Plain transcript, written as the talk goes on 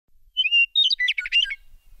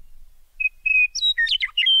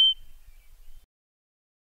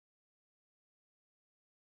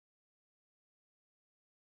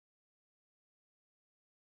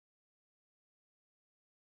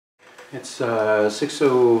It's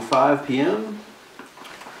 6:05 p.m.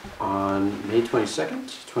 on May 22nd,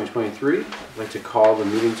 2023. I'd like to call the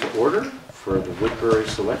meeting to order for the Woodbury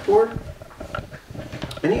Select Board.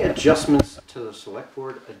 Any adjustments to the Select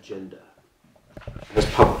Board agenda as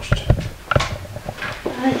published?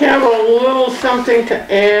 I have a little something to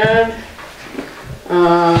add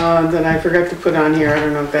that I forgot to put on here. I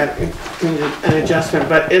don't know if that needs an adjustment,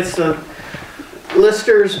 but it's the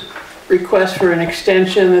Lister's request for an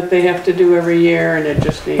extension that they have to do every year, and it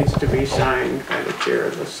just needs to be signed by the chair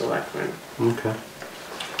of the selectmen. Okay.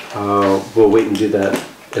 We'll wait and do that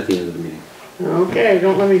at the end of the meeting. Okay,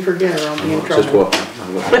 don't let me forget or I'll be in trouble.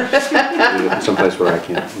 Someplace where I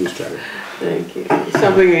can't lose track of it. Thank you. It's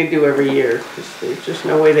something they do every year. There's just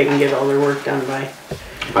no way they can get all their work done by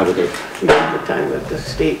the date. the time that the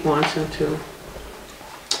state wants them to.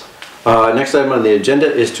 Next item on the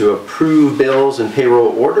agenda is to approve bills and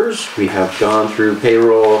payroll orders. We have gone through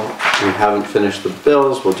payroll. We haven't finished the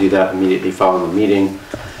bills. We'll do that immediately following the meeting.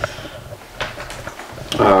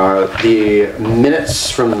 The minutes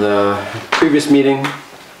from the previous meeting.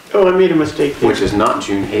 Oh, I made a mistake there. Which is not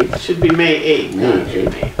June 8th. It should be May 8th. May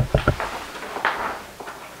 8th.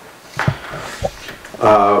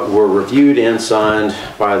 Were reviewed and signed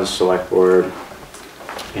by the Select Board.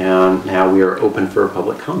 And now we are open for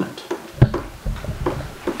public comment.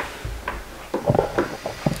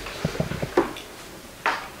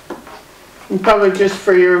 And probably just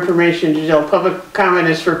for your information, Giselle, public comment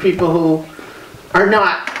is for people who are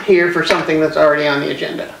not here for something that's already on the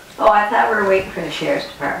agenda. Oh, I thought we were waiting for the Sheriff's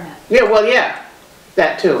Department. Yeah, well, yeah,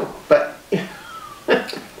 that too, but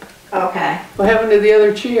Okay. what happened to the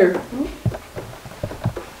other chair?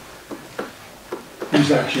 Who's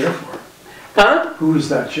that chair for? Huh? Who is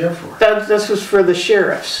that chair for? This was for the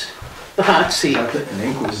sheriffs, the hot seat. An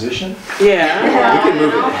inquisition? Yeah. We can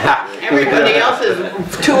move it. Everybody else is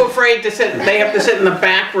too afraid to sit, they have to sit in the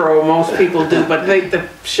back row, most people do, but the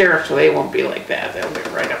sheriffs, they won't be like that, they'll be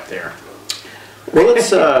right up there. Well,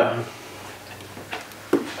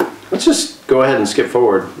 let's just go ahead and skip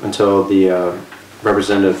forward until the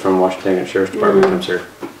representative from Washington Sheriff's Department comes here.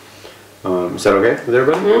 Is that okay with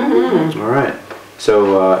everybody? Mm-hmm. All right.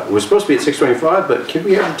 So we're supposed to be at 6:25, but can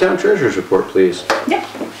we have the town treasurer's report, please? Yep.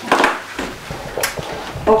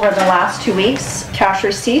 Over the last 2 weeks, cash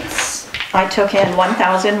receipts, I took in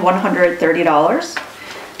 $1,130.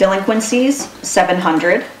 Delinquencies,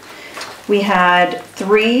 $700. We had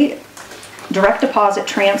 3 direct deposit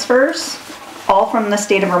transfers, all from the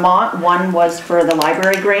state of Vermont. One was for the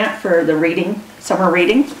library grant for the summer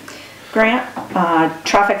reading grant.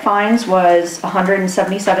 Traffic fines was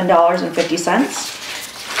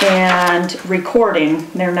 $177.50. And recording,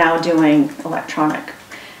 they're now doing electronic.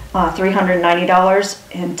 $390,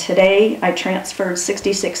 and today I transferred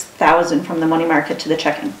 $66,000 from the money market to the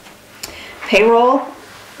checking. Payroll,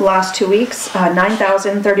 last 2 weeks,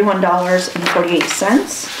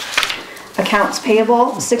 $9,031.48. Accounts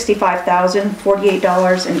payable,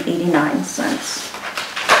 $65,048.89.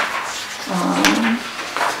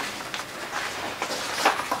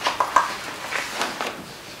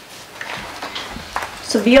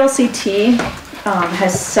 So VLCT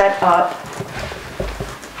has set up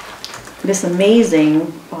this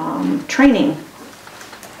amazing training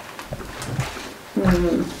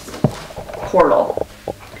portal.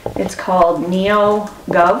 It's called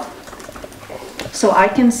NeoGov. So I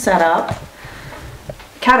can set up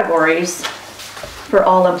categories for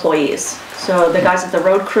all employees. So the guys at the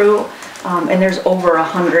road crew, and there's over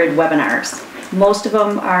 100 webinars. Most of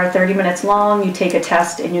them are 30 minutes long. You take a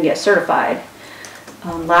test and you get certified.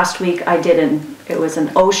 Last week I did it was an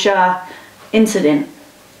OSHA incident.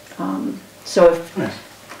 So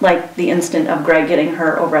if, like the incident of Greg getting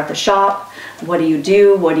hurt over at the shop, what do you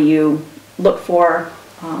do? What do you look for?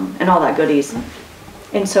 And all that goodies.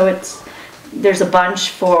 And so there's a bunch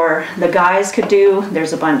for the guys could do.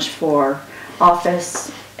 There's a bunch for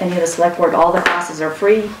office, any of the select board. All the classes are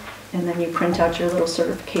free, and then you print out your little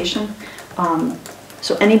certification.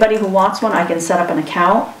 So anybody who wants one, I can set up an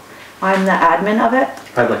account. I'm the admin of it.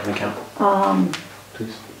 I'd like an account.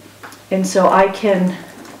 Please. And so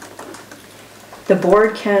the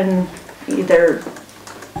board can either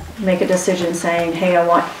make a decision saying, hey, I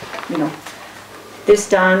want, this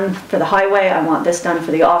done for the highway, I want this done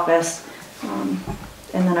for the office.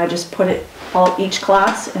 And then I just put it each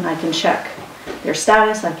class, and I can check their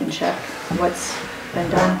status, I can check what's been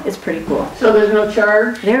done. It's pretty cool. So there's no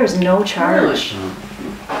charge? There is no charge. Really?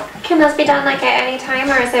 Can those be done like at any time,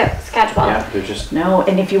 or is it scheduled? Yeah, they're just No,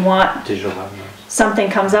 and if you want digital webinars. something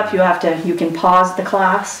comes up, you can pause the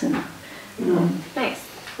class and Nice.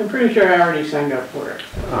 I'm pretty sure I already signed up for it.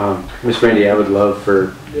 Miss Randy, I would love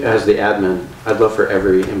for, as the admin, I'd love for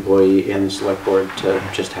every employee in the select board to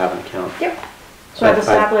just have an account. Yep. So I've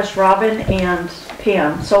established Robin and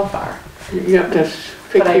Pam so far. You have to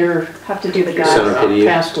pick But I your have to do the Send them guide. to you.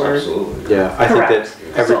 password. Absolutely. Yeah, I think Correct. that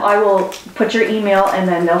every, So I will put your email and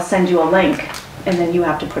then they'll send you a link and then you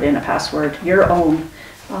have to put in a password, your own.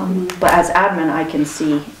 But as admin, I can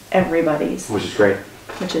see everybody's, which is great,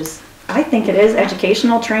 which is, I think it is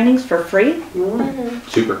educational trainings for free.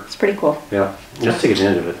 super, It's pretty cool. yeah. Let's take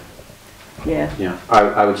advantage of it. Yeah. Yeah,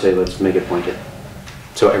 I would say let's make it pointed,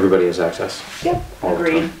 so everybody has access. Yep. All the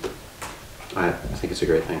Agreed. I think it's a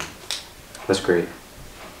great thing. That's great.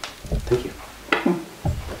 Thank you.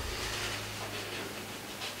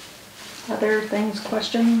 Other things,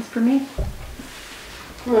 questions for me?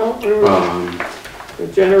 Well, there was Um, a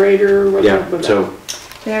generator, what's yeah, up with that? so,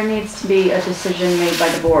 There needs to be a decision made by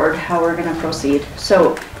the board, how we're gonna proceed.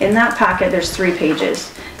 So in that packet, there's 3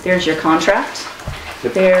 pages. There's your contract.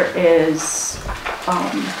 Yep. There is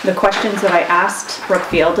the questions that I asked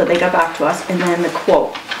Brookfield, that they got back to us, and then the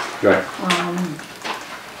quote. right,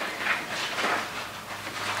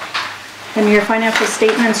 And your financial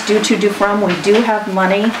statements due to Dufrum, we do have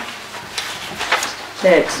money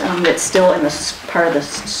that's still in part of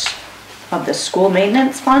the school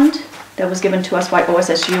maintenance fund that was given to us by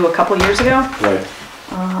OSSU a couple years ago. right.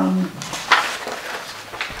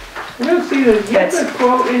 I don't see the, you have That's- the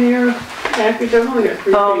quote in your package, I've only got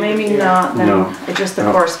 3 pages. Oh, maybe here. not then, No. it's just the No.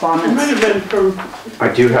 It might correspondence. have been from, I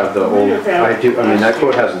do have the old, I mean, that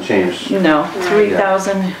quote hasn't changed. No,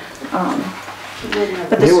 3,000, but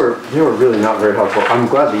They this, were really not very helpful. I'm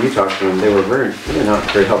glad that you talked to them. They were really not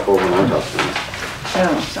very helpful when I talked to them.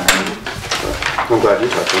 oh, sorry. I'm glad you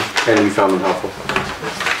talked to them, and you found them helpful.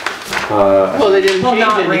 well, they didn't Well, change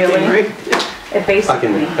not anything, really. right? It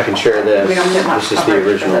basically, I can share this. we don't get much This is the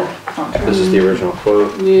coverage for original, the contract. this is the original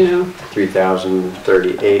quote, Yeah,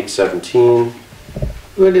 3,038.17.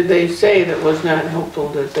 what did they say that was not helpful,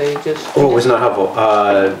 that they just? Oh, it was not helpful.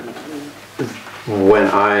 When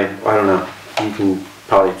I don't know, you can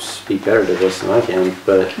probably speak better to this than I can,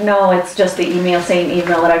 but No, it's just the same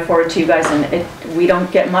email that I forwarded to you guys, and we don't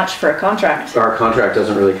get much for a contract. our contract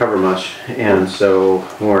doesn't really cover much. And so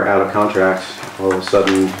when we're out of contract, all of a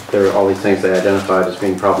sudden, there are all these things they identified as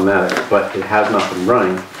being problematic, but it has not been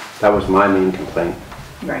running. That was my main complaint,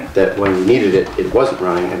 Right. that when we needed it, it wasn't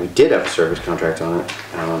running, and we did have a service contract on it.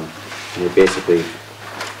 And they basically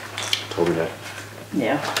told me that.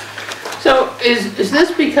 Yeah. So is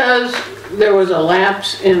this because there was a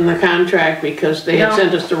lapse in the contract because they had No.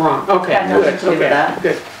 sent us the wrong? Okay, Had nothing good, to do with okay, that.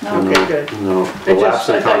 good, No. okay, good. No, I the lapse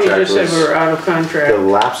in thought you contract just said we were was, out of the contract.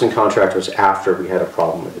 lapse in contract was after we had a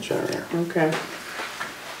problem with the generator. Okay.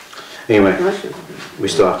 Anyway, we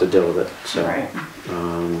still have to deal with it, so. Right.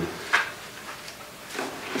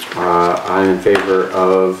 I'm in favor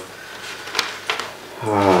of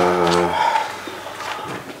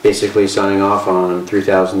basically signing off on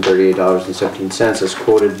 $3,038.17 as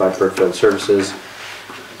quoted by Brookfield Services.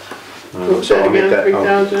 What's So that I'll make again,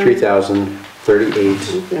 that 3,000?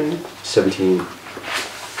 $3,038.17.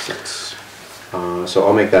 Okay. So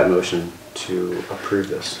I'll make that motion to approve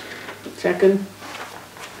this. Second,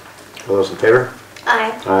 All those in favor?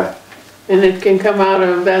 Aye. Aye. and it can come out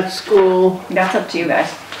of that school That's up to you guys.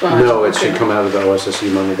 fund? No, it should Okay. come out of the OSSU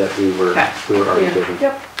money that we were Okay. already Yeah. given.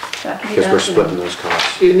 Yep. That can be Because we're done. splitting those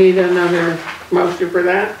costs. Do you need another motion for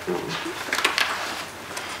that?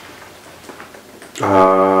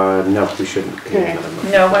 No, we shouldn't. Okay.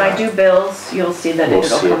 No, when I do bills, you'll see that We'll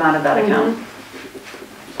it'll see come it. out of that account.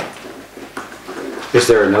 Is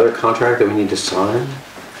there another contract that we need to sign,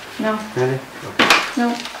 No, Randy? Okay,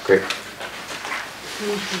 no. great.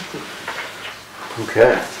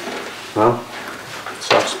 Okay, well, it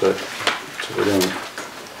sucks, but that's what we're doing.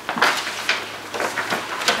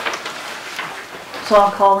 So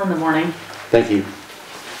I'll call in the morning. Thank you.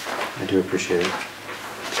 I do appreciate it.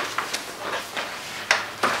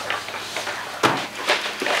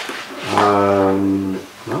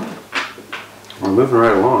 Well, we're moving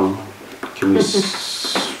right along. Can we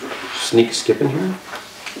sneak skip in here?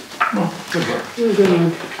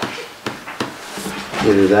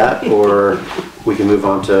 Either that, or we can move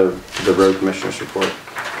on to the road commissioner's report.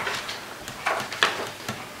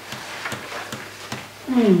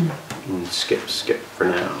 Skip for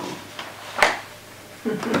now.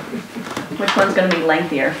 Which one's gonna be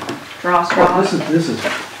lengthier? Draw Well, straws? this is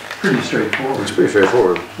pretty It's straightforward. pretty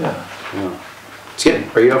straightforward. Yeah. Yeah.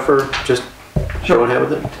 Skip, are you up for just going ahead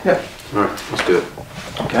with it? Yeah. All right, let's do it.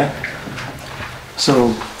 Okay.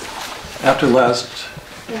 So, after last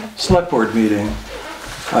select board meeting,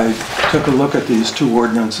 I took a look at these two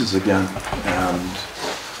ordinances again and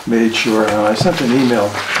made sure, and I sent an email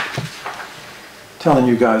telling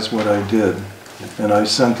you guys what I did. And I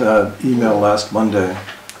sent that email last Monday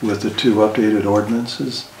with the two updated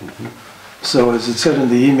ordinances. So as it said in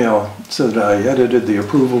the email, it said I edited the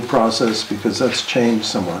approval process because that's changed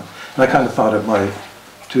somewhat. And I kind of thought it might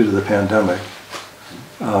due to the pandemic.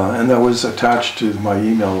 And that was attached to my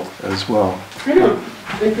email as well. I don't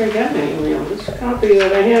think I got any email. This copy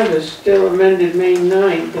that I have is still amended May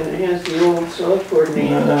 9th, and it has the old select board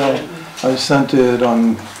name. I sent it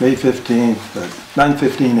on May 15th at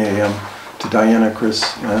 9:15 a.m. to Diana, Chris,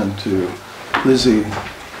 and to Lizzie,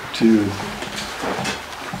 to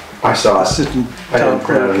I saw it. Assistant I Town didn't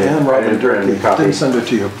print Clerk it. and I Robin didn't print any Durkee. copy. Didn't send it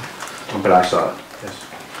to you. But I saw it, yes.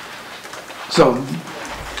 So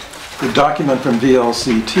the document from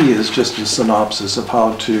VLCT is just a synopsis of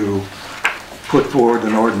how to put forward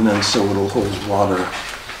an ordinance so it'll hold water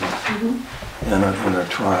in a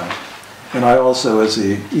trial. And I also, as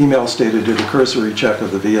the email stated, did a cursory check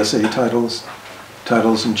of the VSA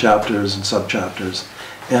titles and chapters and subchapters,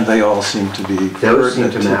 and they all seem to be Those seem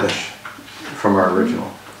pertinent to today. match from our original.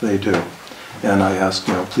 They do. And I asked,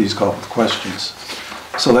 please call with questions.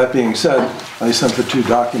 So that being said, I sent the two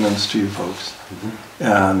documents to you folks.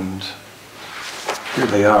 And here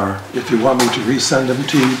they are. If you want me to resend them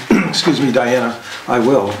to you, excuse me, Diana, I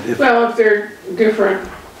will. Well, if they're different,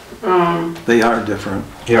 They are different.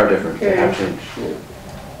 They are different, they have Okay. changed.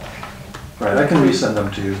 Right, I can resend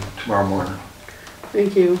them to you tomorrow morning.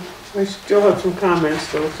 thank you. I still have some comments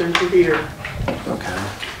though, since you're here. Okay.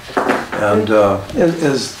 And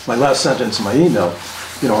as my last sentence in my email,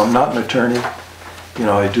 I'm not an attorney.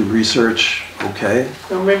 I do research, okay?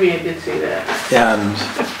 So maybe I did say that. And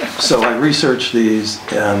so I researched these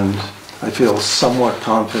and I feel somewhat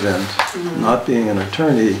confident, not being an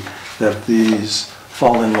attorney, that these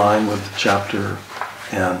fall in line with chapter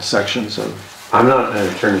and sections of. I'm not an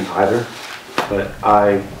attorney either, but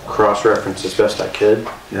I cross-referenced as best I could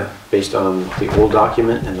Yeah. based on the old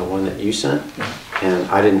document and the one that you sent, and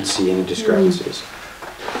I didn't see any discrepancies.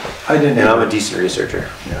 I didn't. And I'm a decent researcher.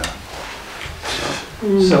 Yeah.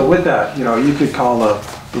 So with that, you could call up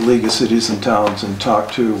the League of Cities and Towns and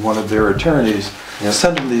talk to one of their attorneys, Yep.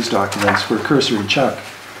 send them these documents for a cursory check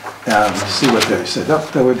and see what they say.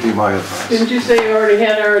 That would be my advice. Didn't you say you already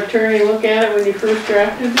had our attorney look at it when you first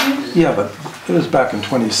drafted these? Yeah, but it was back in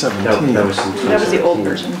 2017. That was in That was the old 2017.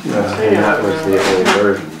 version. Yeah. And that was the old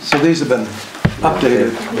version. So these have been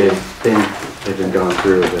updated. They've been gone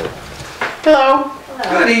through a bit. Hello,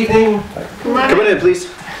 Good evening. come on Come in. in, please.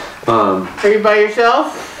 Are you by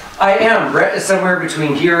yourself? I am. Brett is somewhere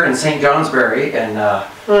between here and St. Johnsbury, and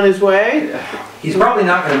On his way? he's probably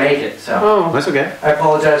not going to make it, so Oh, That's okay. I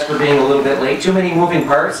apologize for being a little bit late. Too many moving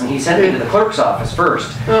parts, and he sent me to the clerk's office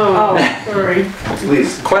first. oh, sorry.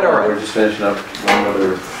 Please. Quite all right. We're just finishing up one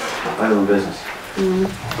other item of business.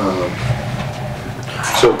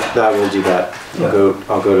 So that will do that.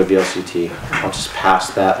 I'll go to VLCT. I'll just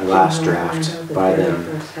pass that last draft by them.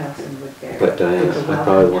 But Diana, I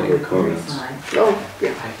probably want your comments. Oh,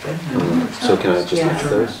 yeah. So can I just look at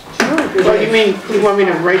those? Well, you mean, you want me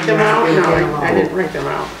to write them out? No, I didn't write them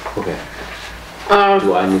out. Okay. Uh,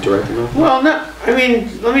 Do I need to write them out? Well, no, I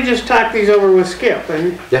mean, let me just talk these over with Skip.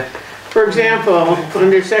 And Yeah. for example,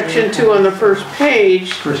 under section 2 on the first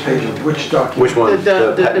page, First page of which document? Which one?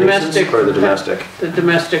 The pet nuisance domestic- or the domestic? the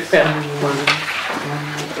domestic pet one.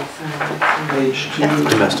 Page 2.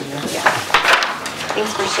 Domestic.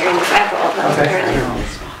 Thanks for sharing this. I have all those earlier.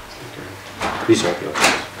 Please help me.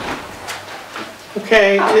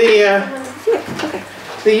 Okay,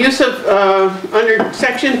 the use of, under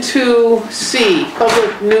section 2C,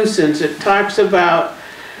 public nuisance, it talks about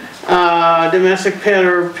domestic pet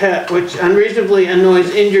or pet which unreasonably annoys,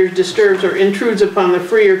 injures, disturbs, or intrudes upon the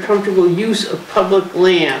free or comfortable use of public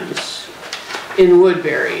lands in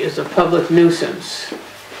Woodbury is a public nuisance.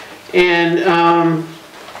 And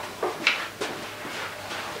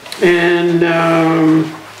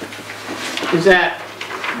is that,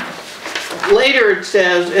 later it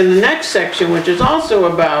says in the next section, which is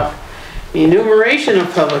also about the enumeration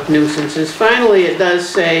of public nuisances, finally it does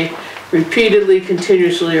say repeatedly,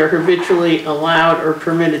 continuously, or habitually allowed or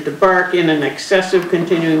permitted to bark in an excessive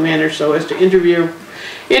continuing manner so as to interfere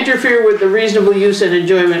with the reasonable use and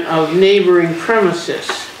enjoyment of neighboring premises.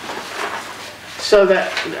 So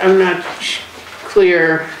that, I'm not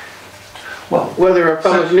clear Well, whether a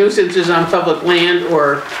public nuisance is on public land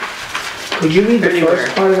or Could you read the anywhere.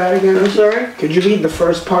 first part of that again? I'm sorry? Could you read the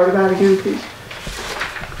first part of that again, please?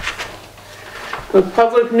 A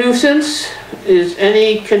public nuisance is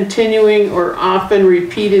any continuing or often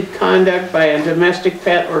repeated conduct by a domestic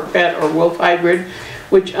pet or wolf hybrid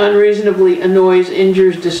which unreasonably annoys,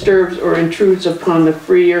 injures, disturbs, or intrudes upon the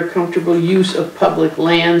free or comfortable use of public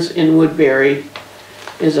lands in Woodbury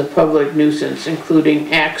is a public nuisance,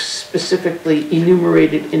 including acts specifically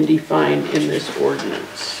enumerated and defined in this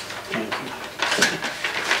ordinance.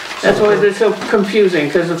 That's why it's so confusing,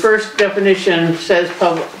 because the first definition says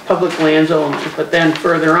public lands only, but then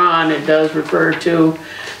further on, it does refer to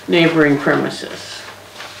neighboring premises.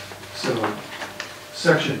 So,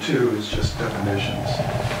 section 2 is just definitions.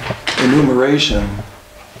 Enumeration,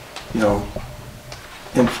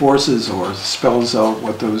 enforces or spells out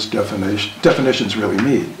what those definitions really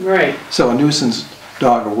mean. Right. So a nuisance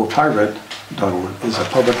dog or wolf hybrid dog is a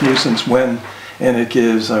public nuisance when, and it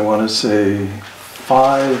gives, I want to say,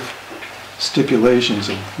 5 stipulations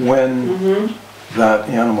of when that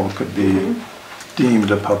animal could be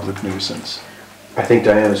deemed a public nuisance. I think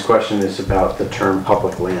Diana's question is about the term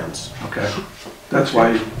public lands. Okay, that's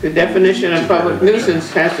why. The definition of public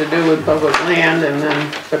nuisance has to do with public land, and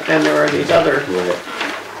but then there are these other. Right.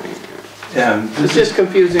 And It's just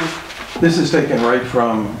confusing. This is taken right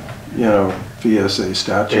from, VSA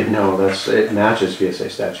statute. It matches VSA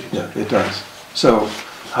statute. Yeah, it does. So,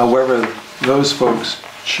 however, those folks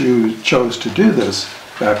chose to do this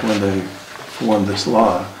back when they formed this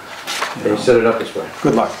law. They set it up this way.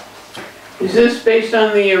 Good luck. Is this based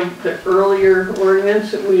on the earlier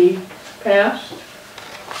ordinance that we passed?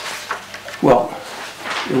 Well,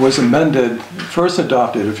 it was amended, first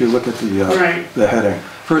adopted, if you look at the heading,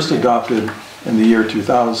 first adopted in the year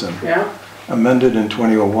 2000. Yeah. Amended in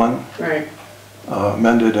 2001. Right.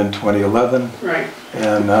 Amended in 2011. Right.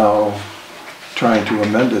 And now trying to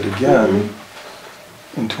amend it again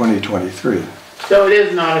in 2023. So it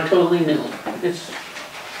is not a totally new. It's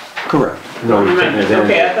Correct. No, we've taken advantage.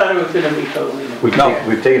 Okay, I thought it was going to be totally new.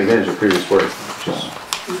 We've taken advantage of previous work, which is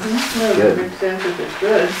No, good. that makes sense if it's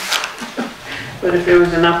good. But if there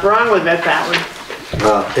was enough wrong with it, that would.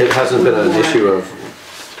 It hasn't been an issue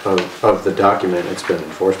of the document, it's been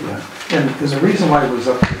enforcement. And there's a reason why it was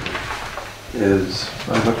up is,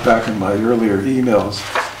 I look back in my earlier emails,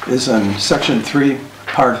 is in section 3,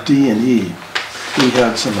 part D and E, we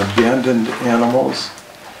had some abandoned animals,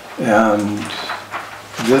 and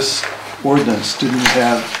this ordinance didn't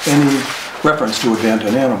have any reference to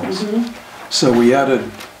abandoned animals. So we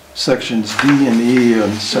added sections D and E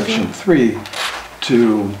and section 3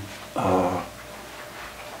 to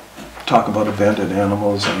talk about abandoned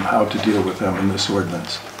animals and how to deal with them in this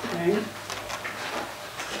ordinance. Okay.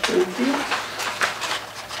 Thank you.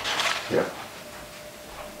 Yeah.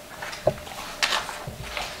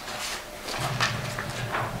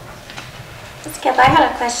 Skip, I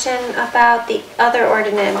had a question about the other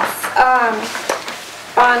ordinance.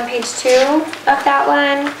 On page 2 of that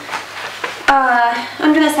one,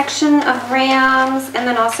 under the section of rams, and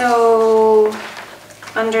then also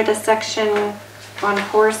under the section on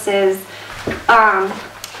horses,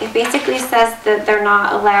 it basically says that they're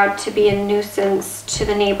not allowed to be a nuisance to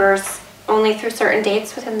the neighbors only through certain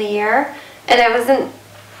dates within the year. And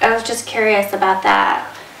I was just curious about that.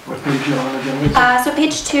 What page you on again? So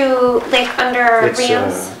page 2, like under It's,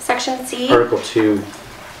 rams, section C. Article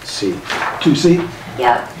 2C. 2C?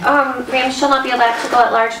 Yeah, rams shall not be allowed to go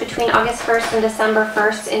at large between August 1st and December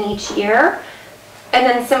 1st in each year. And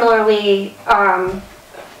then similarly,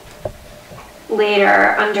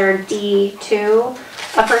 later under D2,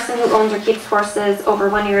 a person who owns or keeps horses over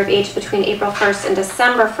 1 year of age between April 1st and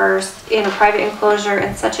December 1st in a private enclosure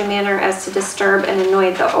in such a manner as to disturb and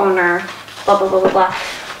annoy the owner, blah, blah, blah, blah, blah.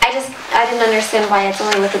 I didn't understand why it's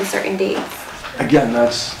only within certain dates. Again,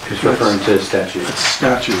 that's It's referring to statute. it's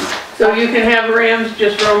statute. So you can have rams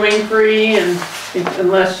just roaming free and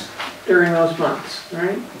unless during those months,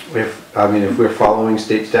 right? If we're following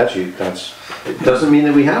state statute, it doesn't mean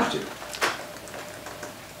that we have to.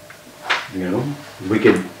 We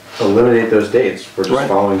could eliminate those dates for just Right.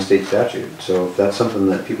 following state statute. So if that's something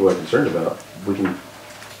that people are concerned about, we can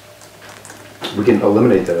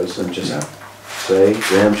eliminate those and just say,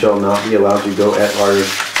 ram shall not be allowed to go at large.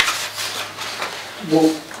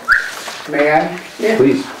 Well, may I? Yeah.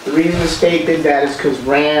 Please. The reason the state did that is because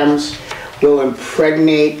rams will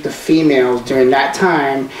impregnate the females during that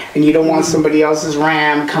time, and you don't want somebody else's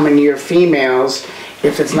ram coming to your females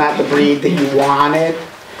if it's not the breed that you wanted.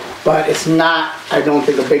 But it's not, I don't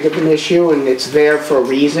think, a big of an issue, and it's there for a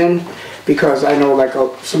reason, because I know like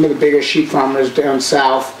some of the bigger sheep farmers down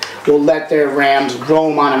south will let their rams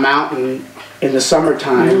roam on a mountain in the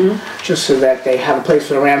summertime, just so that they have a place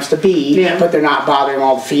for the rams to be, but they're not bothering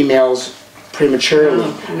all the females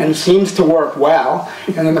prematurely, and it seems to work well.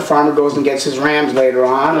 And then the farmer goes and gets his rams later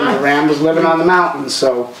on, and the ram was living on the mountain,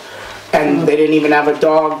 so. And they didn't even have a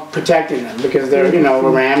dog protecting them because they're, you know,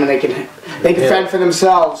 a ram and they can fend for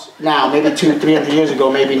themselves now. Maybe 200-300 years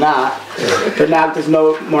ago, maybe not. But now there's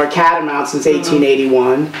no more catamount since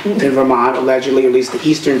 1881 in Vermont, allegedly, at least the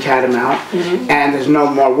eastern catamount. And there's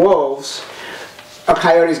no more wolves. A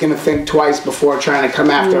coyote's going to think twice before trying to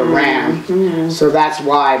come after a ram. So that's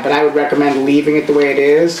why. But I would recommend leaving it the way it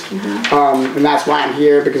is. And that's why I'm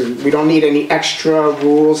here, because we don't need any extra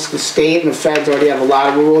rules. The state and the feds already have a lot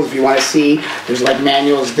of rules. If you want to see, there's like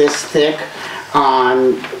manuals this thick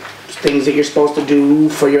on things that you're supposed to do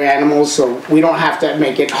for your animals. So we don't have to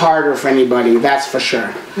make it harder for anybody, that's for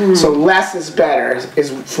sure. So less is better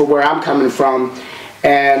is for where I'm coming from.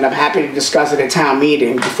 And I'm happy to discuss it at town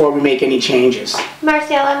meeting before we make any changes.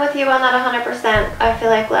 Marcel, I'm with you on that 100%. I feel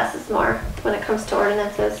like less is more when it comes to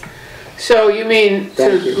ordinances. So you mean to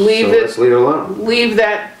leave So let's leave it alone. leave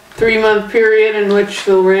that 3-month period in which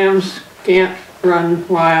the rams can't run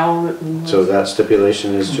wild? So that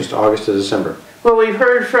stipulation is just August to December. Well, we've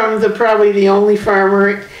heard from probably the only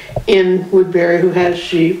farmer in Woodbury who has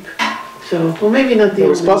sheep. So, well, maybe not the There only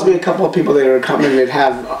was supposed to be one. a couple of people that are coming that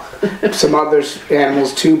have some other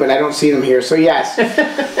animals too, but I don't see them here. So yes,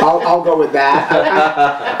 I'll go with that.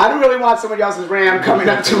 I don't really want somebody else's ram coming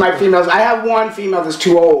up to my females. I have one female that's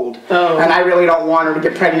too old, and I really don't want her to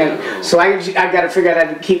get pregnant. So I got to figure out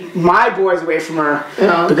how to keep my boys away from her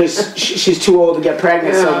because she's too old to get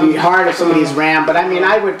pregnant. So it'd be hard if somebody's ram. But I mean,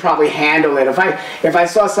 I would probably handle it if I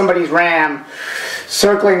saw somebody's ram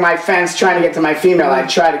circling my fence trying to get to my female. I'd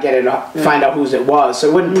try to get it up, find out whose it was. So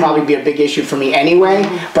it wouldn't probably be a big issue for me anyway.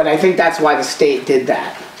 But I think that's why the state did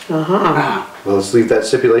that. Well, let's leave that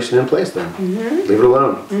stipulation in place then. Leave it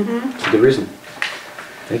alone. It's a good reason.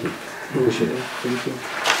 Thank you. Appreciate it. Thank you.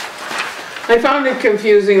 I found it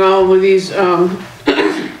confusing, all of these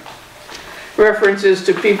references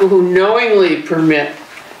to people who knowingly permit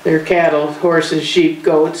their cattle, horses, sheep,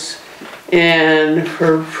 goats, and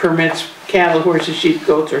permits cattle, horses, sheep,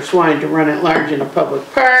 goats, or swine to run at large in a public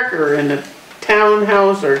park or in a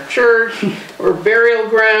townhouse or church or burial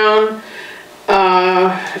ground.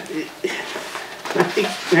 I think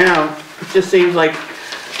now it just seems like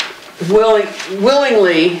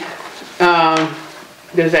willingly.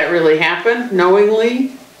 Does that really happen?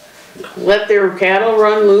 Knowingly let their cattle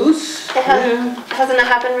run loose? Hasn't it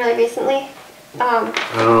happened really recently? I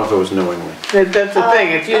don't know if it was knowingly. That's the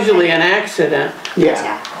thing. It's usually an accident.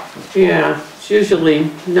 Yeah. Yeah, it's usually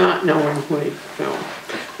not knowingly. No.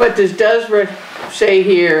 But this does say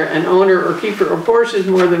here, an owner or keeper of horses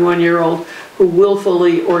more than 1 year old who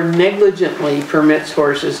willfully or negligently permits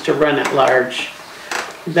horses to run at large.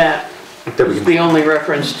 That is the only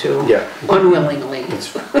reference to unwillingly.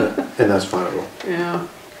 And that's fine. Yeah.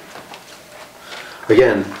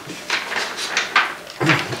 Again,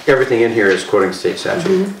 everything in here is quoting state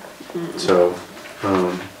statute. So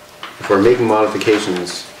if we're making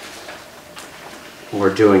modifications,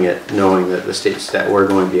 we're doing it knowing that we're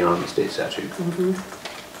going beyond the state statute.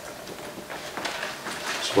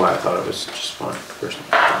 That's why I thought it was just fine, personally.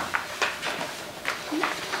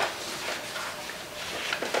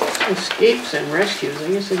 Escapes and rescues. I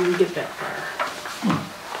guess I didn't get that far.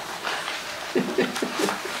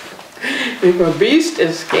 If a beast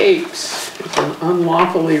escapes, it's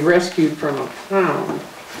unlawfully rescued from a pound.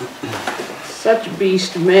 Such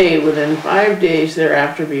beast may, within 5 days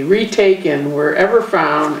thereafter, be retaken wherever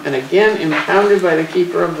found and again impounded by the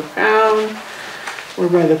keeper of the pound or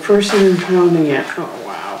by the person impounding it. Oh,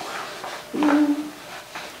 wow.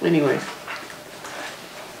 Anyway.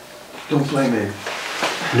 Don't blame me.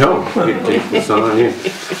 No, it's not on you.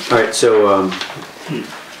 All right, so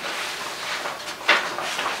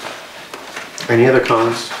any other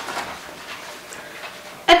comments?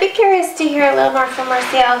 I'd be curious to hear a little more from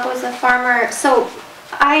Marcel, who's a farmer. So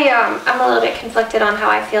I'm a little bit conflicted on how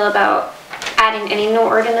I feel about adding any new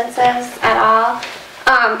ordinances at all.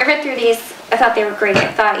 I read through these. I thought they were great. I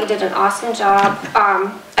thought you did an awesome job.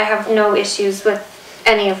 I have no issues with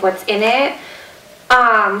any of what's in it.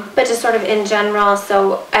 But just sort of in general,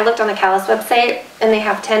 so I looked on the Calais website and they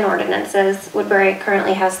have 10 ordinances. Woodbury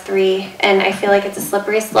currently has 3, and I feel like it's a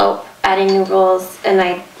slippery slope adding new rules, and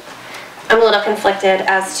I'm a little conflicted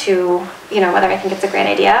as to, whether I think it's a great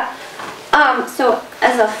idea. So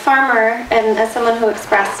as a farmer and as someone who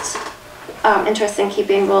expressed interest in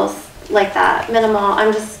keeping rules like that minimal,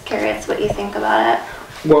 I'm just curious what you think about it.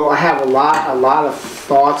 Well, I have a lot of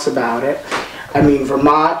thoughts about it. I mean,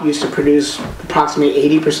 Vermont used to produce approximately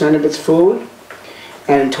 80% of its food,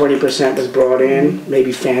 and 20% was brought in,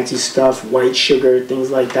 maybe fancy stuff, white sugar, things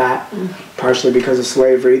like that. Partially because of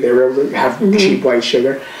slavery, they were able to have cheap white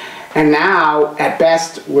sugar. And now, at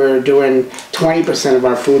best, we're doing 20% of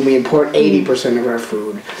our food. We import 80% of our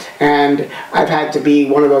food. And I've had to be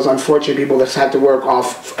one of those unfortunate people that's had to work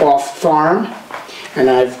off farm. And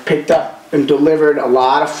I've picked up and delivered a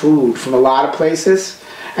lot of food from a lot of places.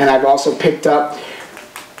 And I've also picked up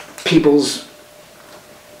people's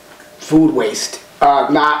food waste.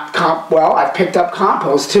 Well, I've picked up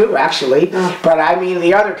compost too, actually. But I mean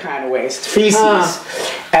the other kind of waste, feces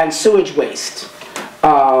and sewage waste.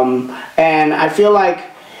 And I feel like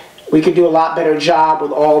we could do a lot better job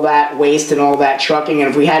with all that waste and all that trucking, and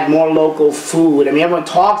if we had more local food. I mean, everyone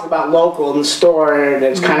talks about local in the store, and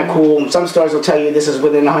it's kind of cool, and some stores will tell you this is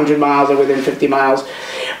within 100 miles or within 50 miles.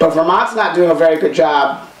 But Vermont's not doing a very good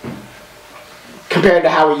job compared to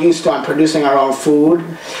how we used to on producing our own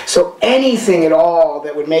food. So anything at all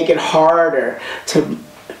that would make it harder to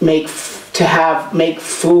make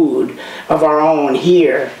food of our own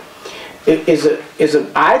here is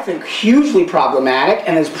I think hugely problematic,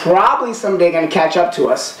 and is probably someday going to catch up to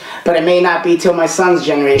us. But it may not be till my son's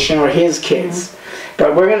generation or his kids.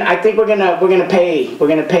 But I think we're gonna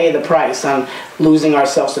pay the price on losing our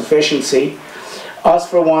self-sufficiency. Us,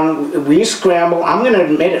 for one, we scramble. I'm going to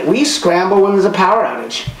admit it. We scramble when there's a power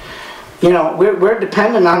outage. You know, we're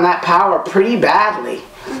dependent on that power pretty badly.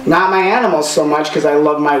 Not my animals so much, because I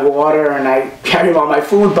love my water and I carry all my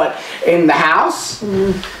food, but in the house,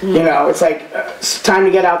 you know, it's like it's time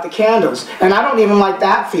to get out the candles. And I don't even like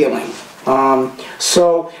that feeling.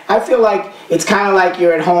 So I feel like it's kind of like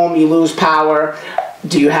you're at home, you lose power.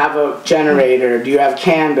 Do you have a generator? Do you have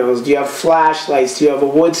candles? Do you have flashlights? Do you have a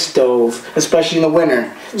wood stove? Especially in the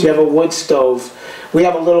winter. Do you have a wood stove? We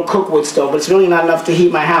have a little cookwood stove, but it's really not enough to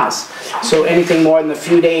heat my house. So anything more than a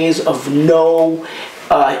few days of no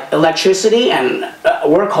electricity, and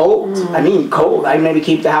we're cold. I mean cold. I maybe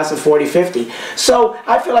keep the house at 40, 50. So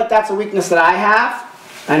I feel like that's a weakness that I have.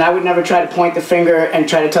 And I would never try to point the finger and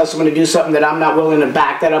try to tell someone to do something that I'm not willing to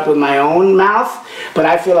back that up with my own mouth. But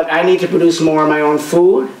I feel like I need to produce more of my own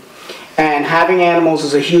food. And having animals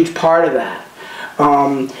is a huge part of that.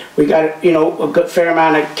 We got, you know, a good fair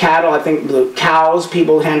amount of cattle. I think the cows,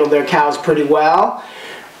 people handle their cows pretty well.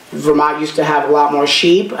 Vermont used to have a lot more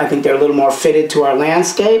sheep. I think they're a little more fitted to our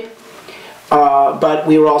landscape. But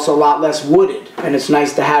we were also a lot less wooded. And it's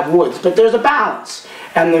nice to have woods. But there's a balance.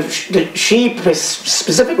 And the sheep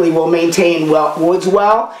specifically will maintain woods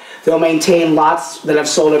well. They'll maintain lots that have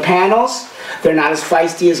solar panels. They're not as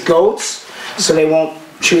feisty as goats, so they won't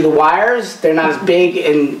chew the wires. They're not as big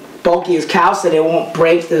and bulky as cows, so they won't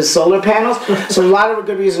break the solar panels. So a lot of a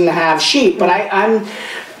good reason to have sheep. But I'm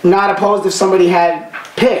not opposed if somebody had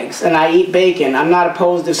pigs, and I eat bacon. I'm not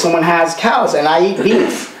opposed if someone has cows, and I eat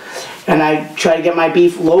beef. And I try to get my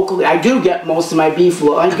beef locally. I do get most of my beef,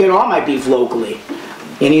 I get all my beef locally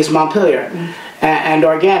in East Montpelier, and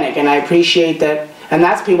organic, and I appreciate that. And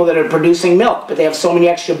that's people that are producing milk, but they have so many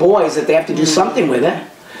extra boys that they have to do something with it.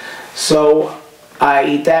 So I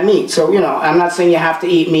eat that meat. So, you know, I'm not saying you have to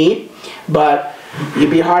eat meat, but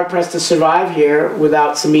you'd be hard-pressed to survive here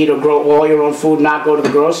without some meat, or grow all your own food, not go to the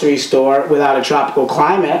grocery store without a tropical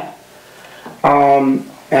climate.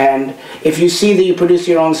 And if you see that you produce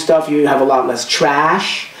your own stuff, you have a lot less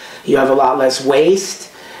trash, you have a lot less waste.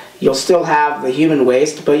 You'll still have the human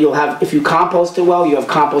waste, but you'll have, if you compost it well, you have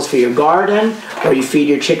compost for your garden, or you feed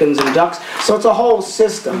your chickens and ducks. So it's a whole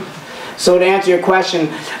system. So to answer your question,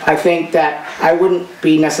 I think that I wouldn't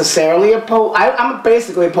be necessarily opposed. I'm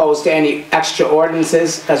basically opposed to any extra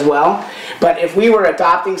ordinances as well. But if we were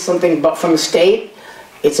adopting something but from the state,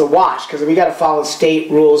 it's a wash, because we got to follow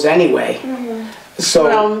state rules anyway. So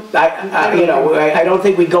Well, I don't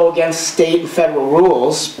think we go against state and federal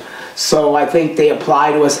rules. So I think they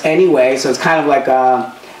apply to us anyway, so it's kind of like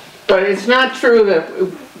a... But it's not true that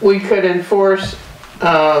we could enforce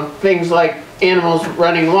things like animals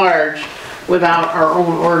running large without our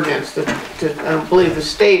own ordinance. I don't believe the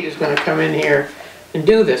state is going to come in here and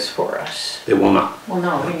do this for us. They will not. Well,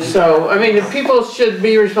 no, we need. So, I mean, people should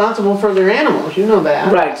be responsible for their animals, you know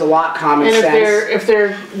that. Right, it's a lot common And sense. if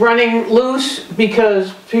they're running loose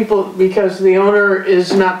because the owner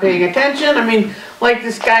is not paying attention, I mean, like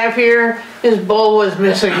this guy up here, his bull was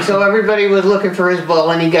missing, so everybody was looking for his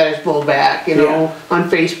bull, and he got his bull back, you know, on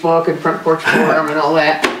Facebook and Front Porch Forum and all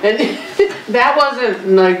that. And that wasn't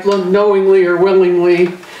like knowingly or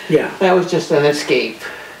willingly. Yeah. That was just an escape.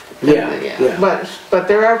 Yeah. But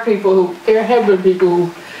there have been people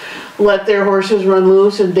who let their horses run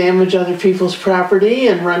loose and damage other people's property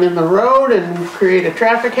and run in the road and create a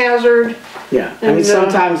traffic hazard. Yeah, I And, mean,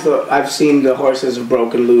 sometimes I've seen the horses have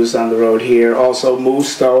broken loose on the road here. Also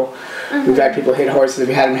moose though. We've had people hit horses,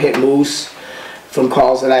 we've had them hit moose from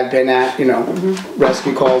calls that I've been at, you know,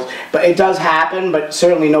 rescue calls. But it does happen, but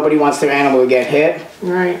certainly nobody wants their animal to get hit.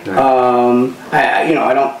 Right.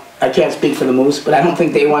 I can't speak for the moose, but I don't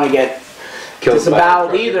think they want to get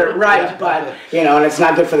disemboweled either, right? But you know, and it's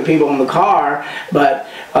not good for the people in the car. But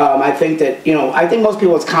I think that, you know, I think most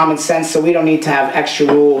people it's common sense, so we don't need to have extra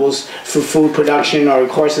rules for food production or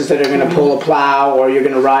horses that are going to pull a plow or you're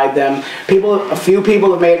going to ride them. A few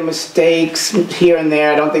people have made mistakes here and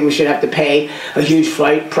there. I don't think we should have to pay a huge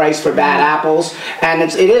price for bad apples. And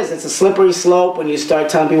it's a slippery slope when you start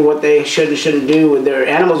telling people what they should and shouldn't do with their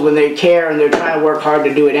animals when they care and they're trying to work hard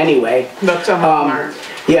to do it anyway. But some of them aren't.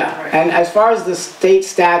 Yeah, and as far as the state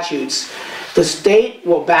statutes, the state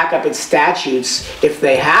will back up its statutes if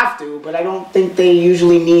they have to, but I don't think they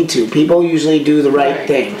usually need to. People usually do the right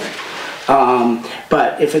thing.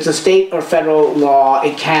 But if it's a state or federal law,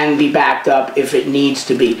 it can be backed up if it needs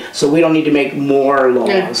to be. So we don't need to make more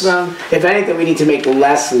laws. If anything, we need to make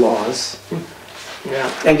less laws.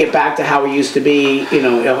 Yeah. And get back to how we used to be, you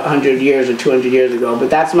know, 100 years or 200 years ago.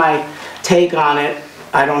 But that's my take on it.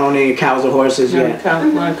 I don't own any cows or horses yet.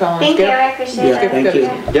 Thank you, I appreciate Yeah, it. thank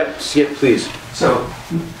you. Yep, Skip, please. So,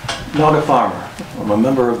 not a farmer, I'm a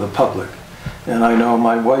member of the public, and I know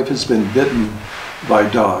my wife has been bitten by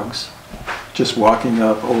dogs. Just walking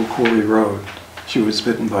up Old Quarry Road, she was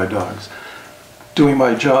bitten by dogs. Doing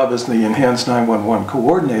my job as the Enhanced 911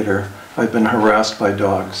 coordinator, I've been harassed by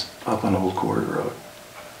dogs up on Old Quarry Road.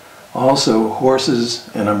 Also, horses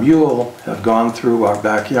and a mule have gone through our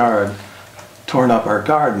backyard, torn up our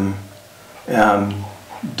garden, and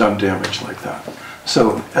done damage like that.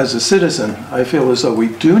 So as a citizen, I feel as though we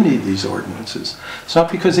do need these ordinances. It's not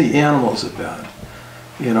because the animals are bad.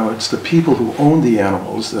 You know, it's the people who own the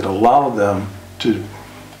animals that allow them to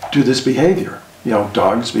do this behavior. You know,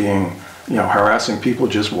 dogs being, you know, harassing people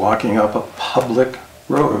just walking up a public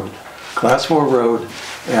road, class 4 road,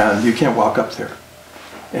 and you can't walk up there.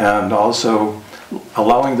 And also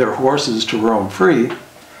allowing their horses to roam free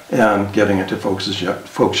and getting into folks'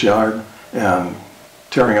 yard and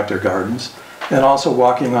tearing up their gardens, and also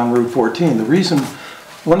walking on Route 14.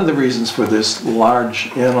 One of the reasons for this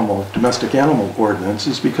large domestic animal ordinance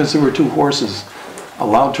is because there were 2 horses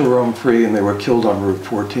allowed to roam free and they were killed on Route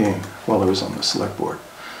 14 while I was on the select board.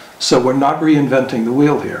 So we're not reinventing the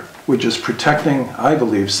wheel here. We're just protecting, I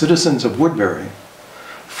believe, citizens of Woodbury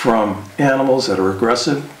from animals that are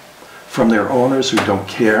aggressive, from their owners who don't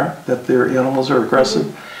care that their animals are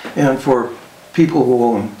aggressive, and for people who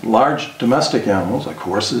own large domestic animals like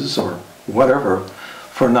horses or whatever,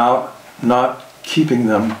 for not keeping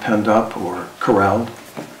them penned up or corralled.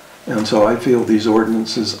 And so I feel these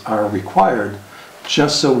ordinances are required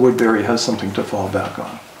just so Woodbury has something to fall back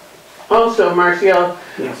on. Also, Marcial,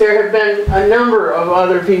 there have been a number of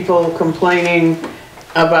other people complaining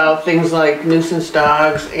about things like nuisance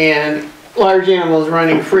dogs and large animals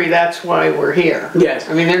running free. That's why we're here. Yes.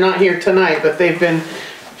 I mean, they're not here tonight, but they've been,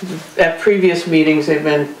 at previous meetings, they've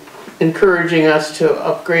been encouraging us to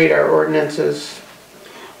upgrade our ordinances.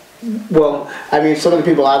 Well, I mean, some of the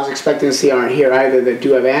people I was expecting to see aren't here either that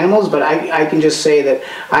do have animals, but I can just say that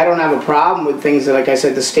I don't have a problem with things that, like I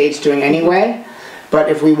said, the state's doing anyway. But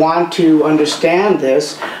if we want to understand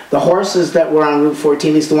this, the horses that were on Route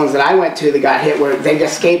 14, at least the ones that I went to that got hit, they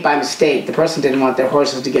escaped by mistake. The person didn't want their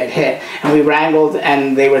horses to get hit. And we wrangled,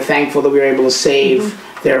 and they were thankful that we were able to save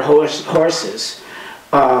their horses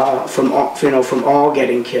from all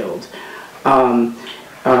getting killed.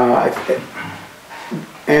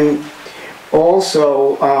 And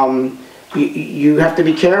also, you have to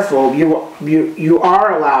be careful. You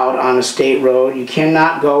are allowed on a state road. You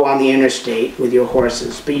cannot go on the interstate with your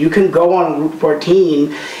horses, but you can go on Route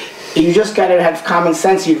 14. You just got to have common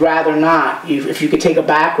sense. You'd rather not. If you could take a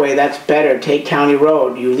back way, that's better. Take county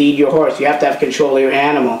road. You lead your horse. You have to have control of your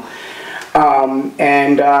animal.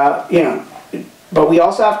 You know. But we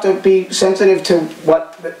also have to be sensitive to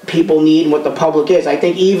what people need and what the public is. I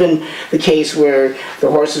think even the case where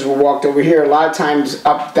the horses were walked over here, a lot of times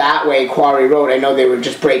up that way, Quarry Road, I know they were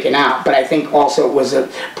just breaking out, but I think also it was a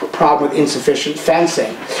problem with insufficient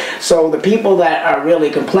fencing. So the people that are really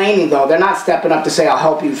complaining, though, they're not stepping up to say, I'll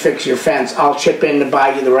help you fix your fence, I'll chip in to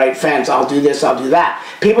buy you the right fence, I'll do this, I'll do that.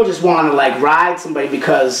 People just want to like ride somebody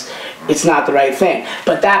because it's not the right thing.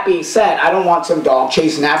 But that being said, I don't want some dog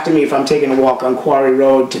chasing after me if I'm taking a walk on Quarry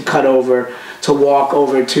Road to walk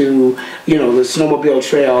over to, you know, the snowmobile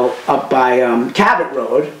trail up by Cabot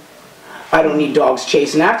Road. I don't need dogs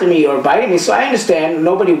chasing after me or biting me, so I understand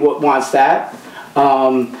nobody wants that.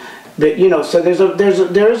 But, you know, so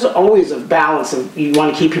there's always a balance of, you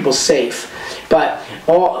want to keep people safe. But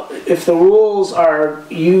if the rules are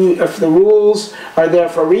there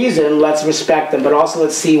for a reason, let's respect them. But also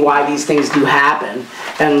let's see why these things do happen,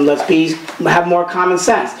 and have more common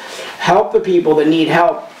sense. Help the people that need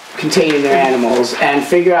help containing their animals, and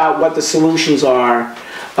figure out what the solutions are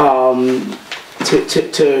so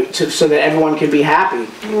that everyone can be happy.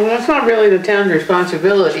 Well, that's not really the town's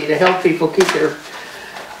responsibility to help people keep their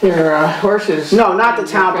horses. No, not the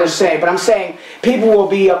town per se, but I'm saying people will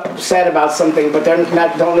be upset about something, but don't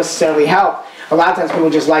necessarily help. A lot of times people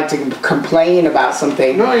just like to complain about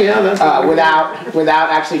something. Oh yeah, that's without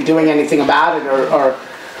actually doing anything about it, or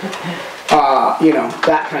you know,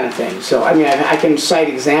 that kind of thing. So I mean, I can cite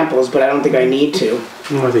examples, but I don't think I need to.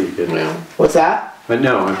 No, I think you did. Yeah. What's that? But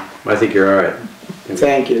no, I think you're all right.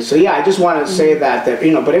 Thank you. So yeah, I just want to say that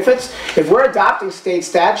you know, but if we're adopting state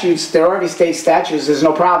statutes, they're already state statutes, there's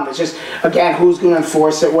no problem. It's just, again, who's going to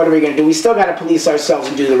enforce it? What are we going to do? We still got to police ourselves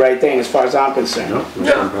and do the right thing, as far as I'm concerned.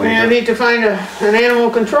 Yeah, I need to find an animal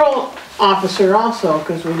control officer also,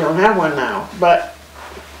 because we don't have one now. But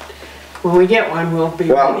when we get one, we'll be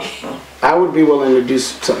ready. I would be willing to do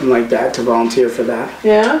something like that, to volunteer for that.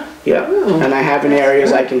 Yeah? Yeah, and I have in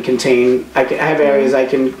areas I can contain, I have areas I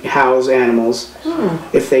can house animals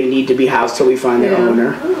if they need to be housed till we find their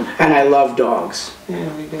owner. And I love dogs. Yeah,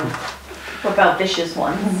 we do. What about vicious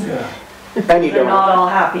ones? Yeah. Any They're dog. not all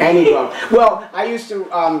happy. Any dog. Well, I used to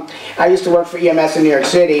work for EMS in New York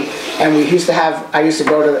City, and I used to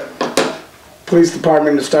go to the police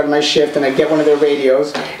department to start my shift, and I'd get one of their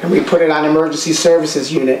radios, and we put it on emergency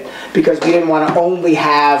services unit, because we didn't want to only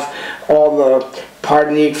have all the,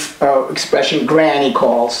 pardon the expression, granny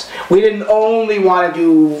calls. We didn't only want to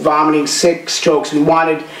do vomiting, sick, strokes. We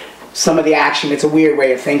wanted some of the action. It's a weird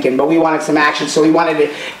way of thinking, but we wanted some action, so we wanted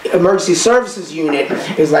an emergency services unit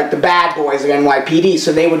is like the bad boys of NYPD,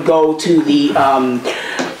 so they would go to the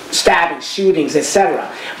stabbings, shootings, etc.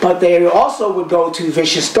 But they also would go to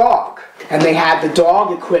vicious dog, and they had the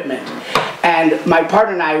dog equipment. And my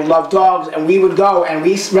partner and I love dogs, and we would go, and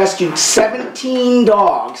we rescued 17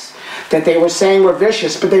 dogs that they were saying were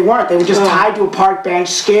vicious, but they weren't. They were just tied to a park bench,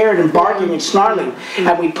 scared and barking and snarling.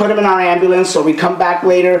 And we'd put them in our ambulance, or we'd come back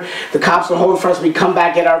later. The cops would hold for us. We'd come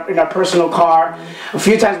back in our personal car. A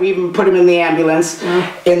few times we even put them in the ambulance,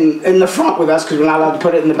 in the front with us, because we're not allowed to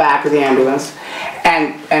put it in the back of the ambulance.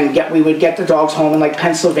 And we would get the dogs home in like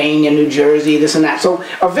Pennsylvania, New Jersey, this and that. So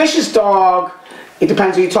a vicious dog, it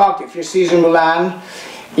depends who you talk to. If you're Caesar Milan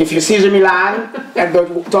and the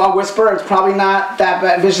dog whisperer, it's probably not that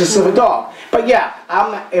bad, vicious of a dog. But yeah,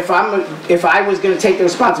 if I was going to take the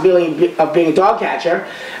responsibility of being a dog catcher,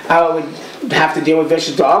 I would have to deal with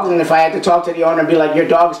vicious dogs. And if I had to talk to the owner and be like, your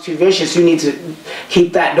dog's too vicious, you need to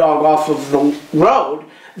keep that dog off of the road,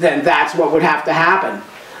 then that's what would have to happen.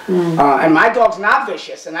 And my dog's not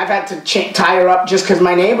vicious, and I've had to tie her up just because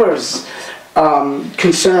my neighbor's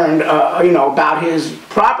concerned, you know, about his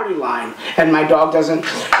property line, and my dog doesn't,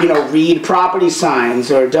 you know, read property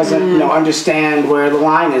signs, or doesn't, you know, understand where the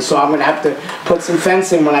line is. So I'm going to have to put some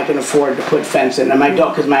fencing when I can afford to put fencing, and my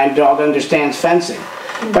dog, because my dog understands fencing.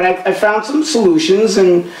 But I found some solutions,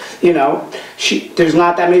 and you know, there's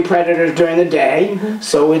not that many predators during the day,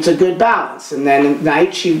 so it's a good balance. And then at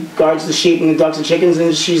night she guards the sheep and the ducks and chickens,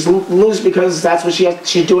 and she's loose because that's what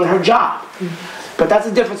she's doing her job. But that's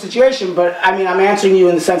a different situation. But I mean, I'm answering you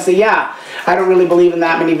in the sense that, yeah, I don't really believe in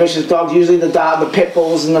that many vicious dogs. Usually the pit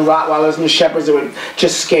bulls and the Rottweilers and the Shepherds are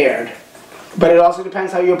just scared. But it also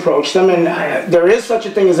depends how you approach them, and there is such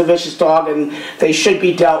a thing as a vicious dog, and they should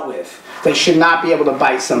be dealt with. They should not be able to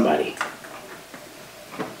bite somebody.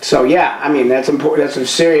 So yeah, I mean, that's important. That's a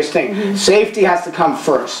serious thing. Safety has to come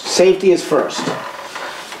first. Safety is first.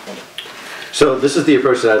 So this is the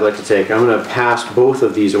approach that I'd like to take. I'm going to pass both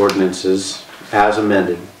of these ordinances as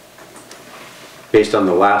amended, based on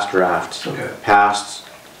the last draft, passed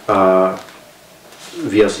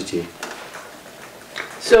VLCT.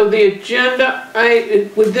 So the agenda,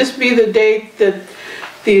 would this be the date that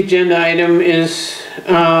the agenda item is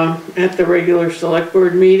at the regular select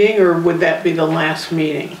board meeting, or would that be the last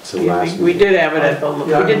meeting? It's the last We did have it at the, we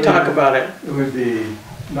did talk about it. It would be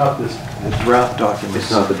not the draft document.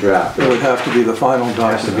 It's not the draft. It would have to be the final It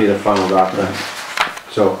has to be document. the final document.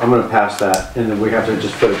 So I'm going to pass that, and then we have to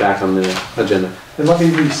just put it back on the agenda. And let me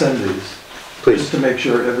resend these, Please. just to make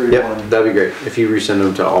sure everyone. Yep, that'd be great. If you resend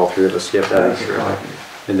them to all three of us, yep, that'd be has a great. copy.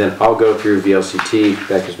 And then I'll go through VLCT.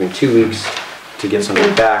 That gives me 2 weeks to get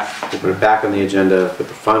something back. We'll put it back on the agenda with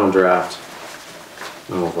the final draft.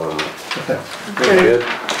 And we'll vote on it. Okay. Very good.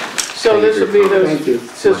 So Thank this you would be for- Thank you.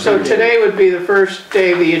 so today would be the first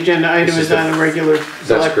day the agenda item This is is the- on a regular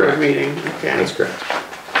select board correct. meeting, okay? That's correct.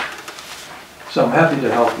 So I'm happy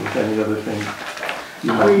to help with any other thing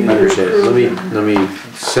you might Are I you- need. appreciate it. Let me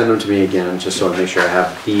send them to me again, just so I make sure I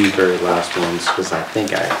have the very last ones, because I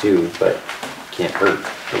think I do, but can't hurt.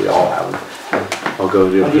 We all have them. I'll go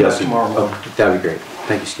to a I'll do that PLC. tomorrow Oh, morning. that'd be great.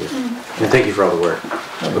 Thank you, Steve. And thank you for all the work.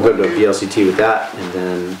 I'll go to a PLCT with that, and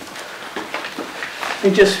then I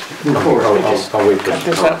just, I'll wait for cut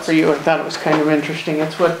this up for you, I thought it was kind of interesting.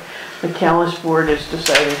 It's what the Callis board has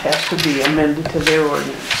decided has to be amended to their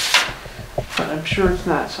ordinance. But I'm sure it's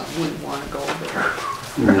not something we want to go over.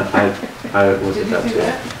 No, I looked at that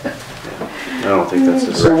too. I don't think that's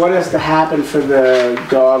the So what has to happen for the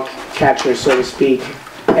dog catcher, so to speak,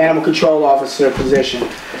 animal control officer position?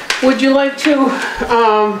 Would you like to,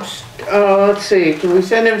 let's see, can we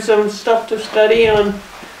send him some stuff to study on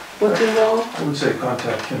what's involved? I would say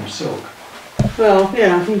contact Kim Silk. Well,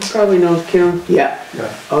 yeah, he probably knows Kim. Yeah,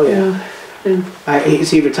 Yeah. oh yeah.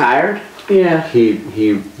 Is he retired? Yeah, He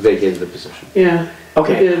vacated the position. yeah. He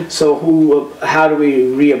Okay, did. so how do we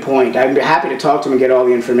reappoint? I'd be happy to talk to him and get all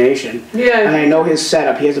the information. And Yeah, I know his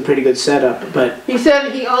setup, he has a pretty good setup, but, he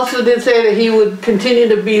said, he also did say that he would continue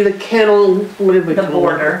to be the kennel, what did we The call it?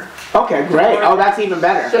 border. okay, great. Oh, that's even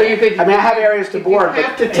better. So you could. I mean, I have areas to board, If you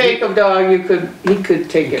have but to take a dog, he could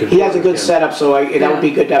take it. he has a good setup, so that would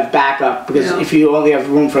be good to have backup, because Yeah. if you only have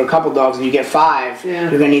room for a couple dogs and you get 5, Yeah.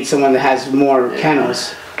 you're gonna need someone that has more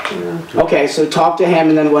kennels. Okay, so talk to him,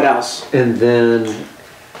 and then what else? And then,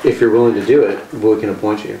 if you're willing to do it, we can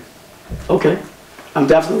appoint you. Okay. I'm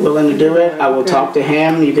definitely willing to do it. I will talk to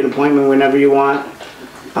him. You can appoint me whenever you want.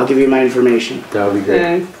 I'll give you my information. That would be great.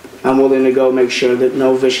 Okay. I'm willing to go make sure that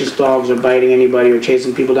no vicious dogs are biting anybody or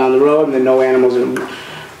chasing people down the road, and that no animals are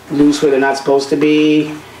loose where they're not supposed to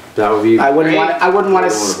be. That would be. I wouldn't want to Wonderful.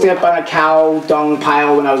 step on a cow dung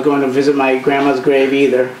pile when I was going to visit my grandma's grave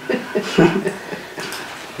either.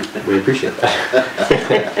 We appreciate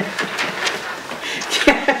that.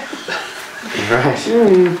 Alright.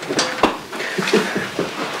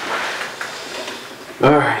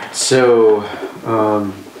 Alright, so,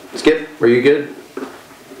 Skip, are you good?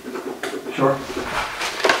 Sure.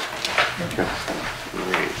 Okay.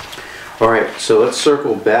 Alright, so let's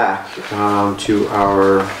circle back to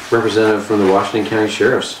our representative from the Washington County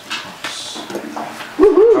Sheriff's.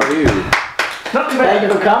 How are you? Thank you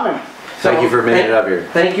for coming. Thank you for making it up here.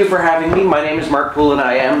 Thank you for having me. My name is Mark Poole and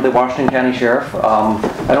I am the Washington County Sheriff.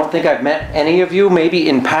 I don't think I've met any of you, maybe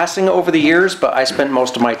in passing over the years, but I spent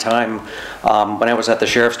most of my time when I was at the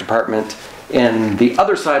Sheriff's Department in the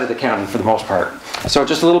other side of the county for the most part. So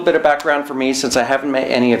just a little bit of background for me since I haven't met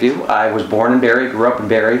any of you. I was born in Barrie, grew up in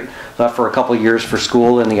Barrie, left for a couple of years for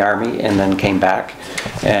school in the Army and then came back.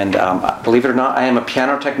 And believe it or not, I am a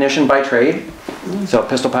piano technician by trade. So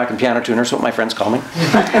pistol pack and piano tuner is what my friends call me.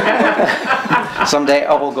 Someday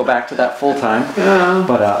I will go back to that full time.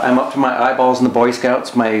 But I'm up to my eyeballs in the Boy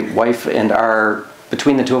Scouts. My wife and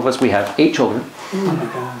between the two of us, we have 8 children.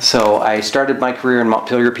 So I started my career in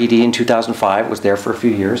Montpelier PD in 2005, was there for a few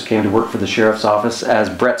years, came to work for the Sheriff's Office as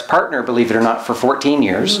Brett's partner, believe it or not, for 14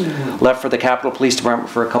 years. Left for the Capitol Police Department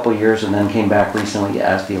for a couple of years and then came back recently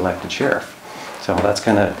as the elected sheriff. So that's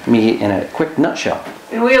kind of me in a quick nutshell.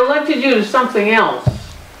 And we elected you to something else.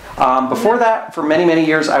 Before that, for many, many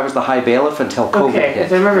years, I was the high bailiff until COVID Okay, hit.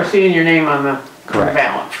 because I remember seeing your name on the Correct.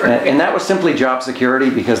 ballot. And that was simply job security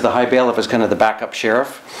because the high bailiff is kind of the backup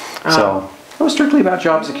sheriff. So it was strictly about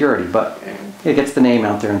job security, but it gets the name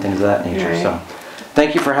out there and things of that nature. Right. So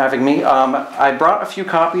thank you for having me. I brought a few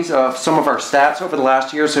copies of some of our stats over the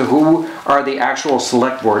last year. So who are the actual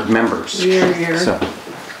select board members? Here. So,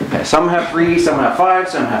 okay, some have 3, some have 5,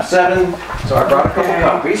 some have 7. So I brought a couple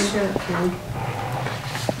copies.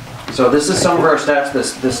 So this is some of our stats.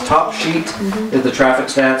 This top sheet is the traffic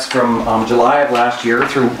stats from July of last year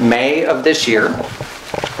through May of this year.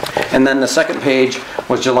 And then the second page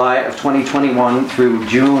was July of 2021 through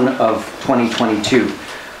June of 2022.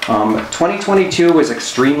 2022 was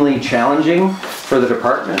extremely challenging for the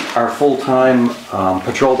department. Our full-time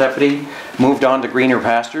patrol deputy moved on to greener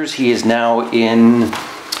pastures. He is now in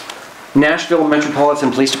Nashville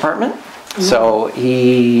Metropolitan Police Department. So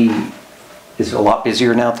he is a lot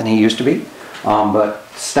busier now than he used to be. But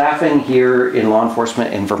staffing here in law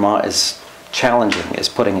enforcement in Vermont is challenging, is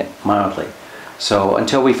putting it mildly. So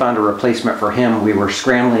until we found a replacement for him, we were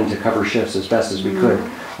scrambling to cover shifts as best as we could.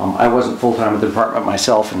 I wasn't full-time at the department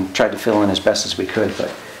myself and tried to fill in as best as we could,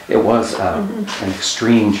 but it was an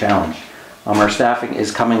extreme challenge. Our staffing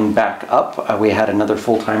is coming back up. We had another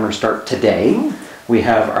full-timer start today. We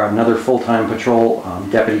have another full-time patrol,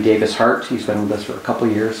 Deputy Davis Hart. He's been with us for a couple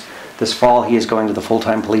of years. This fall, he is going to the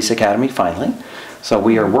full-time police academy finally. So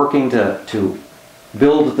we are working to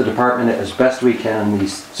build the department as best we can in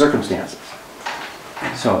these circumstances.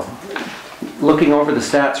 So, looking over the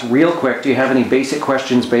stats real quick, do you have any basic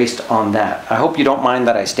questions based on that? I hope you don't mind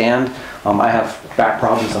that I stand. I have back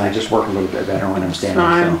problems and I just work a little bit better when I'm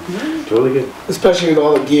standing. So. Totally good. Especially with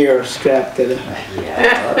all the gear strapped to the...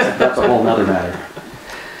 Yeah, that's a whole nother matter.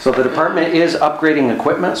 So the department is upgrading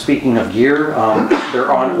equipment. Speaking of gear,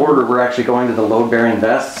 they're on order. We're actually going to the load-bearing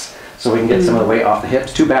vests so we can get some of the weight off the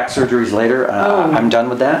hips. 2 back surgeries later, I'm done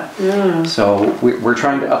with that. Yeah. So we're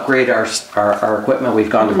trying to upgrade our equipment. We've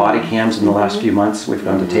gone to body cams in the last few months. We've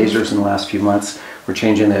gone to tasers in the last few months. We're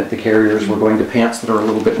changing the carriers. We're going to pants that are a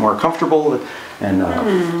little bit more comfortable, and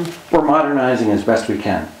we're modernizing as best we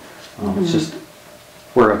can. It's just,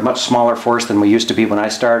 we're a much smaller force than we used to be. When I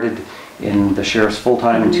started in the sheriff's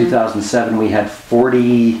full-time in 2007, we had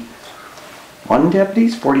 41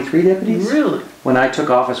 deputies, 43 deputies. Really? When I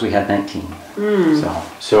took office, we had 19.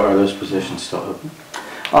 So are those positions still open?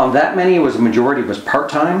 That many was, a majority was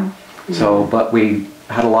part-time, so, but we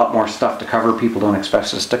had a lot more stuff to cover. People don't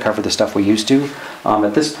expect us to cover the stuff we used to.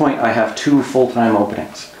 At this point, I have 2 full-time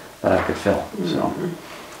openings that I could fill, so.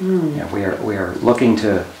 Yeah, we are looking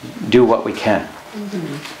to do what we can.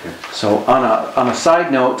 So on a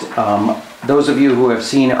side note, those of you who have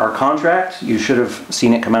seen our contract, you should have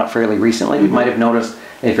seen it come out fairly recently. You might have noticed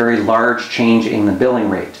a very large change in the billing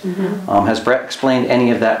rate. Has Brett explained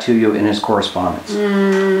any of that to you in his correspondence?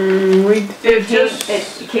 It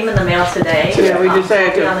came in the mail today. Yeah, we decided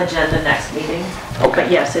It'll be to. on the agenda next meeting. Okay.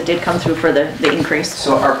 But yes, it did come through for the increase.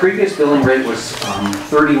 So our previous billing rate was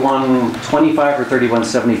 $31.25 or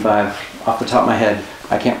 $31.75 off the top of my head.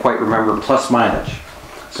 I can't quite remember, plus mileage.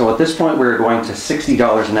 So at this point, we're going to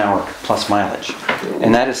 $60 an hour plus mileage.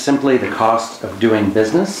 And that is simply the cost of doing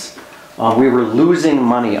business. We were losing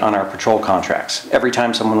money on our patrol contracts. Every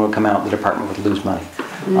time someone would come out, the department would lose money.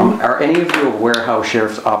 Are any of you aware how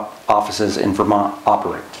sheriff's offices in Vermont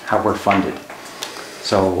operate, how we're funded?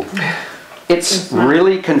 So it's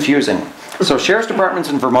really confusing. So sheriff's departments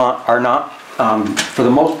in Vermont are not, for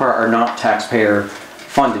the most part, are not taxpayer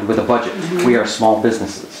funded with a budget. We are small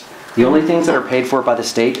businesses. The only things that are paid for by the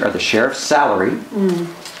state are the sheriff's salary,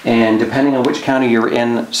 and depending on which county you're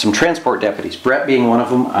in, some transport deputies. Brett being one of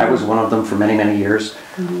them, I was one of them for many, many years,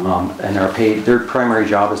 and are paid, their primary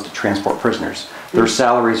job is to transport prisoners. Their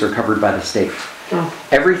salaries are covered by the state.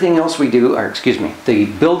 Everything else we do, or excuse me, the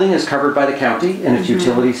building is covered by the county and its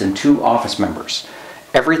utilities and 2 office members.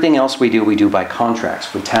 Everything else we do by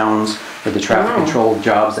contracts with towns, with the traffic control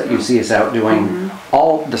jobs that you see us out doing,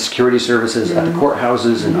 all the security services at the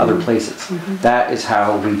courthouses and other places. That is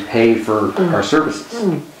how we pay for our services.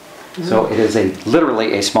 So it is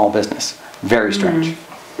literally a small business. Very strange.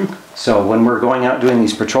 So when we're going out doing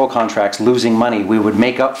these patrol contracts, losing money, we would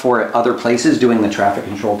make up for it other places doing the traffic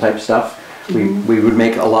control type stuff. We would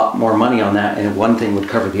make a lot more money on that, and one thing would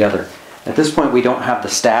cover the other. At this point, we don't have the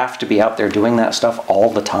staff to be out there doing that stuff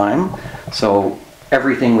all the time, so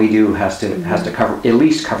everything we do has to cover, at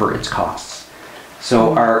least cover its costs.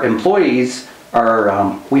 So our employees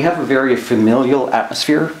are, we have a very familial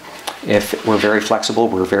atmosphere. If we're very flexible,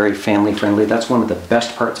 we're very family friendly. That's one of the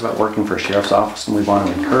best parts about working for a sheriff's office, and we want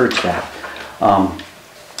to encourage that.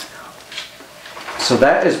 So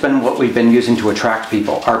that has been what we've been using to attract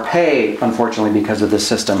people. Our pay, unfortunately, because of this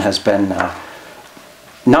system, has been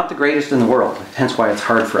not the greatest in the world, hence why it's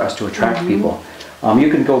hard for us to attract people.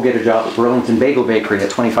 You can go get a job at Burlington Bagel Bakery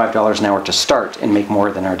at $25 an hour to start and make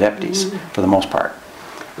more than our deputies, for the most part.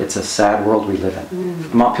 It's a sad world we live in.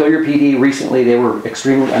 Montpelier PD, recently they were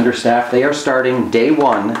extremely understaffed. They are starting day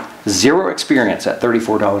 1, 0 experience at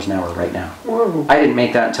 $34 an hour right now. I didn't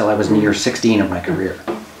make that until I was in year 16 of my career.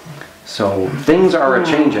 So things are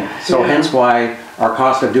changing. So hence why our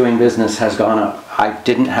cost of doing business has gone up. I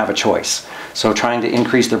didn't have a choice. So trying to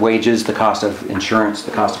increase the wages, the cost of insurance,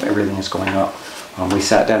 the cost of everything is going up. We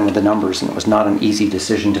sat down with the numbers and it was not an easy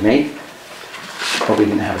decision to make, but we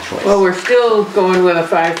didn't have a choice. Well, we're still going with a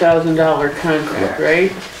 $5,000 contract,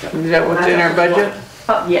 right? Is that what's in our budget?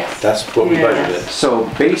 Yes. That's what we budgeted. So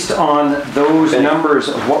based on those numbers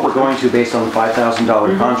of what we're going to based on the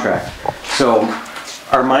 $5,000 contract. So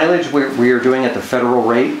our mileage we are doing at the federal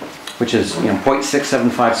rate, which is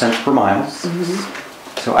 0.675 cents per mile.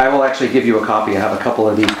 So I will actually give you a copy. I have a couple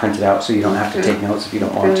of these printed out so you don't have to take notes if you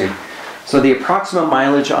don't want to. So the approximate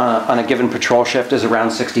mileage on a given patrol shift is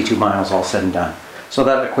around 62 miles all said and done. So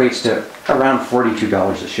that equates to around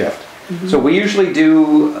 $42 a shift. So we usually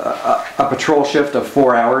do a patrol shift of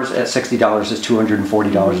 4 hours at $60 is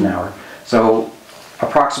 $240 an hour. So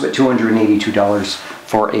approximate $282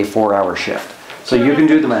 for a 4-hour shift. So you can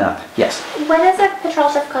do the math, yes. When does a patrol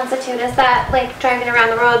shift constitute? Is that like driving around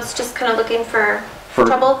the roads, just kind of looking for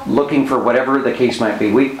trouble? Looking for whatever the case might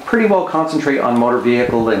be. We pretty well concentrate on motor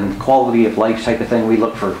vehicle and quality of life type of thing. We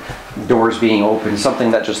look for doors being open,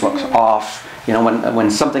 something that just looks off. You know,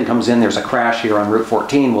 when something comes in, there's a crash here on Route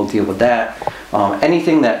 14, we'll deal with that.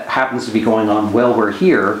 Anything that happens to be going on while we're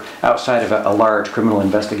here, outside of a large criminal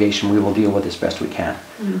investigation, we will deal with as best we can.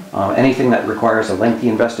 Anything that requires a lengthy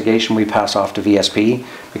investigation, we pass off to VSP,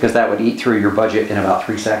 because that would eat through your budget in about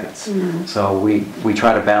 3 seconds. So we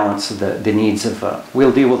try to balance the needs of,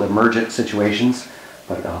 we'll deal with emergent situations,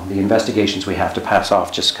 but the investigations we have to pass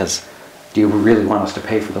off just because, do you really want us to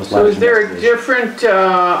pay for those? So is there a different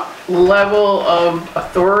level of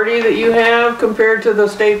authority that you have compared to the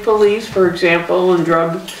state police, for example, in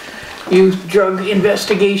drug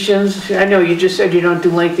investigations? I know you just said you don't do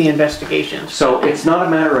lengthy investigations. So it's not a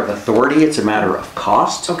matter of authority, it's a matter of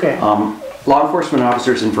cost. Okay. Law enforcement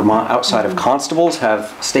officers in Vermont outside of constables have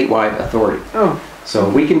statewide authority. Oh. So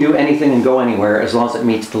we can do anything and go anywhere as long as it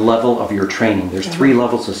meets the level of your training. There's 3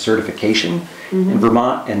 levels of certification in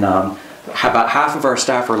Vermont, and about half of our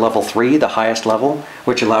staff are level 3, the highest level,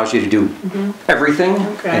 which allows you to do everything.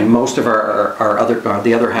 Okay. And most of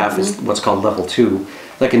the other half is what's called level 2,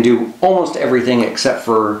 that can do almost everything except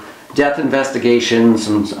for death investigations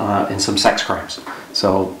and some sex crimes.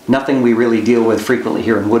 So nothing we really deal with frequently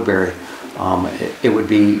here in Woodbury.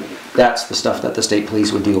 That's the stuff that the state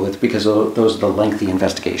police would deal with, because those are the lengthy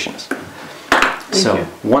investigations. So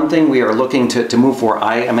one thing we are looking to move for,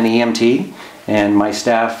 I am an EMT, and my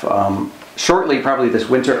staff shortly, probably this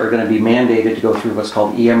winter, are going to be mandated to go through what's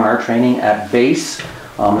called EMR training at base.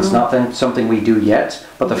 It's not something we do yet,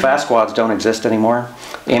 but the fast squads don't exist anymore.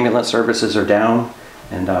 Ambulance services are down,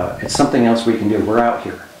 and it's something else we can do. We're out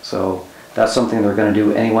here, so that's something they're going to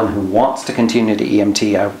do. Anyone who wants to continue to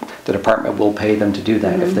EMT, the department will pay them to do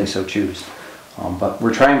that if they so choose. But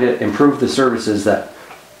we're trying to improve the services that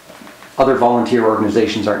other volunteer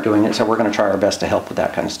organizations aren't doing it, so we're going to try our best to help with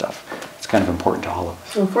that kind of stuff. It's kind of important to all of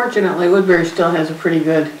us. Unfortunately, Woodbury still has a pretty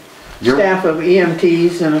good staff of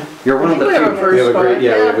EMTs, and you're one of the few. We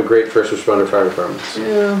have a great first responder fire department.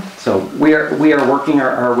 Yeah. So we are working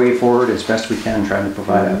our way forward as best we can, trying to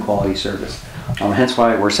provide a quality service. Hence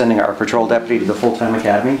why we're sending our patrol deputy to the full-time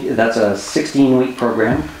academy. That's a 16-week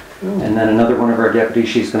program, and then another one of our deputies,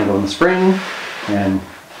 she's going to go in the spring, and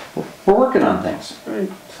we're working on things.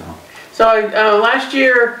 Right. So last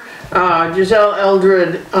year, Giselle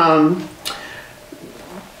Eldred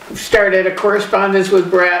started a correspondence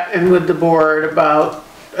with Brett and with the board about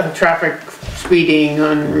traffic speeding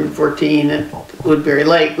on Route 14 at Woodbury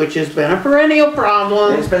Lake, which has been a perennial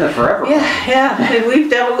problem. It's been there forever. Yeah, and we've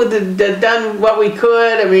dealt with it, done what we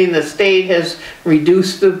could. I mean, the state has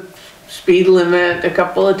reduced the speed limit a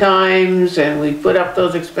couple of times, and we put up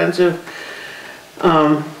those expensive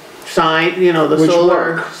sign, you know, the Which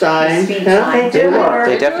solar work. sign. Speed Huh? sign. They do.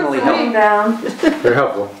 They definitely help. They're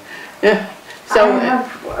helpful. Yeah. I So, have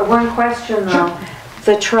one question though.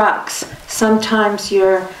 The trucks, sometimes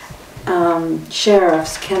your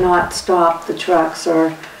sheriffs cannot stop the trucks,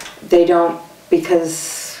 or they don't,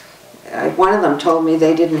 because one of them told me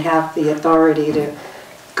they didn't have the authority to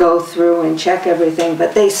go through and check everything,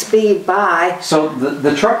 but they speed by. So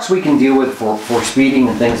the trucks we can deal with for speeding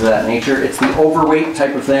and things of that nature. It's the overweight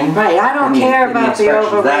type of thing. Right, I don't care about the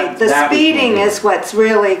inspections. overweight. The That we can speeding do. is what's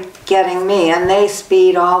really getting me, and they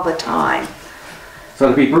speed all the time. So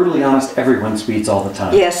to be brutally honest, everyone speeds all the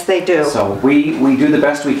time. Yes, they do. So we do the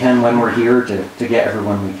best we can when we're here to get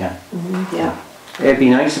everyone we can. Yeah, It'd be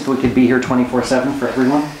nice if we could be here 24/7 for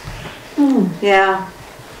everyone. yeah.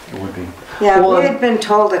 It would be. Yeah, Well, we had been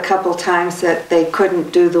told a couple times that they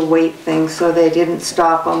couldn't do the weight thing, so they didn't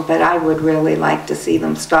stop them, but I would really like to see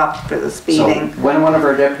them stopped for the So speeding. when one of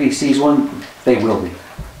our deputies sees one, they will be.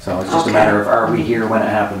 So it's just a Okay. matter of, are we here when it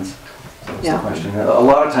happens? So that's Yeah. the question. A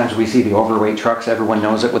lot of times we see the overweight trucks, everyone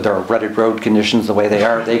knows it with their rutted road conditions the way they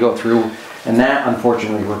are. They go through, and that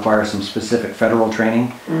unfortunately requires some specific federal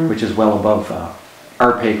training, which is well above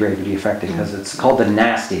our pay grade to be effective, because it's called the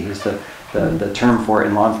NASTY, is the term for it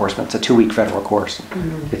in law enforcement. It's a 2-week federal course.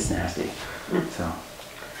 It's nasty. So.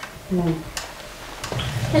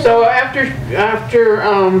 so after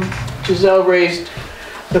Giselle raised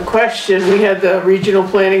the question, we had the Regional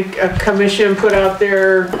Planning Commission put out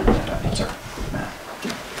their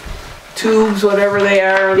tubes, whatever they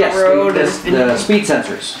are on the Yes, road. the speed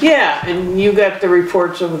sensors. Yeah, and you got the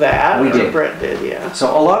reports of that. We or did. Brett did, yeah.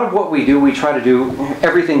 So a lot of what we do, we try to do,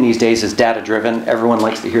 everything these days is data-driven. Everyone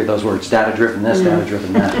likes to hear those words, data-driven this,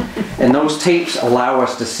 data-driven that. And those tapes allow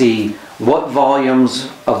us to see what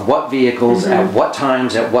volumes of what vehicles at what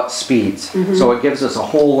times at what speeds. So it gives us a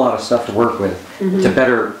whole lot of stuff to work with to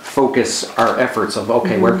better focus our efforts of,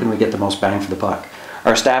 okay, where can we get the most bang for the buck?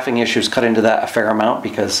 Our staffing issues cut into that a fair amount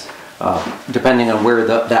because depending on where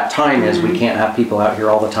that time is, we can't have people out here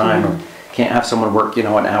all the time. Or can't have someone work, you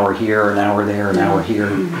know, an hour here, an hour there, an hour here.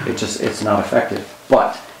 It's not effective.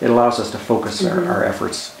 But it allows us to focus our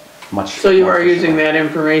efforts much. So you more are using efficiently. that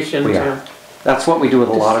information We to. are. That's what we do with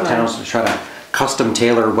a lot of Decide. towns, to try to custom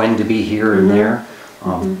tailor when to be here and there,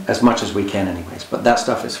 as much as we can anyways. But that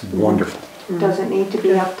stuff is wonderful. Does it need to be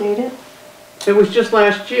updated? It was just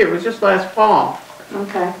last year, it was just last fall.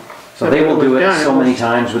 Okay. So they will do it Done. so many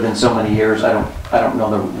times within so many years. I don't know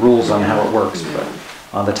the rules on how it works,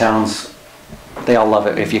 but the towns, they all love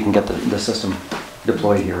it if you can get the system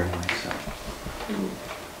deployed here anyway, so.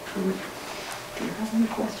 Do you have any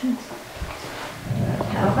questions?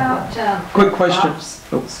 How about, Quick question. bumps?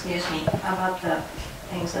 Oh. Excuse me, how about the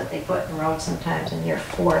things that they put in roads sometimes and you're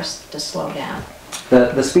forced to slow down?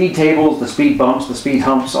 The speed tables, the speed bumps, the speed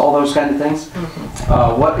humps, all those kind of things.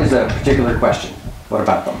 What is a particular question? What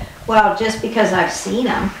about them? Well, just because I've seen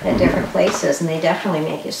them at different places and they definitely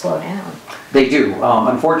make you slow down. They do.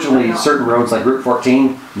 Unfortunately, certain roads like Route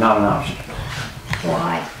 14, not an option.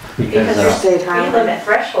 Why? Because uh, your State speed highway. limit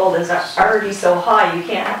threshold is already so high, you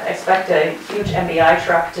can't expect a huge MBI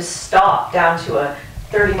truck to stop down to a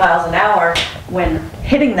 30 miles an hour. When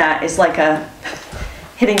hitting that is like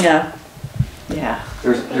hitting a, yeah.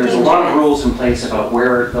 There's a lot of rules in place about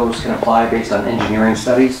where those can apply based on engineering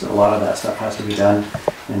studies. A lot of that stuff has to be done.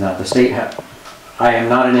 And the state, I am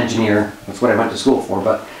not an engineer, that's what I went to school for,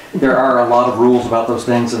 but there are a lot of rules about those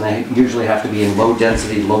things and they usually have to be in low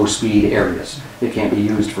density, low speed areas. They can't be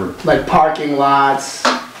used for, Like parking lots.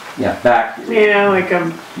 back, Yeah, like a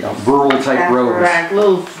rural type roads. back,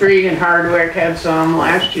 Little Street in Hardwick had some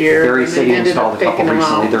last year. Berry and they City ended up installed a couple taking them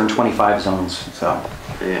recently, out. they're in 25 zones, so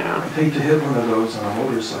Yeah. I'd hate to hit one of those on a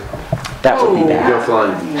motorcycle. that would be Oh. bad. Go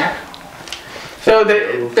flying. So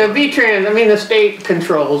the V-Trans, I mean, the state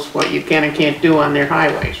controls what you can and can't do on their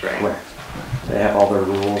highways, right? Correct. They have all their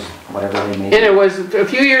rules, whatever they may And it be. was, a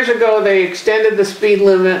few years ago, they extended the speed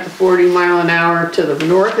limit to 40 mile an hour to the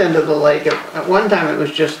north end of the lake. At one time, it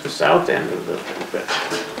was just the south end of the thing,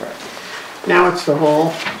 but now it's the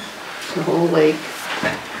whole lake.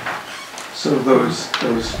 So those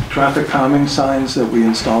traffic calming signs that we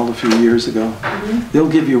installed a few years ago, they'll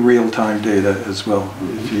give you real-time data as well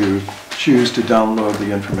if you choose to download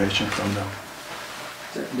the information from them.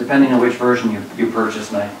 Depending on which version you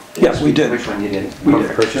purchased, and Yes, we did. which one you did. We We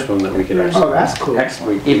did. purchased one that we could actually. Oh, that's cool.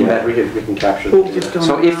 Excellent, even better. We can capture Who the just data. don't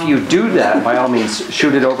So if know. you do that, by all means,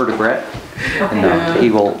 shoot it over to Brett, and he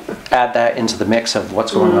will add that into the mix of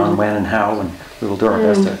what's going on, when and how, and we will do our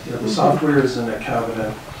best to. Yeah, the software is in a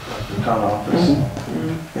cabinet at the town office,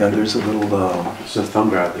 and there's a little It's a thumb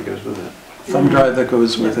drive that goes with it. thumb drive that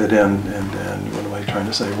goes with it, and what am I trying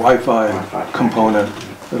to say, Wi-Fi Wi-Fi. component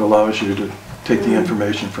that allows you to take the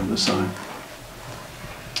information from the sign.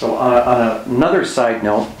 So on another side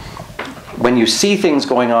note, when you see things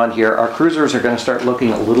going on here, our cruisers are going to start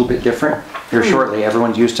looking a little bit different here shortly.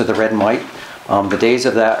 Everyone's used to the red and white. The days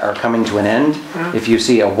of that are coming to an end. If you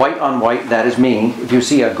see a white on white, that is me. If you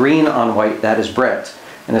see a green on white, that is Brett.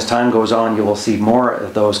 And as time goes on, you will see more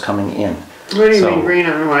of those coming in. What do you So- mean green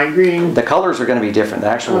on white, green? The colors are going to be different. The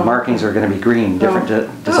actual markings are going to be green, different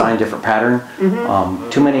design, different pattern.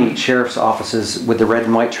 Too many sheriff's offices with the red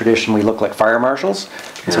and white tradition, we look like fire marshals.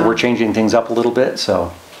 And so we're changing things up a little bit.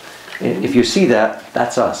 So if you see that,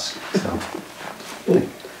 that's us. So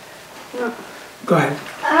Go ahead.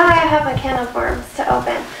 I have a can of worms to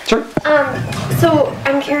open. sure. So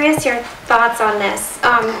I'm curious your thoughts on this.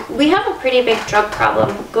 We have a pretty big drug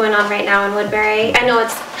problem going on right now in Woodbury. I know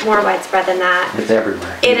it's more widespread than that. It's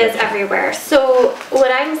everywhere. It is everywhere. So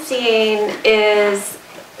what I'm seeing is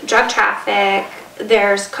drug traffic.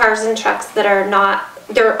 There's cars and trucks that are not,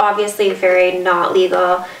 they're obviously very not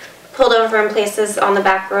legal. Pulled over in places on the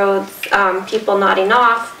back roads, people nodding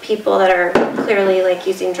off, people that are clearly like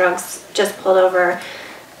using drugs just pulled over.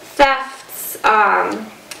 Thefts,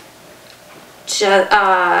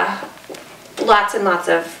 lots and lots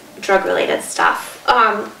of drug related stuff.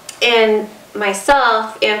 And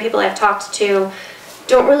myself and people I've talked to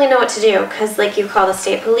don't really know what to do because like you call the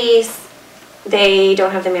state police, they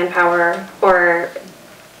don't have the manpower or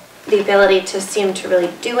the ability to seem to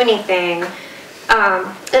really do anything.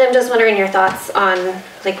 And I'm just wondering your thoughts on,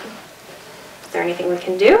 like, is there anything we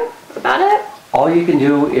can do about it? All you can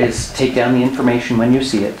do is take down the information when you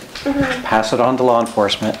see it, pass it on to law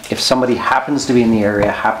enforcement. If somebody happens to be in the area,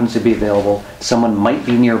 happens to be available, someone might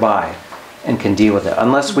be nearby and can deal with it.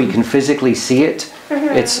 Unless we can physically see it,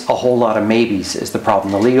 it's a whole lot of maybes is the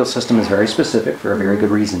problem. The legal system is very specific for a very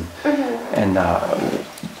good reason. And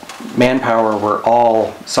manpower, we're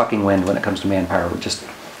all sucking wind when it comes to manpower. We're just,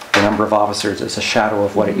 the number of officers is a shadow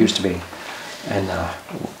of what it used to be. And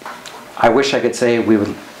I wish I could say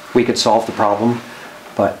we could solve the problem,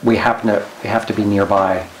 but we have to be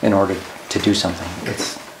nearby in order to do something.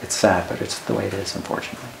 It's sad, but it's the way it is,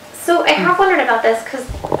 unfortunately. So I have wondered about this because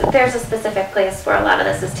there's a specific place where a lot of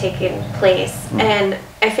this is taking place, and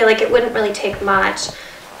I feel like it wouldn't really take much,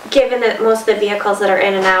 given that most of the vehicles that are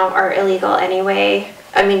in and out are illegal anyway.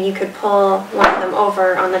 I mean, you could pull one of them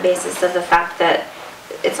over on the basis of the fact that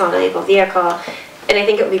it's not an illegal vehicle, and I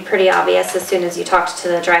think it would be pretty obvious as soon as you talked to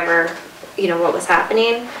the driver, you know, what was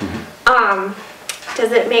happening.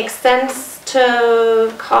 Does it make sense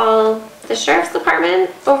to call the sheriff's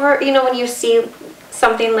department over, you know, when you see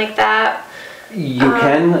something like that?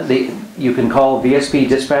 You can call VSP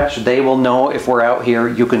dispatch. They will know if we're out here.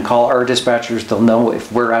 You can call our dispatchers. They'll know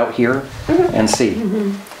if we're out here and see.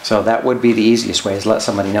 So that would be the easiest way, is let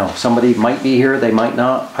somebody know. Somebody might be here, they might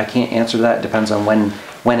not. I can't answer that. It depends on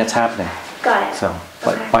when it's happening. Got it. So,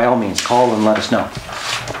 but by all means, call and let us know.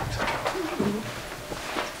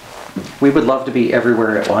 We would love to be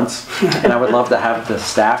everywhere at once, and I would love to have the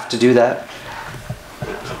staff to do that.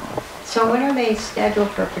 So when are they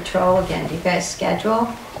scheduled for patrol again? Do you guys schedule?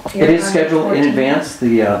 It is scheduled in advance.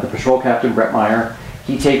 The patrol captain, Brett Meyer,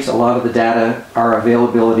 he takes a lot of the data, our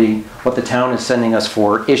availability, what the town is sending us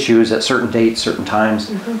for issues at certain dates, certain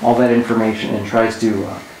times, all that information, and tries to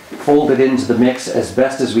fold it into the mix as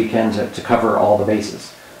best as we can to cover all the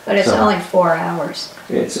bases. But it's only 4 hours.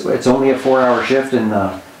 It's only a 4-hour shift, and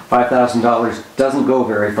 $5,000 doesn't go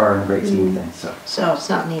very far in the great scheme of things. So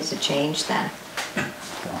something needs to change then.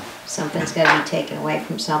 Something's got to be taken away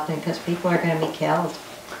from something because people are going to be killed.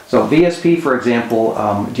 So VSP, for example,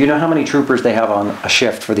 do you know how many troopers they have on a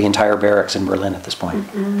shift for the entire barracks in Berlin at this point?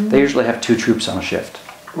 They usually have 2 troops on a shift.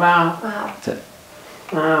 Wow. That's it.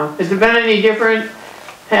 Wow. Has it been any different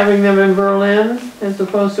having them in Berlin as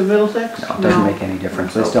opposed to Middlesex? No, it doesn't make any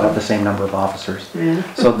difference. They still have the same number of officers. Yeah.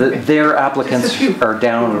 So their applicants are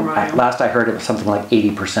down, last I heard it was something like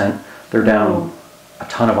 80%. They're down a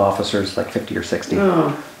ton of officers, like 50 or 60,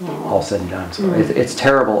 all said and done. So it's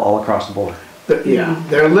terrible all across the board. Yeah,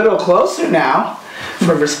 they're a little closer now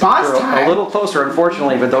for response time. A little closer,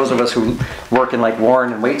 unfortunately, but those of us who work in like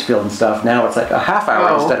Warren and Waitsfield and stuff, now it's like a half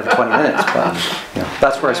hour instead of 20 minutes. But you know,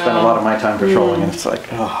 that's where I spend a lot of my time patrolling, and it's like,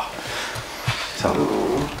 So,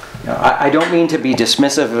 you know, I don't mean to be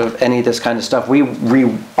dismissive of any of this kind of stuff. We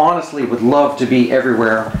honestly would love to be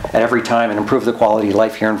everywhere at every time and improve the quality of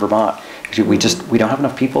life here in Vermont. We don't have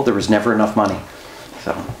enough people. There was never enough money.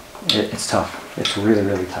 So it's tough. It's really,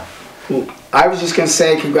 really tough. I was just going to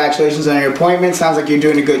say congratulations on your appointment. Sounds like you're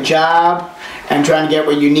doing a good job and trying to get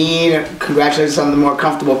what you need. Congratulations on the more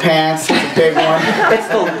comfortable pants. It's a big one. It's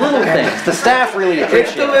the little things. The staff really appreciate it.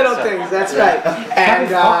 It's the little things, that's right. And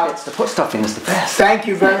pockets to put stuff in is the best. Thank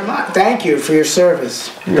you very much. Thank you for your service.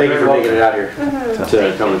 Thank you for making it out here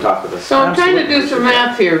to come and talk with us. So I'm trying to do some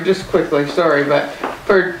math here, just quickly, sorry, but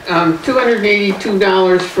for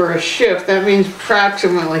 $282 for a shift, that means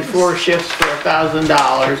approximately 4 shifts for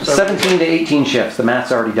 $1,000. 17 to 18 shifts. The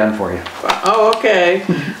math's already done for you. Oh, okay.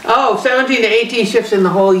 Oh, 17 to 18 shifts in the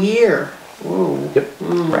whole year. Whoa. Yep.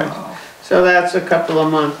 Right. So that's a couple of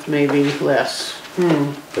months, maybe less.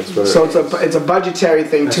 That's what So it's a budgetary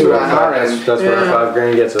thing too on our end. That's where our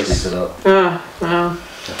 $5,000 gets us. Well.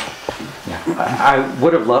 I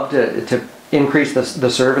would have loved to increase the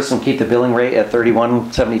service and keep the billing rate at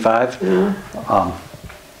 $31.75.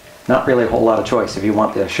 Not really a whole lot of choice if you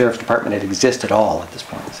want the sheriff's department to exist at all at this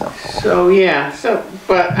point. So yeah,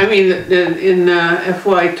 but I mean, in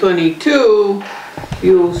FY22,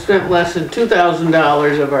 you spent less than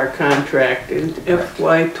 $2,000 of our contract. In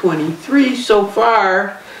FY23, so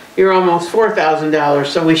far, you're almost $4,000.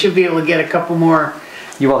 So we should be able to get a couple more,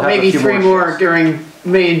 You will have maybe a few 3 more shifts. during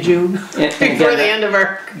May and June, And before the end of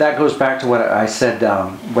our. That goes back to what I said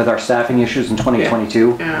with our staffing issues in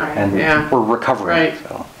 2022, and we're recovering. Right.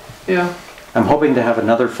 So. Yeah. I'm hoping to have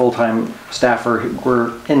another full-time staffer.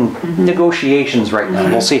 We're in negotiations right now.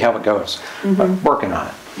 We'll see how it goes, but working on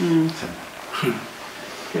it.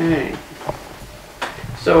 Okay.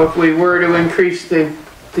 So if we were to increase the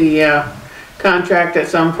contract at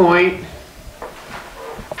some point,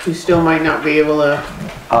 we still might not be able to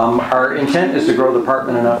Our intent is to grow the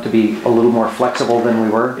department enough to be a little more flexible than we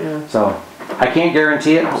were. Yeah. So I can't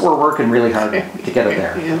guarantee it, but we're working really hard to get it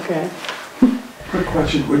there. Okay. Quick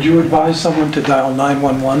question, would you advise someone to dial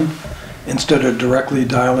 911 instead of directly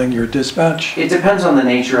dialing your dispatch? It depends on the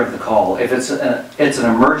nature of the call. If it's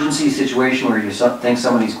an emergency situation where you think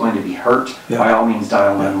somebody's going to be hurt, Yeah. by all means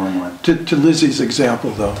dial 911. To Lizzie's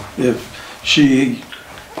example though, if she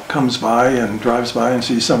comes by and drives by and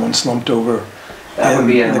sees someone slumped over That would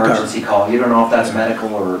be an in the car. emergency call. You don't know if that's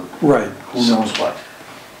medical or Right. who knows what.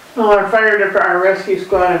 Well, our fire department, our rescue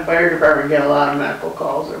squad and fire department get a lot of medical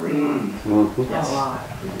calls every year. Mhm.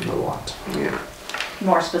 A A lot. Yeah.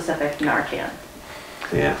 More specific, Narcan.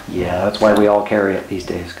 Yeah. Yeah, that's why we all carry it these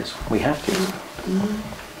days, because we have to.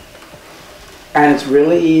 And it's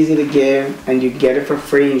really easy to give, and you get it for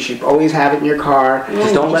free. You should always have it in your car.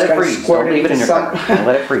 Just don't let it gotta freeze. squirt Don't leave it in your car. into Don't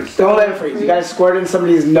let it freeze. Don't let it freeze. You gotta squirt it in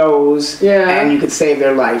somebody's nose, Yeah. and you could save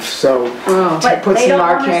their life. So Oh. But put they some don't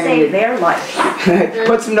want to Narcan in save your their life.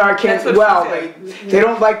 put some That's Narcan. what Well, she said. they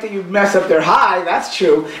don't like that you mess up their high. That's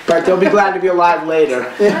true, but they'll be glad to be alive later.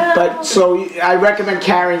 But so I recommend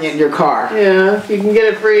carrying it in your car. Yeah, you can get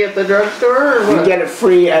it free at the drugstore or You can what? get it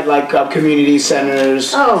free at like community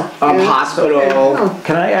centers, Oh. yeah. hospital. Okay. Oh.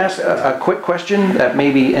 Can I ask a quick question that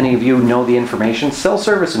maybe any of you know the information? Cell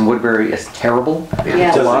service in Woodbury is terrible.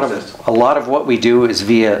 Yes. A lot of what we do is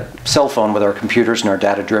via cell phone with our computers and our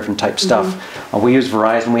data-driven type stuff. We use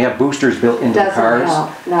Verizon. We have boosters built into the Doesn't cars. help,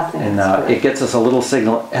 nothing. And It's it gets us a little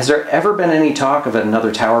signal. Has there ever been any talk of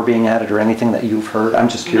another tower being added or anything that you've heard? I'm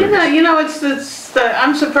just curious.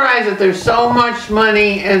 I'm surprised that there's so much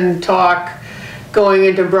money and talk going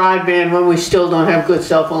into broadband when we still don't have good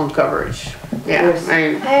cell phone coverage. Yeah, Yes. I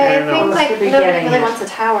I don't think know. like Must be nobody getting really it. wants a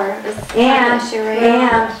tower. Is kind of And, an issue right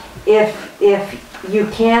and now. if you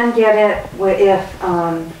can get it, if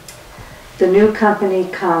the new company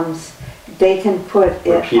comes, they can put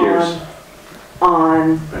it Repeaters.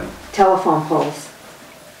 on telephone poles.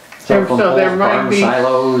 Cell phone So there poles, might barn be-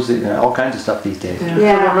 silos, all kinds of stuff these days. Yeah, so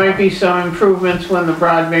Yeah. there might be some improvements when the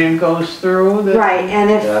broadband goes through. that- Right,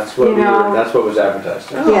 and if, That's what you we were, know, that's what was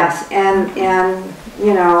advertised. yes, and,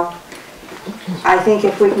 you know, I think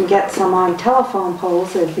if we can get some on telephone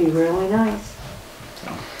poles, it'd be really nice.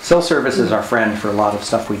 Cell service is our friend for a lot of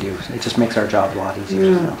stuff we do. It just makes our job a lot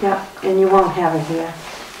easier. so. Yep, and you won't have it here.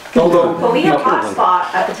 But we have a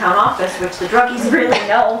hotspot at the town office, which the druggies really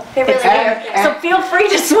know. They really It's do. there. So feel free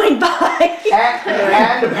to swing by.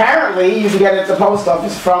 And apparently you can get it at the post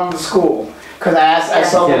office from the school. Cause I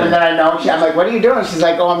saw a woman that I know, I'm like, what are you doing? She's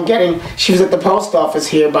like, oh, she was at the post office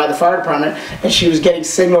here by the fire department, and she was getting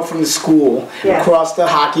signal from the school Yes. across the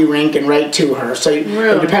hockey rink and right to her. So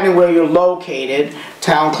depending where you're located,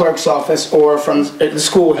 town clerk's office or from the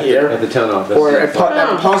school here, At the town office. or at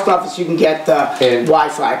the post office, you can get the And-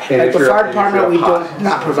 Wi-Fi. and At if the you're- fire and if department, you're we do hot-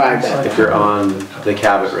 not provide that. If you're on the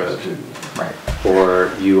Cabot Road. Right.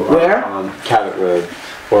 Or you are Where? on Cabot Road,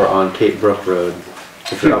 or on Cape Brook Road,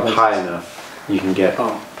 if you're up high enough, you can get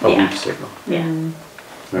a Yeah. weak signal. Yeah. I'm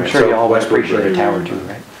Right, sure so you all would West appreciate a Woodbury. tower too,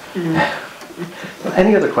 right?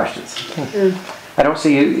 Any other questions? I don't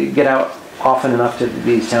see you get out often enough to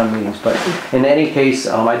these town meetings, but in any case,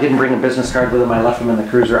 I didn't bring a business card with him. I left them in the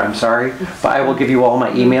cruiser. I'm sorry, but I will give you all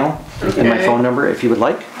my email and my Okay. phone number if you would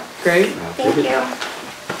like. Great. Thank you.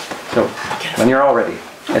 So when you're all ready,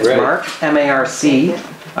 it's Ready. Mark, M-A-R-C,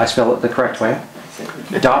 I spell it the correct way,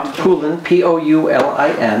 dot Poulin,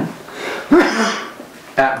 P-O-U-L-I-N,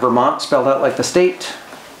 at Vermont, spelled out like the state,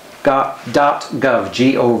 dot gov,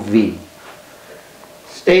 G-O-V.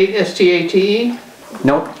 State, S-T-A-T-E?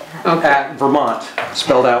 Nope, Okay. at Vermont,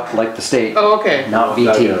 spelled out like the state, Oh, okay. not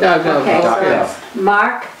VT. Doug, Okay, Dot so gov. it's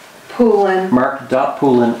Mark Poulin.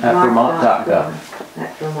 Mark.Poulin at Vermont.gov.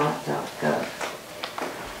 At Vermont.gov.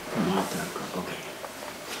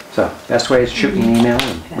 So, best way is shoot me an email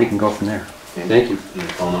and we can go from there. Thank you.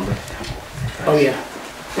 Phone number? Oh, yeah.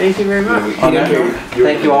 Thank you very much. On that note,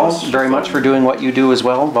 thank you all very much for doing what you do as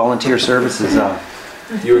well. Volunteer service is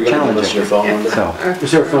You were gonna give us challenging. your phone number? So,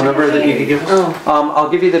 Is there a phone number that you could give us? Oh, I'll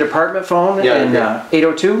give you the department phone Yeah, and okay.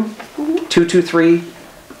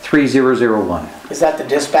 802-223-3001. Is that the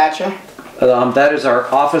dispatcher? That is our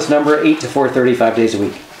office number, 8 to 4:30, 5 days a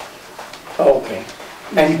week. Oh, okay.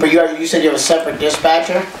 But you said you have a separate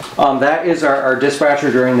dispatcher? That is our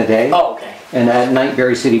dispatcher during the day. Oh, okay. And at night,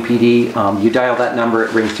 Berry City PD, you dial that number,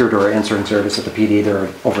 it rings through to our answering service at the PD. They're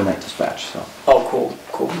an overnight dispatch, so. Oh, cool,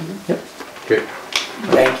 cool. Great.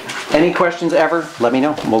 Thank you. Any questions ever, let me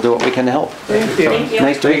know. We'll do what we can to help. thank you. Thank you.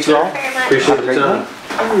 Nice to meet you all. Very much. Appreciate Have a the great time. night.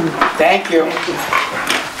 Thank you.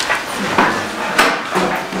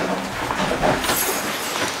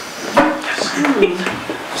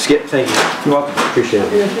 Skip, thank you. You're welcome. Appreciate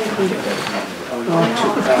it. I thought it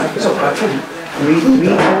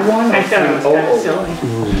was kind of silly.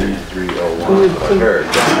 301, I heard.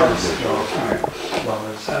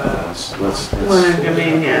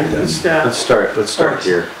 Let's start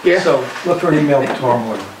here. Yeah. So, look for an email tomorrow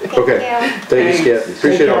morning. Okay, thank you, Skip.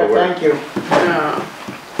 Appreciate all the work. Thank you.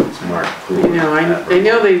 Smart. You know, I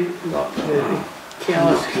know they,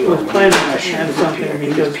 Callis was planning to have something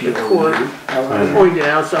because the court pointed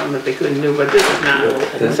out something that they couldn't do, but this is not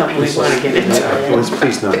something we want to get into.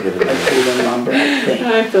 Please not get it. The number, I think,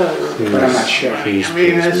 I thought, but I'm not sure. I mean,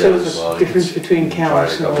 that shows the difference between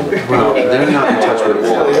Callis and Woodbury. Well, they're not in touch with it.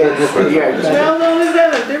 Well, no,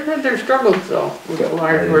 they've had their struggles though, with the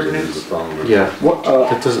large ordinance. Yeah, What,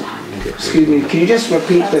 that doesnn excuse me, can you just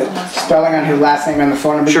repeat the spelling on his last name and the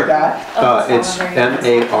phone number you Sure. got? It's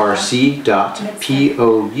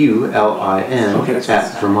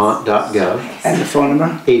marc.polin@vermont.gov, And the phone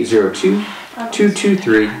number?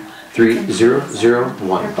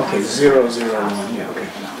 802-223-3001. Okay, 001, yeah, okay.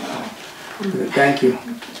 Thank you.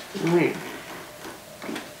 Right.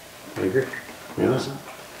 I agree. Yeah.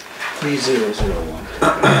 3001.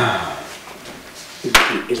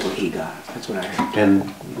 Is what he got, that's what I heard.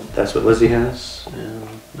 And that's what Lizzie has, and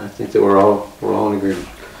I think that we're all in agreement.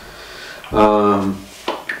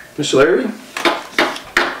 Mr. Larry?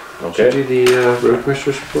 Okay. Could you do the road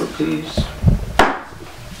commissioner's report, please?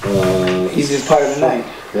 Easiest part of the night.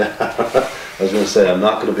 I was gonna say, I'm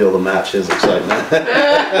not gonna be able to match his excitement.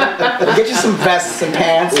 We'll get you some vests and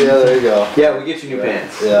pants. Yeah, there you go. Yeah, we get you new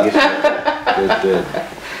pants. Yeah. Good.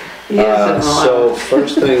 Yes, So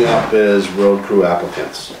first thing up is road crew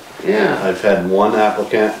applicants. yeah. I've had one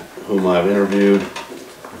applicant whom I've interviewed.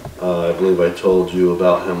 I believe I told you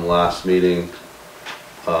about him last meeting.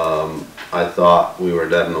 I thought we were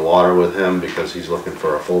dead in the water with him because he's looking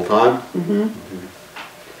for a full-time.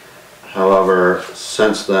 However,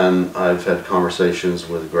 since then, I've had conversations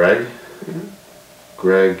with Greg.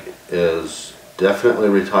 Greg is definitely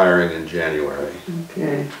retiring in January,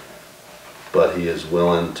 Okay. but he is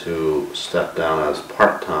willing to step down as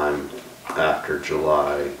part-time after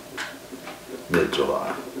July,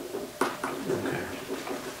 mid-July.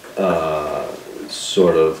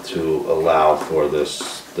 Sort of to allow for the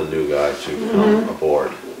new guy to come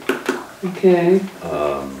aboard. Okay.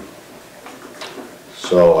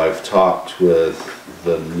 So I've talked with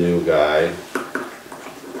the new guy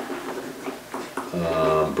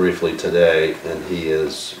briefly today, and he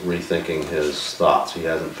is rethinking his thoughts. He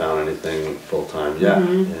hasn't found anything full-time yet,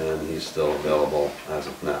 and he's still available as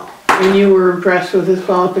of now. And you were impressed with his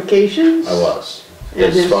qualifications? I was. And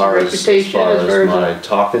As his far reputation as far as my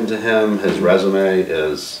talking to him, his resume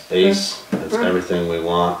is ace. It's everything we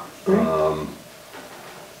want.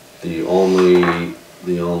 The only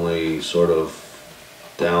sort of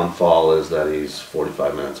downfall is that he's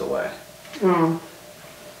 45 minutes away. Oh.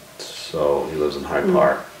 So he lives in Hyde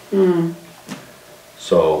Park.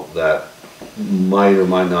 So that might or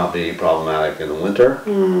might not be problematic in the winter.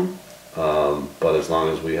 But as long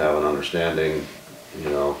as we have an understanding, you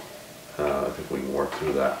know, I think we can work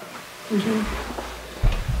through that.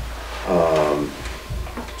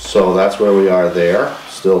 So that's where we are there.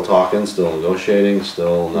 Still talking, still negotiating,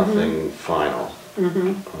 still nothing final.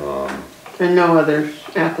 And no other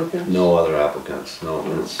applicants? No other applicants. No,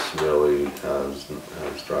 it's really has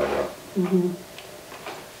dried up.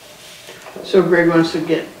 So Greg wants to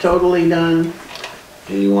get totally done?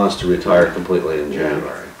 He wants to retire completely in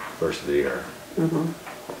January, first of the year.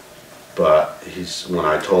 But when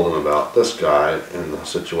I told him about this guy and the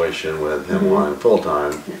situation with him wanting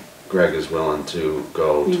full-time, Greg is willing to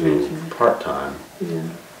go to part-time,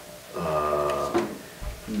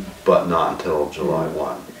 but not until July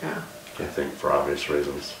 1. Yeah. I think for obvious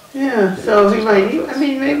reasons. Yeah, so he might, I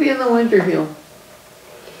mean, maybe in the winter he'll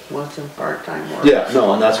want some part-time work. Yeah,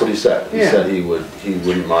 no, and that's what he said. He Yeah. said he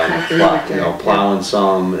wouldn't mind After he retired, plowing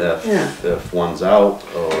some if one's out,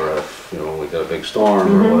 or if, you know, we got a big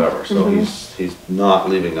storm or whatever. So he's not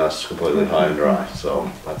leaving us completely high and dry,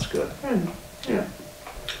 so that's good. Yeah.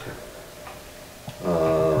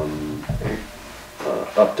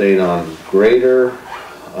 Update on grader.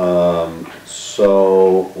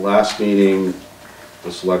 So last meeting,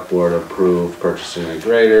 the select board approved purchasing a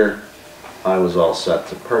grader. I was all set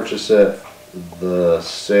to purchase it. The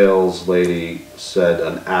sales lady said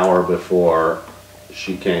an hour before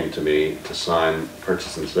she came to me to sign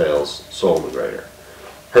purchase and sales, sold the grader.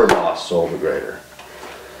 Her boss sold the grader.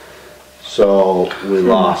 So we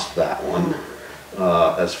lost that one.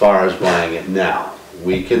 As far as buying it now,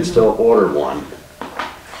 we can still order one,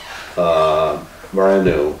 brand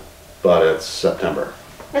new, but it's September.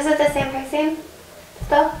 Is it the same pricing?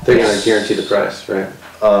 still? They're gonna guarantee the price, right?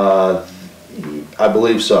 I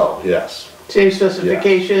believe so, yes. Same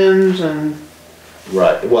specifications and,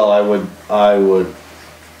 Right, well, I would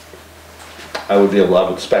be able, I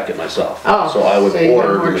would spec it myself. Oh, So I would so you have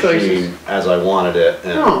order the more choices. machine as I wanted it,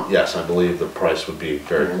 Oh. and yes, I believe the price would be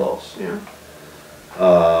very close. yeah.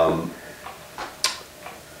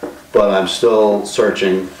 But I'm still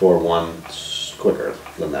searching for one quicker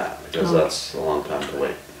than that, because Oh. that's a long time to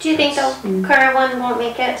wait. Do you think the current one won't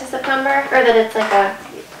make it to September, or that it's like a,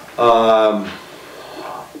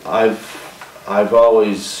 I've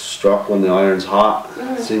always struck when the iron's hot,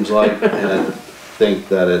 it seems like, and I think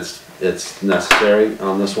that it's necessary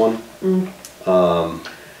on this one.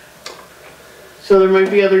 So there might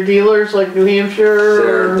be other dealers like New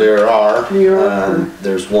Hampshire or? There are. New York,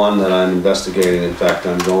 There's one that I'm investigating. In fact,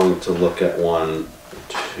 I'm going to look at one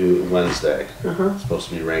Wednesday. It's supposed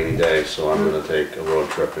to be a rainy day, so I'm gonna take a road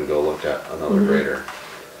trip and go look at another grader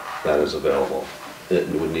that is available. It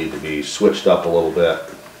would need to be switched up a little bit,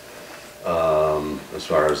 as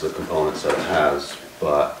far as the components that it has,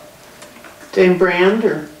 but Same brand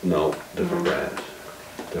or no, different brand.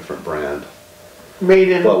 Different brand. made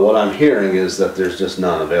in? But what I'm hearing is that there's just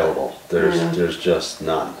none available. Yeah. There's just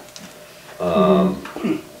none.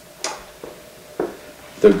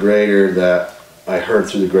 The grader that I heard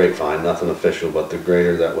through the grapevine, nothing official, but the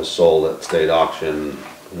grader that was sold at state auction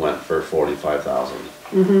went for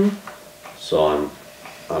 45,000. So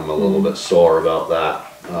I'm a little bit sore about that.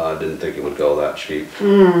 I didn't think it would go that cheap,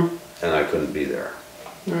 and I couldn't be there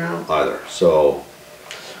Yeah. either. So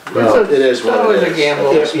Well, it is what it always a is.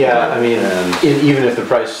 gamble. Yeah, I mean, And- even if the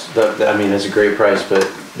price, I mean, it's a great price, but,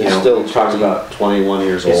 you It's know, still we talked about, 21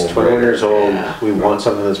 years old. it's 21 years old, Yeah. we want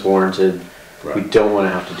something that's warranted. We Right. don't wanna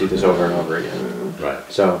have to do this over and over again. Right.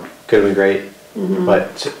 So, could've been great, but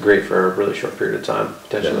it's great for a really short period of time,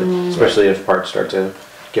 potentially, especially if parts start to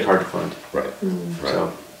get hard to find. Right. Right.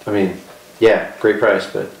 So, I mean, yeah, great price,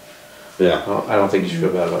 but Yeah. I don't think you should feel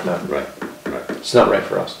bad about that. Right. Right. It's not right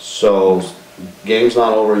for us. So, game's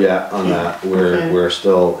not over yet on that. Okay. We're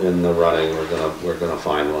still in the running. We're gonna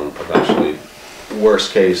find one eventually.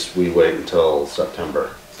 Worst case, we wait until September.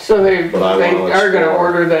 So they But I are wanna gonna explore.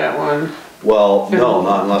 order that one? Well, no,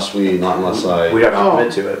 not unless I, We have to Oh.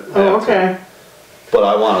 commit to it. Oh, okay, but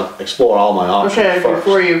I wanna explore all my options okay, first.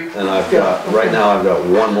 before you, And I've Yeah, got, right now I've got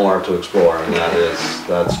one more to explore, and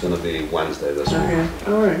that's gonna be Wednesday this week. okay,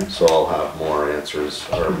 all right. So I'll have more answers,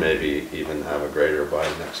 or maybe even have a grader by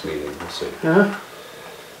next meeting, we'll see. Huh?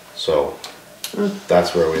 So,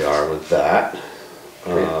 that's where we are with that.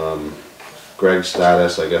 Greg's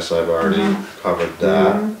status, I guess I've already covered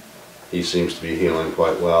that. He seems to be healing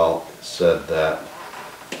quite well, said that,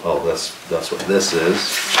 oh, that's what this is.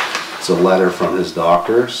 It's a letter from his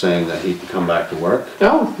doctor saying that he can come back to work.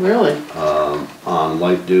 Oh, really? On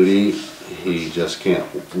light duty, he just can't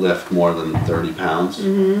lift more than 30 pounds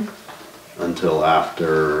until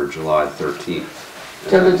after July 13th.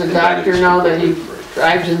 So does the And then doctor he's know that he completely free.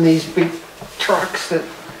 drives in these big trucks that,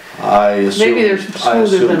 I assume. Maybe they're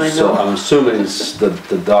smoother than I so. know. I'm assuming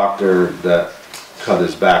the doctor that cut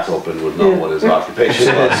his back open would know Yeah. what his occupation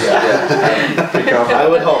was. I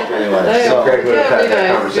would hope anyway, so. Greg would have Yeah, had be that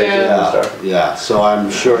nice, conversation yeah. and stuff. Yeah, so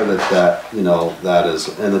I'm sure that, you know, that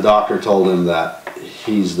is, and the doctor told him that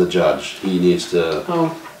he's the judge. He needs to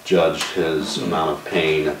oh, judge his amount of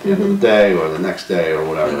pain at the end of the day or the next day or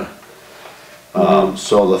whatever.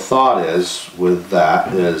 So the thought is, with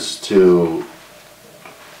that, is to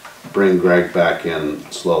bring Greg back in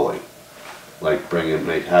slowly. Like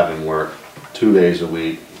have him work 2 days a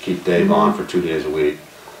week, keep Dave on for 2 days a week.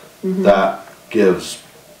 That gives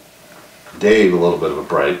Dave a little bit of a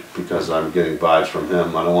break, because I'm getting vibes from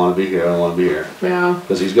him, I don't wanna be here, I don't wanna be here. yeah,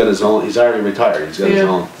 Because he's got his own, he's already retired, he's got his Yeah.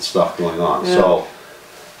 own stuff going on. Yeah. So,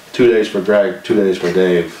 2 days for Greg, 2 days for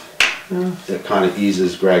Dave. It kind of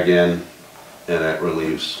eases Greg in, and it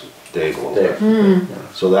relieves Dave a little bit.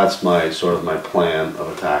 So that's my, sort of my plan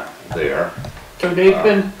of attack there. so Dave's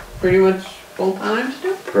been pretty much full-time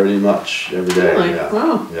still? Pretty much every day, Really? yeah.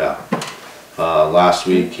 Wow. Yeah. Last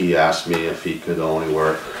week, he asked me if he could only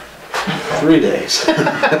work 3 days.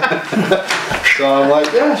 So I'm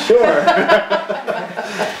like, yeah, sure.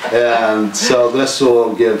 And so this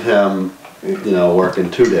will give him, you know, working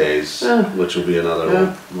 2 days, which will be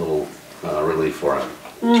another little relief for him.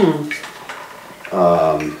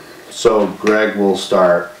 So Greg will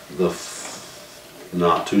start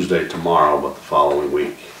not Tuesday tomorrow, but the following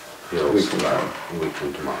week. He'll start a week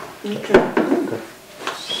from tomorrow.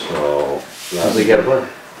 So How's he get a plan?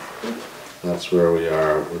 that's where we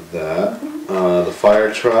are with that. The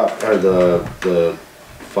fire truck, or the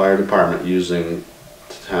fire department using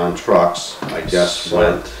town trucks, I guess,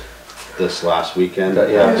 went this last weekend.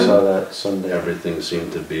 Yeah, I saw that Sunday. Everything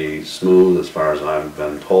seemed to be smooth as far as I've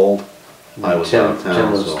been told. I was out of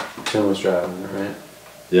town, so. Tim was driving it, right?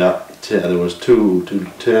 Yeah, there was two,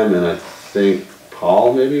 Tim and I think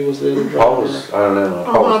Paul maybe was the other driver. Paul was, I don't know,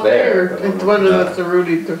 Paul was up there. there, but I don't it's know. one of the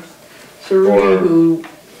Cerruti who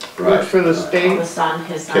works for the The state. son,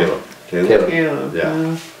 his son. Caleb. Caleb,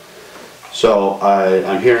 Yeah. So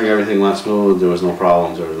I'm hearing everything went smooth, there was no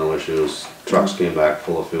problems, there was no issues. Trucks came back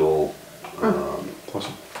full of fuel.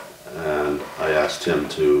 Awesome. And I asked him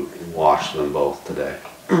to wash them both today.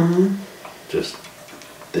 Just,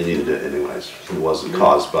 they needed it anyways. It wasn't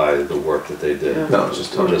caused by the work that they did. Yeah. No, it's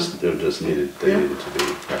just totally. It just needed, they needed to be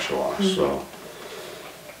pressure washed, so.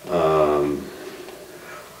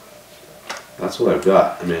 That's what I've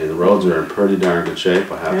got. I mean, the roads are in pretty darn good shape,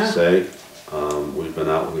 I have Yeah. to say. We've been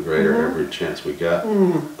out with the grader every chance we get.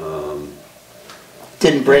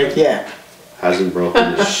 Didn't break yet. Hasn't broken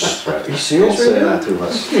yet, that's right. Are you serious Don't say right that too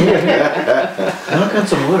much. Knock on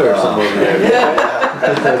some wood or something over there.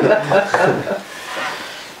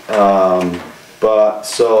 But,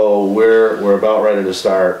 so we're about ready to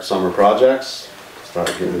start summer projects. Start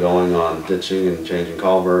getting going on ditching and changing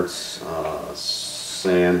culverts,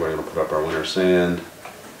 sand, we're gonna put up our winter sand.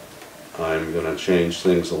 I'm gonna change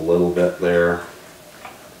things a little bit there.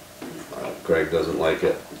 Greg doesn't like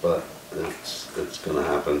it, but it's gonna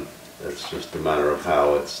happen. It's just a matter of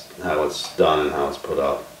how it's done and how it's put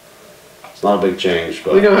up. It's not a big change,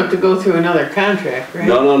 but. We don't have to go through another contract, right?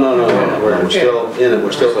 No, we're Okay. still in it,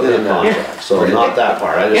 we're still in a contract, so not that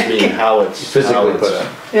part, I just mean how it's. Physically put up.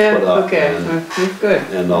 Yeah, put up okay, and- that's good.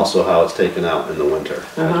 And also how it's taken out in the winter.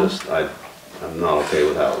 Uh-huh. I'm not okay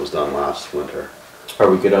with how it was done last winter. Are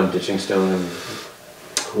we good on ditching stone and?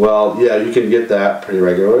 Well, yeah, you can get that pretty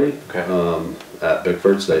regularly. Okay. At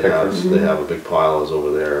Bickford's, they have a big pile is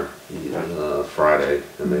over there, Okay. Friday,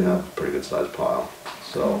 and they have a pretty good sized pile,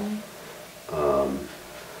 so.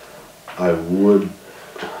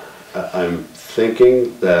 I'm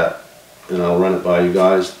thinking that, and I'll run it by you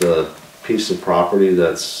guys, the piece of property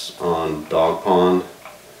that's on Dog Pond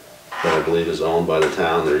that I believe is owned by the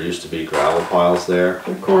town, there used to be gravel piles there.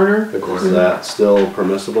 The corner? The corner. Is that still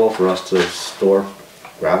permissible for us to store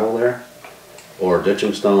gravel there? Or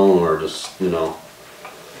ditching stone, or just,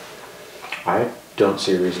 I don't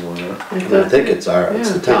see a reason why not. I think it's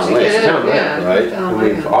it's the town waste, Yeah, town land, yeah, right? town And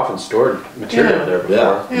we've land. often stored material Yeah. there before.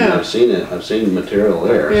 Yeah, Yeah. I've seen it, I've seen material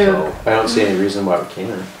there, Yeah. so, I don't see any reason why we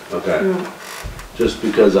can't. okay. Yeah. Just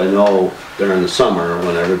because I know during the summer,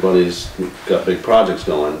 when everybody's got big projects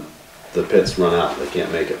going, the pits run out, they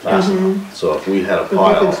can't make it fast enough. So if we had a But you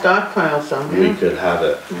can pile, stockpile some, we yeah. could have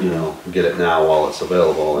it, get it now while it's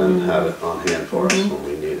available and have it on hand for us when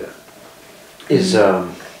we need it. Is, I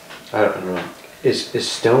don't know, is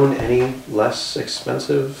stone any less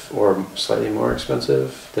expensive or slightly more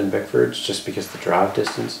expensive than Bickford's, just because the drive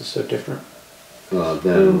distance is so different?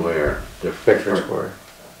 Then where? Bickford's quarry.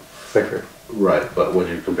 Bickford, Right, but what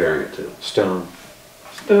are you comparing it to? stone,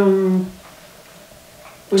 What do you mean?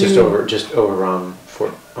 just over on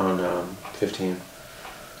 15.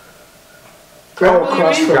 Gravel, you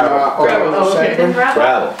across mean? from, Gravel, over okay. Cypress?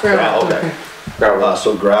 Gravel. Gravel, Okay. okay. Gravel.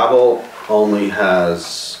 So gravel only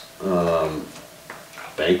has,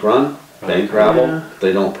 bank gravel, Yeah.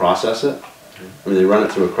 they don't process it. I mean, they run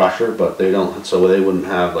it through a crusher, but they don't, so they wouldn't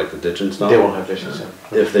have like the ditching stone. They won't have ditching stone.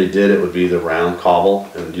 If they did, it would be the round cobble,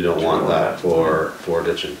 and you don't You want don't that want for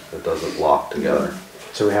ditching, it doesn't lock together.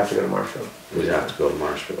 So we have to go to Marshfield. We'd have to go to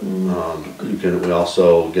Marshfield. We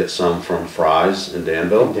also get some from Fry's in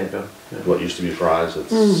Danville. Danville, yeah. What used to be Fry's,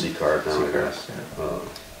 it's C-Cart now, I guess.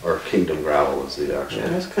 Or Kingdom Gravel is the actual. Yeah.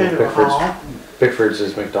 That's kind of a Bickford's- haul. Bickford's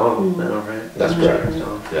is McDonald now, right? That's Sorry, correct.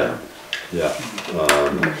 McDonald. Yeah.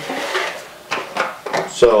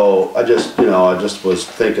 So I just was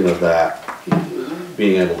thinking of that,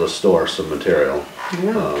 being able to store some material.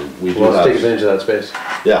 We do Well, let's take have, advantage of that space.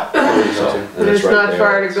 yeah, so, And it's right not there.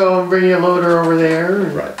 far to go and bring your loader over there.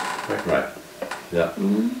 and- Right, yeah.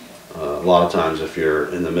 A lot of times if you're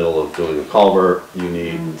in the middle of doing a culvert, you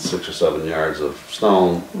need 6 or 7 yards of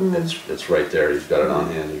stone, it's right there, you've got it on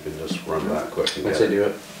hand, you can just run back quick and I'd get say it. do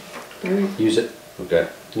it. Use it. Okay,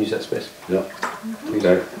 Use that space. yep,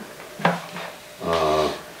 okay.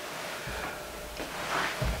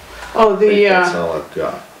 Oh, That's all I've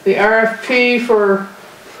got. the RFP for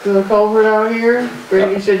the culvert out here,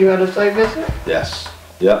 Brady said you had a site visit? Yes,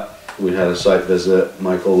 yep, we had a site visit,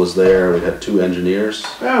 Michael was there, we had 2 engineers,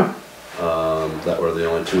 Oh, that were the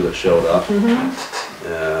only 2 that showed up.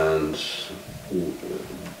 And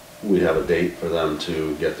we have a date for them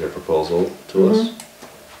to get their proposal to us,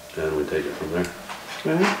 and we take it from there.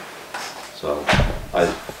 Right. So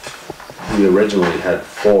we originally had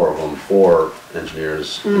 4 of them, 4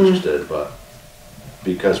 engineers interested, but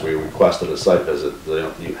because we requested a site visit,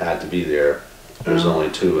 you had to be there. There's only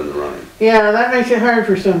 2 in the running. Yeah, that makes it hard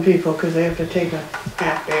for some people, cause they have to take a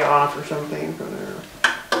half day off or something from their.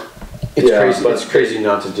 It's Yeah, crazy, but it's crazy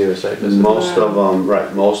not to do a site visit. Most of them,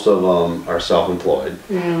 right, most of them are self-employed.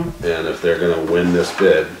 Yeah. And if they're gonna win this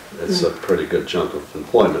bid, it's a pretty good chunk of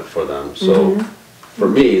employment for them. So for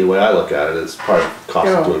me, the way I look at it, it's part of cost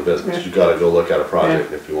of doing business. You gotta go look at a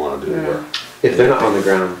project if you wanna do the work. If they're not on the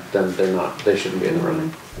ground, then they shouldn't be in the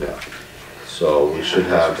running. Yeah. So we should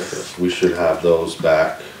have those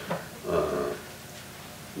back,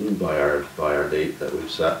 by our date that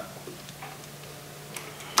we've set.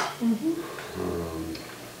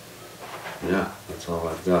 Yeah, that's all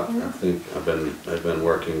I've got. I think I've been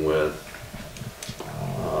working with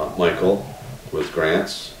Michael with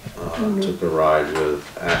grants. Took a ride with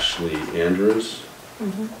Ashley Andrews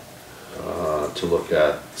to look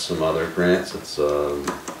at some other grants.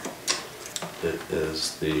 It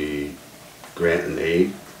is the grant and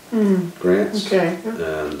aid grants. Okay.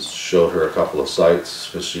 And showed her a couple of sites,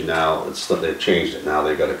 especially now, they've changed it now,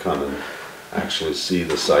 they gotta come and actually see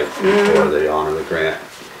the site before they honor the grant.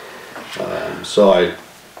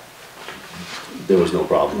 There was no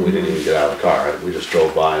problem, we didn't even get out of the car, we just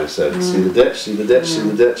drove by and said, see the ditch, see the ditch, see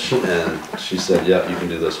the ditch, and she said, yep, you can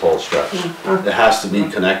do this whole stretch. It has to be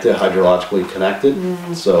connected, hydrologically connected,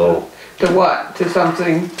 so. To what? To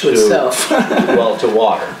something? To itself. Well, to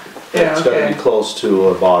water. Yeah, It's gotta okay. be close to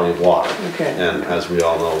a body of water. Okay. And as we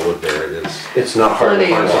all know, Woodbury is. It's not hard to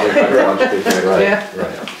Plenty find of something hydrologically connected. Right, Yeah.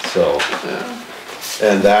 right, so,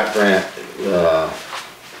 and that grant,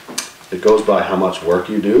 it goes by how much work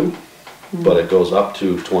you do, but it goes up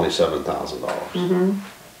to $27,000.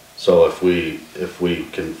 So if we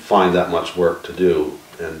can find that much work to do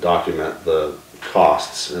and document the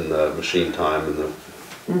costs and the machine time and the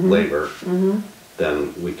labor,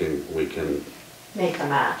 then we can Make a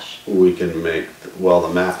match. make, well,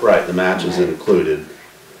 the match is included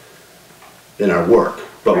in our work,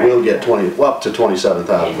 but we'll get up to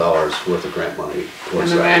 $27,000 worth of grant money And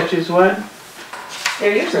towards the that. match is what?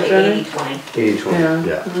 They're usually Percentage? 80-20. 80/20.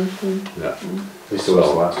 Yeah. Yeah, yeah. At least it was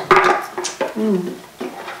the last one.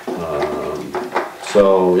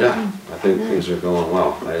 So, yeah, I think things are going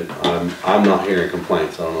well. I'm not hearing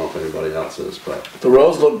complaints, I don't know if anybody else is, but. The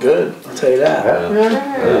roads look good, I'll tell you that.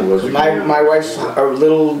 My wife's a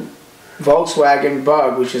little Volkswagen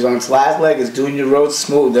Bug, which is on its last leg, is doing your roads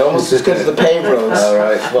smooth. They're almost as good as the paved roads. All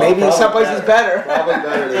right. Well, Maybe in probably some places better. Probably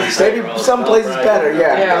better than Maybe some places better,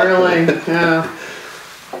 yeah. Yeah, really, yeah.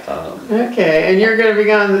 Okay, and you're gonna be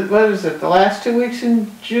gone, what is it, the last 2 weeks in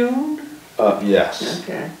June? Yes,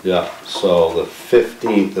 Okay. yeah, so the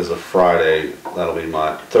 15th is a Friday,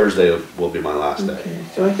 Thursday will be my last day. Okay,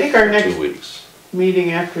 so I think our next 2 weeks.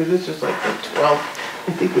 meeting after this is like the 12th.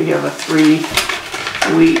 I think we have a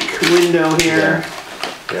 3-week window here.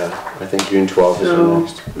 Yeah, I think June 12th is the So,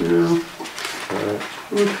 next. yeah, Alright.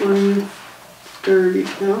 which one? 30,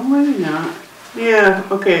 no, maybe not. Yeah,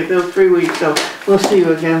 okay, those 3 weeks, so we'll see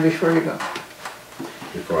you again before you go.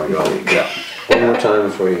 Before I go, yeah, One more time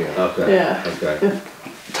before you go. okay, Yeah. okay.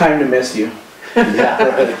 Time to miss you. Yeah.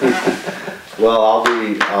 Well,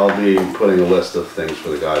 I'll be putting a list of things for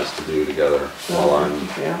the guys to do together while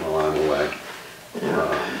I'm away.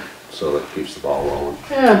 So that keeps the ball rolling.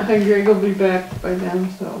 Yeah, and Greg will be back by then,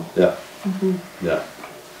 so. Yeah. Yeah.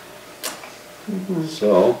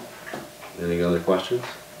 So, any other questions?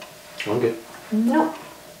 I'm good. No.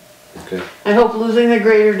 Okay. I hope losing the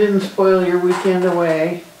grader didn't spoil your weekend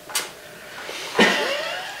away.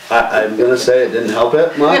 I'm gonna say it didn't help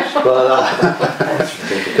it much, but,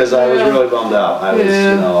 because I was really bummed out. I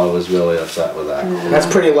was really upset with that. That's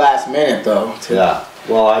pretty last minute though. Yeah,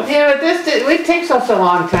 well, Yeah, but it takes us a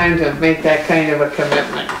long time to make that kind of a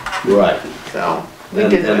commitment, right. so. We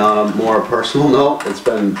And did that. on a more personal note, it's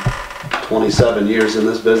been 27 years in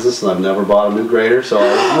this business and I've never bought a new grader, so I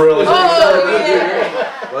was really.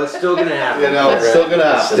 Well, it's still gonna happen. You know, it's still gonna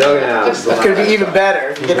happen. Still gonna happen. It's gonna be even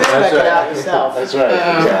better if you get to spec it out yourself. That's right,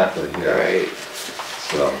 exactly, yeah. Right,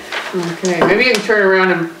 So, okay, maybe you can turn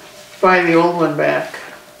around and buy the old one back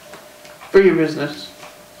for your business.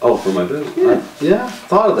 oh, for my business? Yeah,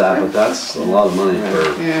 thought of that, but that's a lot of money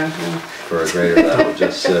Yeah, for a grader that would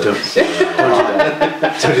just sit. Don't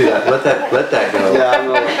do that. Let that go. Yeah, I'm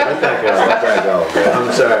gonna let that go. Let that go.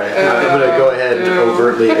 I'm sorry. I'm gonna go ahead and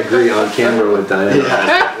overtly agree on camera with Diana.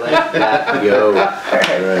 Let that go.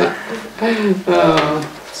 Alright.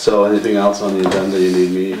 So anything else on the agenda you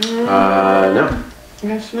need me? No.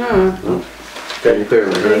 guess not. Very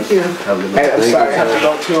clearly. Thank you. Have a good Hey, night. I'm sorry, I have to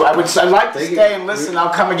go too. I'd like to Thank you. stay and listen, I'll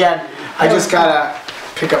come again. I just gotta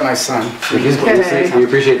pick up my son. Okay. We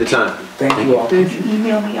appreciate the time. Thank you all. Could you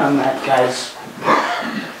email me on that guy's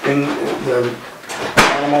thing, the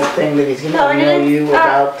animal thing that he's The gonna email ordinance? you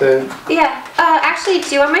about the, Yeah, actually,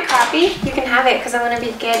 do you want my copy? You can have it, because I'm gonna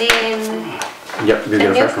be getting Yep, you're a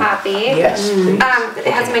gonna new fresh one. copy. yes, please.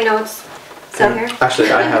 It has my notes, so here.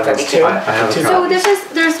 Actually, I have, That's two. I have a Two. So copy.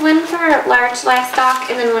 there's one for large livestock,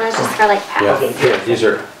 and then one is just for like Yeah, pets. yeah, these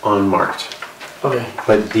are unmarked, Okay,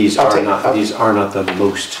 but these I'll are take- not, I'll- these are not the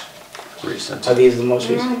most recent. are these the most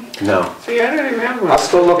recent? No, See, I don't remember. I'll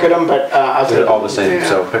still look at them, but I'll they're take, all the same,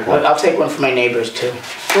 so pick one. I'll take one for my neighbors too.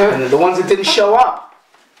 And the ones that didn't show up,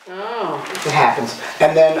 Oh, it happens.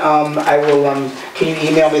 And then I will, can you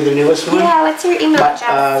email me the newest one? Yeah, what's your email But,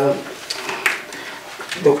 address?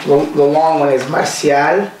 the long one is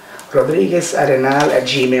Marcial Rodriguez Arenal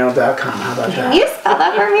 @gmail.com. How about Can that? you spell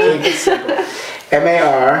that for me? It's simple.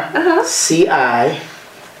 MARCIAL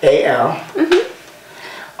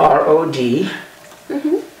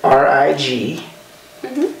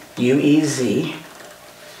RODRIGUEZ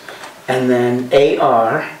and then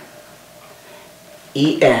ARENAL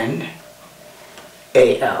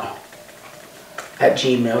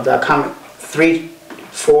 @gmail.com. 3,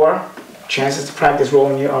 4 chances to practice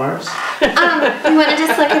rolling your R's. You wanna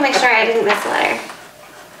just look and make sure I didn't miss a letter?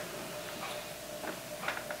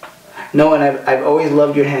 No, and I've always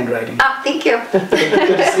loved your handwriting. Oh, thank you. Good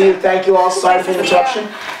to see you. Thank you all. Sorry Nice for the to see you. interruption.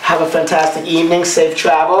 Have a fantastic evening. Safe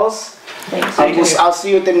travels. Thanks. I'll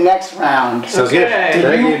see you at the next round. Sounds good. Okay.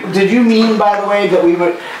 Thank you. Did you mean, by the way, that you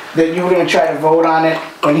were going to try to vote on it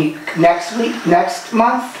next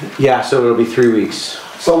month? Yeah, so it'll be 3 weeks.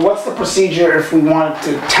 So what's the procedure if we wanted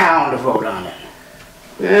the town to vote on it?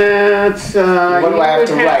 it's, you What do I have would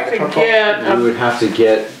to have write? to get We would have to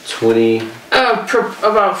get 20,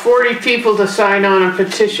 about 40 people to sign on a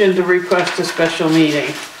petition to request a special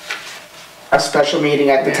meeting. A special meeting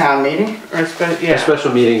at the town meeting? Or a a yeah,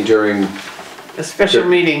 special meeting during, a special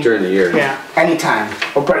meeting, during the year. yeah. Anytime.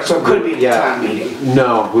 So it could be the Yeah. town meeting.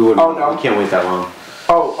 No, we wouldn't, Oh, no? we can't wait that long.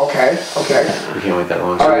 Oh, okay. We can't wait that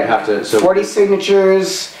long, All so we right. have to, so. 40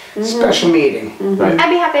 signatures, special meeting. Right. I'd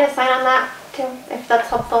be happy to sign on that too, if that's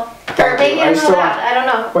helpful. Thank Or maybe you. I'm I not still- allowed, I don't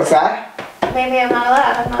know. What's that? Maybe I'm not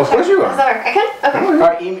allowed, I'm not sure. Of course you are. Does that work? I can? Okay. All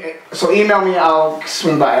right, so email me, I'll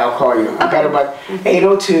swing by, I'll call you. I'm better by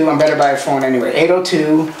 802, I'm better by a phone anyway.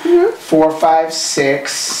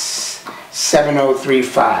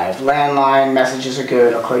 802-456-7035. Landline, messages are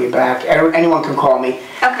good, I'll call you back. Anyone can call me.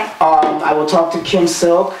 Okay. I will talk to Kim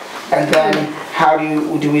Silk, and then how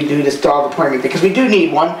do we do this dog appointment? Because we do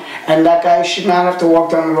need one, and that guy should not have to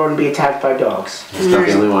walk down the road and be attacked by dogs. It's not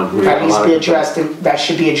the only one. We've got That a needs lot to be of addressed, and that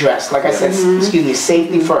should be addressed. Like I said, excuse me,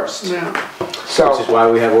 safety first. Yeah. So. Which is why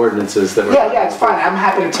we have ordinances that we're. Yeah, it's fine. I'm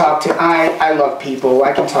happy to talk to, I love people.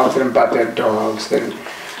 I can talk to them about their dogs. Their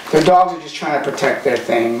dogs are just trying to protect their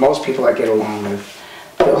thing. Most people I get along with,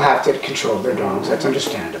 they'll have to control their dogs. That's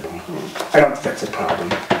understandable. I don't think that's a problem.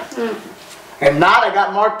 And not, I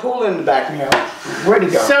got Mark Poole to back me up. Where'd he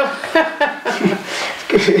go? So,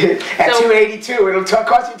 At 282, it'll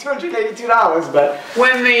cost you $282, but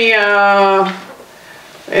when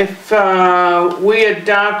if we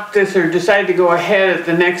adopt this or decide to go ahead at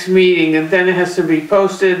the next meeting, and then it has to be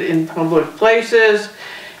posted in public places,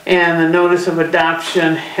 and the notice of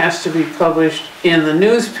adoption has to be published in the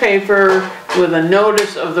newspaper with a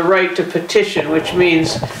notice of the right to petition, which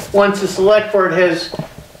means once the select board has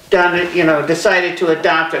done it, decided to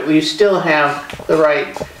adopt it, we still have the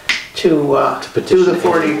right to do the petition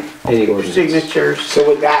 40 any ordinance. signatures. so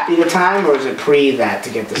would that be the time, or is it pre that to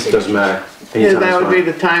get the It signature? doesn't matter. Yeah, Anytime's that would be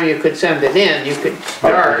fine. the time you could send it in, you could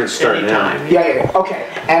could start now. anytime. Yeah, okay.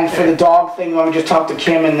 And for the dog thing, want me to just talk to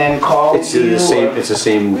Kim and then call It's you? the same, or- it's the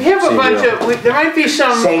same. We have a same bunch deal. there might be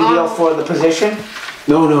some. Same deal for the position?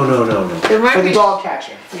 No. There might For the be, dog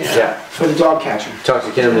catcher? Yeah, For the dog catcher. talk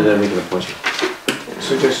to Kim and then we can appoint you.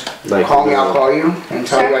 So just Like, call me, I'll call you and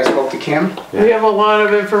tell you I spoke to Kim. we have a lot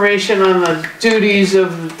of information on the duties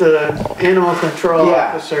of the animal control Yeah.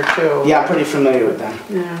 officer too. Yeah, I'm pretty familiar with them.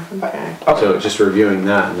 Yeah, okay. So just reviewing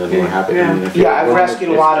that and then we're happy. I mean, if Yeah, you're I've willing- rescued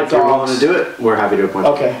a lot of If you're willing dogs. to do it, we're happy to appoint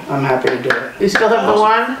you. Okay, I'm happy to do it. You still have the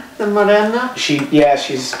one, the Morena?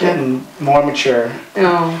 She's getting more mature.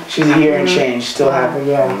 No. She's a year and change, still happy,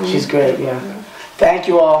 yeah. She's great, yeah. Thank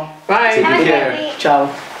you all. Bye. Take Have a care. great week. Ciao.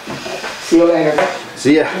 See you later.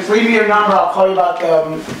 See ya. Just leave me your number, I'll call you about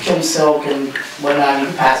Kim Silk and whatnot, you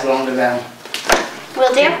can pass it on to them.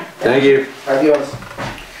 Will do. Thank you. Adios.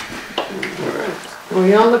 Are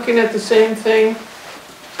we all looking at the same thing?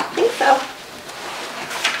 I think so.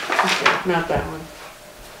 Okay, not that one.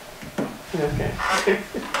 Okay.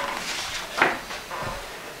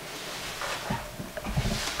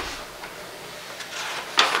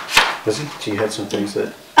 Lizzie, so you had some things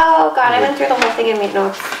that, Oh God, I went through the whole thing and made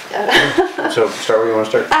notes. so start where you want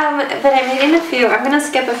to start? But I'm reading a few. I'm gonna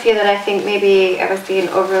skip a few that I think maybe I was being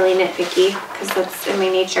overly nitpicky because that's in my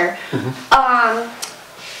nature.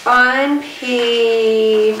 On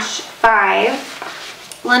page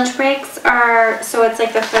 5, lunch breaks are, so it's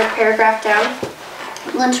like the third paragraph down.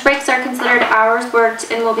 Lunch breaks are considered hours worked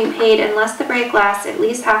and will be paid unless the break lasts at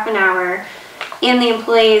least half an hour and the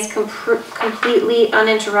employee is completely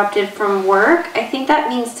uninterrupted from work. I think that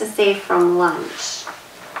means to say from lunch.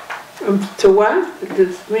 To what?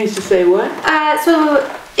 It means to say what? So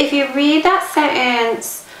if you read that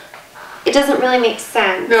sentence, it doesn't really make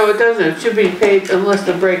sense. No, it doesn't. It should be paid unless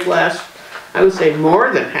the break lasts, I would say,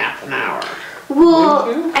 more than half an hour.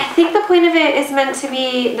 Well, I think the point of it is meant to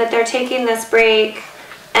be that they're taking this break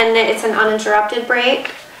and that it's an uninterrupted break.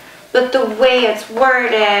 But the way it's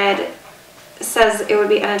worded says it would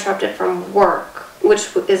be uninterrupted from work,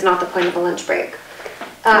 which is not the point of a lunch break.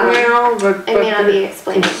 Well, but it may not be they're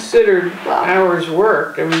explained considered well. hours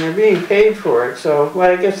worked. I mean, they're being paid for it, so,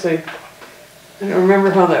 well, I guess I don't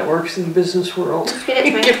remember how that works in the business world. Just read it to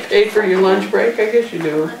You me. get paid for your lunch break? I guess you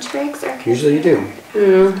do. Lunch breaks are Usually you do.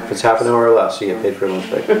 Yeah. If it's half an hour or less, you get paid for a lunch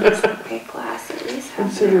break. break lasts at least half an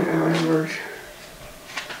Considered hour. hours worked.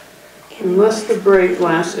 Unless the break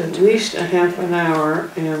lasts at least a half an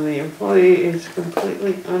hour and the employee is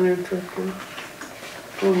completely uninterrupted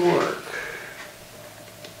from work.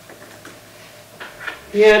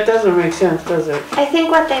 Yeah, it doesn't make sense, does it? I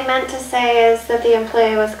think what they meant to say is that the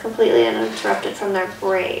employee was completely uninterrupted from their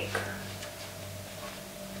break.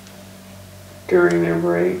 During their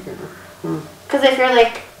break? Because if you're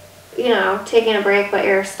like, you know, taking a break but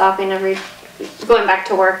you're stopping going back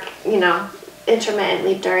to work, you know,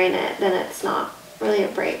 intermittently during it, then it's not really a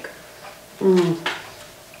break. Well,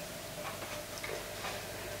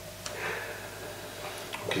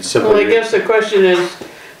 I guess the question is,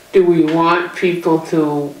 do we want people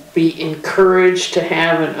to be encouraged to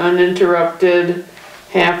have an uninterrupted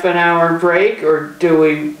half an hour break, or do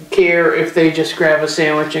we care if they just grab a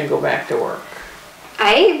sandwich and go back to work?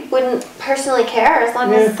 I wouldn't personally care as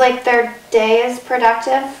long as like their day is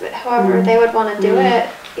productive, however they would want to do it,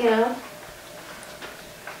 you know.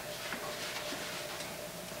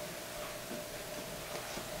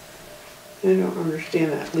 I don't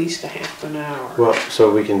understand that, at least a half an hour. Well,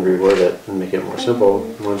 so we can reword it and make it more simple.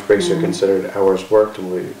 Lunch breaks are considered hours worked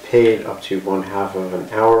and will be paid up to 1/2 of an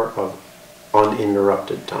hour of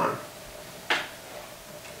uninterrupted time.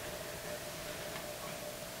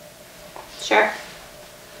 Sure.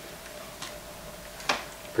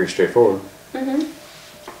 Pretty straightforward.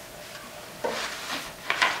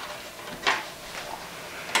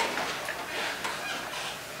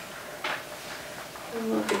 And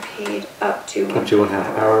will be paid up to Up to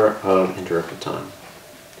 1/2 hour of interrupted time.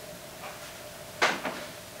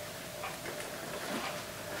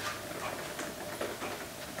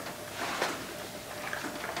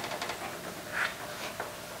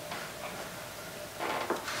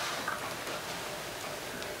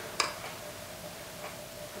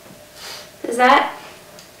 Is that,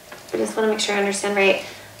 I just want to make sure I understand right,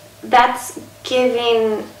 that's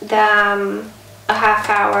giving them a half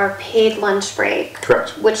hour paid lunch break?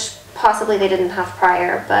 Correct. Which possibly they didn't have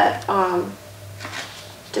prior, but I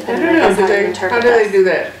depending don't on know, how you how interpret do they this. do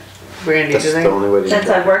that, Brandy? That's Do they? the only way to do Since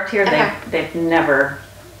it. I've worked here, Okay. they've never,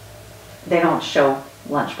 they don't show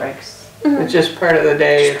lunch breaks. It's just part of the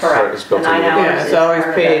day. It's part- it's built The 9 into the- hours Yeah, it's is always part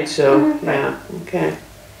of paid, it. so, yeah, okay.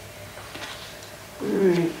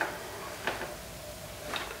 Alright.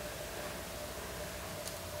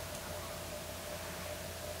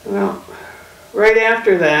 Well, right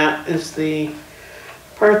after that is the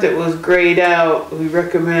part that was grayed out. We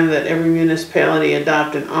recommend that every municipality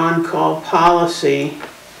adopt an on-call policy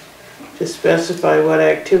to specify what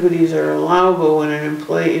activities are allowable when an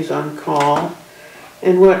employee is on call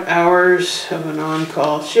and what hours of an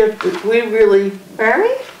on-call shift. We really, Where are we?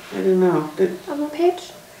 I don't know, that On what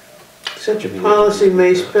page? such a policy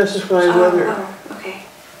may specify whether Oh, okay.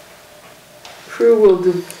 crew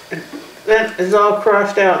will, that is all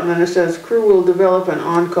crossed out, and then it says crew will develop an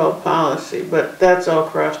on-call policy, but that's all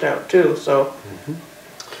crossed out too, so.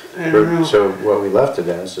 I don't know. So what we left it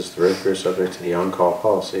as is the road crew is subject to the on-call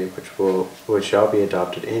policy, which shall be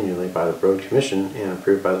adopted annually by the road commission and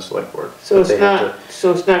approved by the select board. So But it's they have not,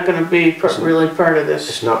 so it's not gonna be really part of It's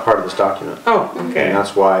this? not part of this document. Oh, And okay,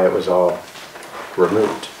 that's why it was all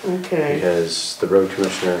removed. okay. Because the road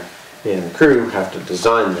commissioner and the crew have to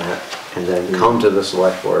design that and then come to the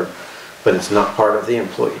select board, but it's not part of the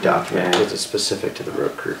employee document Okay. because it's specific to the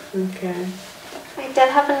road crew. Okay. I did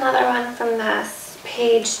have another one from this,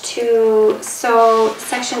 page 2, so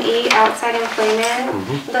section 8, outside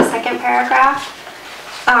employment, the second paragraph.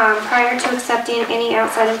 Prior to accepting any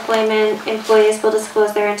outside employment, employees will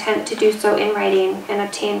disclose their intent to do so in writing and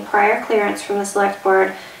obtain prior clearance from the select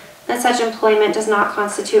board that such employment does not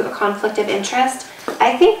constitute a conflict of interest.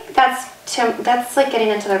 I think that's like getting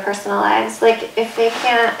into their personal lives. Like if they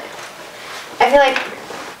can't, I feel like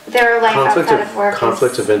their life outside of work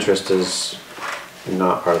Conflict of interest is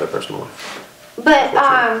not part of their personal life.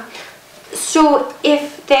 But, so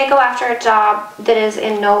if they go after a job that is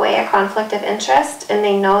in no way a conflict of interest and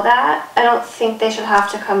they know that, I don't think they should have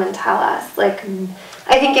to come and tell us. Like,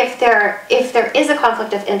 I think if there is a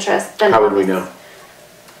conflict of interest, then How would we know?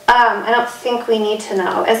 I don't think we need to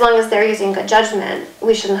know. As long as they're using good judgment,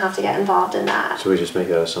 we shouldn't have to get involved in that. So we just make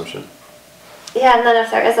that assumption. Yeah, and then if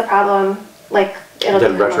there is a problem, like it'll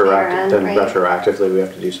Then become on their end, right? retroactively we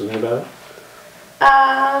have to do something about it?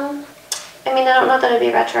 I mean, I don't know that it'd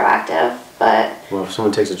be retroactive, but Well, if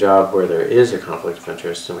someone takes a job where there is a conflict of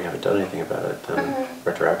interest and we haven't done anything about it, then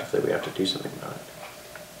retroactively we have to do something about it.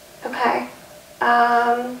 okay.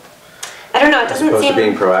 I don't know. It As doesn't opposed seem. to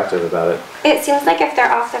being proactive about it. It seems like if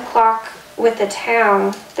they're off the clock with the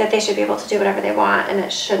town, that they should be able to do whatever they want, and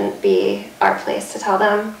it shouldn't be our place to tell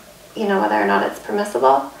them, you know, whether or not it's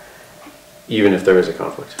permissible. Even if there is a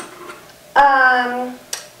conflict.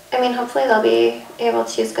 I mean, hopefully they'll be able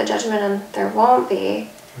to use good judgment, and there won't be.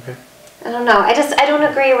 Okay. I don't know. I don't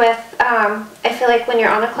agree with. I feel like when you're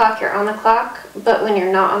on the clock, you're on the clock, but when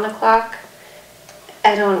you're not on the clock,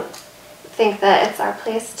 I don't think that it's our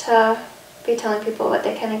place to be telling people what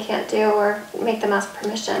they can and can't do or make them ask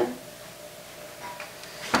permission.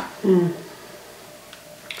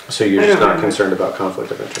 So you're just not concerned about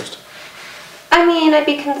conflict of interest? I mean, I'd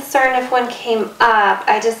be concerned if one came up.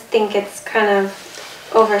 I just think it's kind of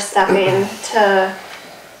overstepping to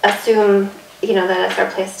assume, you know, that it's our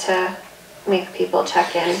place to make people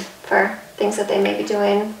check in for things that they may be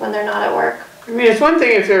doing when they're not at work. I mean, it's one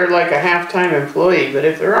thing if they're like a half-time employee, but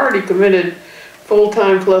if they're already committed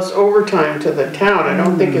full-time plus overtime to the town, I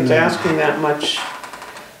don't think it's asking that much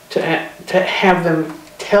to have them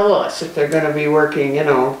tell us if they're gonna be working, you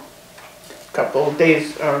know, a couple of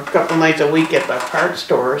days or a couple nights a week at the parts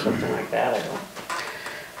store or something like that.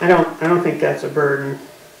 I don't think that's a burden.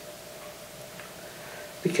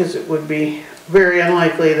 Because it would be very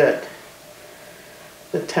unlikely that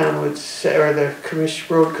the town would say, or the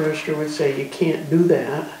road commissioner would say, you can't do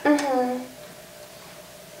that.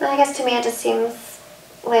 I guess to me it just seems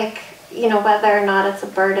like, you know, whether or not it's a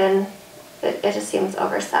burden, it just seems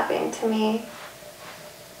overstepping to me.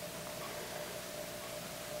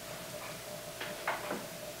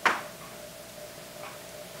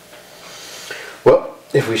 Well,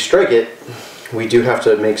 if we strike it, we do have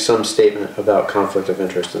to make some statement about conflict of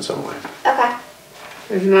interest in some way. Okay.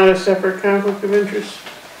 There's not a separate conflict of interest?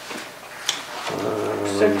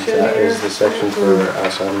 Section That here? is the section for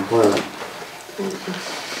outside employment.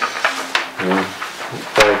 Yeah.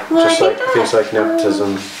 Well, Just I like think things that, like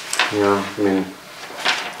nepotism, you know, I mean,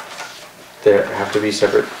 there have to be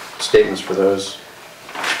separate statements for those.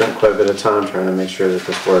 Spent quite a bit of time trying to make sure that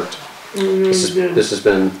this worked. This has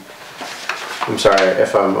been, I'm sorry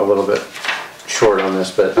if I'm a little bit short on this,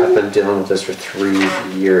 but I've been dealing with this for 3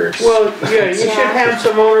 years. Well, yeah, you should have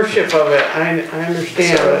some ownership of it, I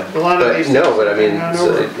understand, but a lot of these. No, but I mean, things are not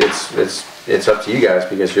over. it's up to you guys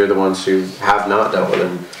because you're the ones who have not dealt with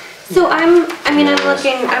it. So I'm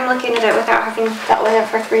looking at it without having dealt with it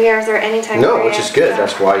for 3 years or any time. No, period, which is good. so.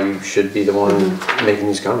 That's why you should be the one making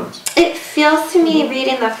these comments. It feels to me,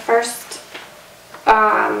 reading the first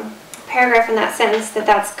paragraph in that sentence, that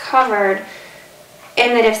that's covered,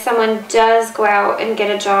 and that if someone does go out and get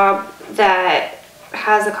a job that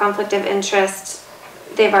has a conflict of interest,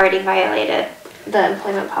 they've already violated the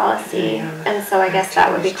employment policy, and so I guess that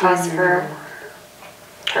would be cause for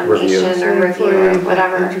termination or review or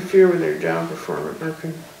whatever. Interfere with their job performance,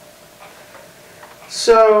 okay.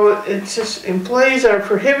 So it's just, employees are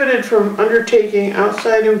prohibited from undertaking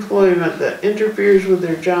outside employment that interferes with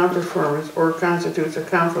their job performance or constitutes a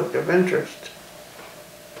conflict of interest.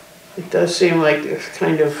 It does seem like it's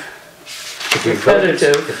kind of If you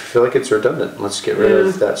feel like it's redundant, let's get rid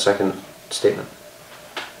of that second statement.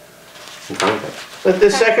 I'm fine with it. But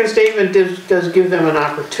the second statement does give them an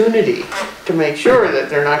opportunity to make sure that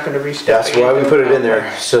they're not gonna be stepping. That's why we into put it in conflict.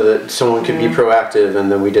 there, so that someone could be proactive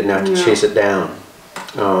and then we didn't have to chase it down.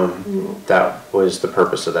 That was the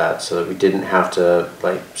purpose of that, so that we didn't have to,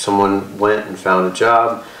 like, someone went and found a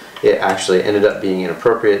job it actually ended up being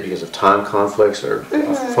inappropriate because of time conflicts or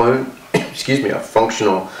a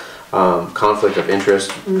functional conflict of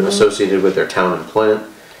interest associated with their town employment,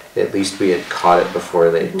 at least we had caught it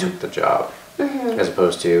before they took the job. As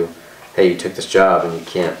opposed to, hey, you took this job and you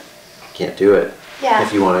can't do it Yeah.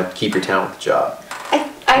 if you want to keep your town with the job.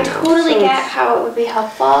 I You know, totally so get it's- how it would be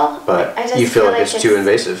helpful, But I just you feel like it's too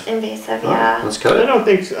invasive. Invasive, All right, yeah. let's cut I it. don't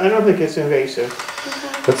think, I don't think it's invasive.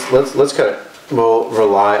 Let's cut it. We'll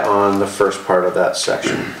rely on the first part of that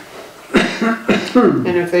section, And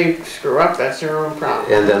if they screw up, that's their own problem.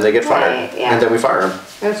 and then they get fired, Right, yeah. and then we fire them.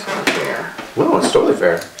 That's not fair. No, it's totally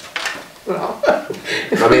fair. Well,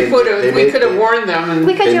 I mean, they we made- could have warned them and.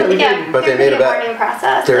 We could They do, made- yeah, but there they could made be a a bet. warning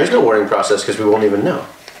process. There is no warning process because we won't even know,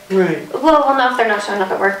 Right. Well, we'll know if they're not showing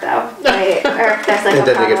up at work though, right? Or if there's like and a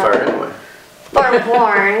then they get fired problem. anyway. Or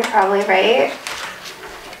warned, probably, right?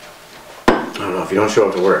 I don't know, if you don't show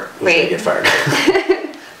up to work, you Right. get fired.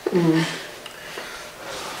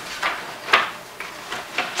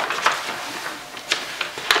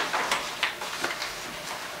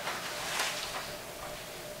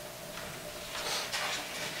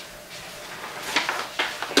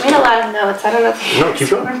 I made a lot of notes, I don't know if No, keep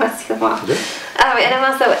going. I must see them all. Yeah. And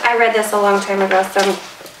I'm also, I read this a long time ago, so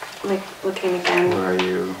I'm like looking again. Where are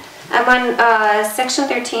you? I'm on section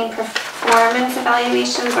 13, performance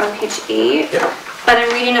evaluations on page 8. Yeah. But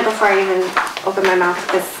I'm reading it before I even open my mouth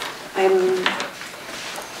because I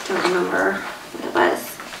don't remember what it was.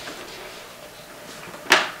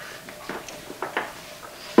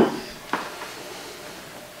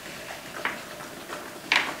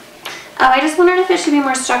 Oh, I just wondered if it should be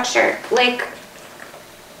more structured. Like,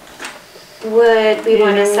 would we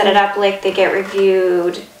want to set it up like they get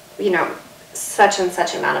reviewed, you know, such and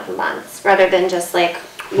such amount of months, rather than just like,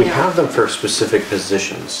 you We know. have them for specific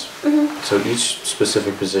positions. Mhm. So each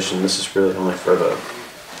specific position, this is really only for the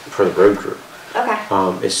road crew,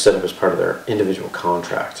 Okay. is set up as part of their individual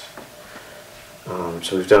contract.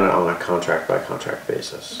 So we've done it on a contract by contract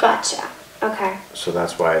basis. Gotcha. Okay. So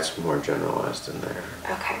that's why it's more generalized in there.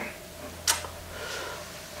 Okay.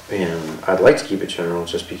 And I'd like to keep it general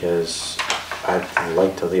just because I'd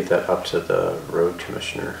like to leave that up to the road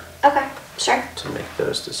commissioner Okay. Sure. to make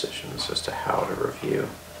those decisions as to how to review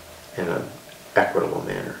in an equitable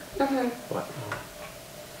manner. Mhm. But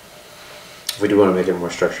if we do want to make it more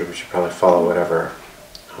structured, we should probably follow whatever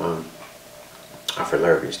Alfred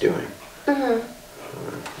Larrabee's doing. Mhm.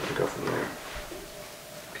 And go from there.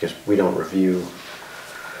 Because we don't review,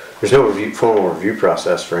 there's no formal review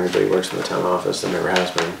process for anybody who works in the town office. There never has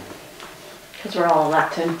been. Because we're all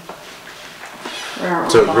elected. We're our own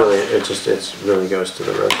So it boss. really, it really goes to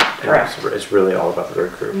the road. Correct. It's really all about the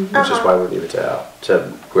road crew, which is why we leave it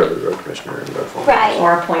to whoever the road commissioner and road foreman. Right.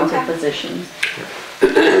 Or appointed Okay. positions.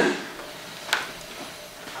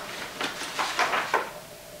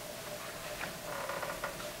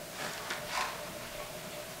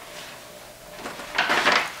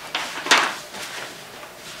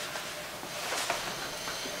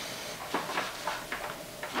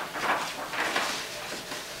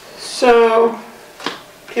 So,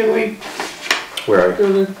 can we Where are you?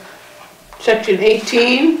 go to section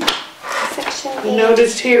 18? Section 8.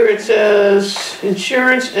 Notice here it says,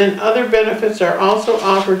 insurance and other benefits are also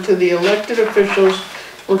offered to the elected officials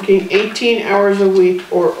working 18 hours a week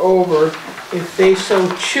or over if they so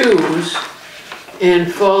choose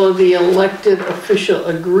and follow the elected official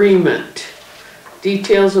agreement.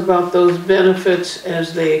 Details about those benefits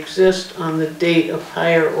as they exist on the date of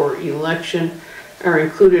hire or election are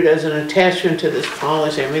included as an attachment to this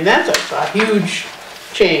policy. I mean, that's a huge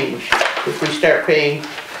change if we start paying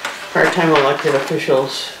part-time elected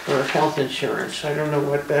officials for health insurance. I don't know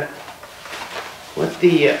what the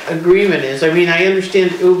agreement is. I mean, I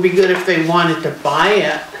understand it would be good if they wanted to buy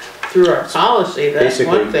it through our policy, that's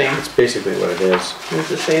Basically, one thing. it's basically what it is. Does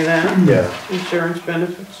it say that? Yeah. Insurance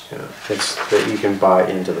benefits? Yeah. It's that you can buy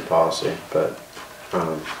into the policy, but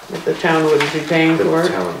That the town wouldn't be paying the for it?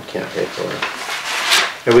 town can't pay for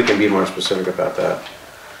it. And we can be more specific about that.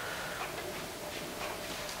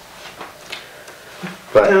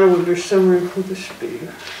 But, Town would be somewhere for the speed.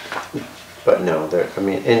 but no, I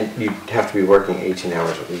mean, and you have to be working 18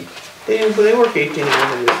 hours a week. They work 18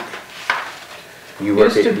 hours a week. You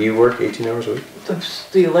work, Used to- you work 18 hours a week?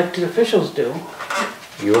 The elected officials do.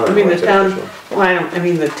 You are I an mean, the elected town, official. well, I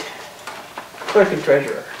mean, the clerk and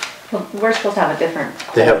treasurer. Well, we're supposed to have a different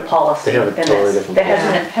They have- policy they have a than totally this. different That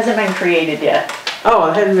policy. hasn't been created yet.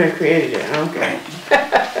 Oh, it hadn't been created yet, okay.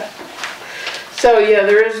 So, yeah,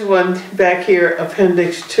 there is one back here,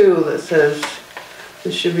 appendix 2, that says,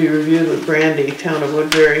 this should be reviewed with Brandy, Town of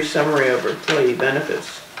Woodbury, summary of employee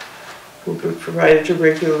benefits. will be provided to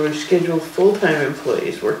regularly scheduled full-time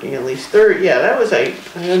employees working at least 30, yeah, that was, I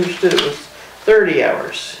understood it was 30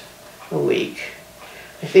 hours a week.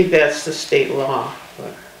 I think that's the state law,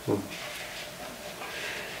 but.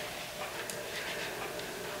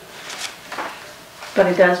 But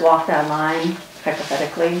it does walk that line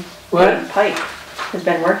hypothetically. What? Pike has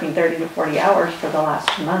been working 30 to 40 hours for the last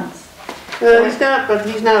 2 months. Well, he's not, but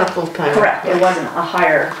he's not a full-time. Correct, it wasn't a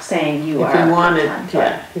hire saying you are. If he wanted, full-time, but-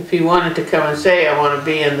 yeah, if he wanted to come and say, I wanna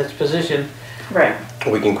be in this position, Right.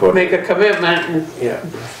 We can quote. make a commitment and Yeah.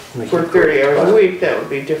 we can work 30 quote. hours a week, that would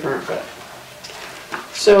be different, but.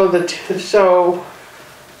 So so,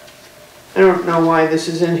 I don't know why this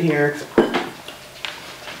is in here.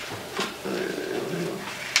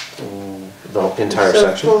 The entire So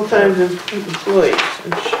section. full-time employees.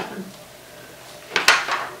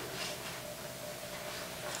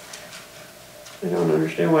 I don't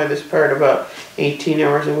understand why this part about 18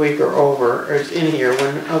 hours a week or over is in here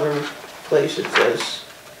when other place it says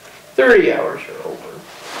 30 hours or over.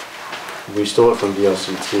 We stole it from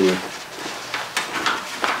VLCT.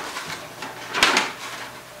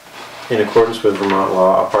 In accordance with Vermont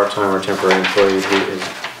law, a part-time or temporary employee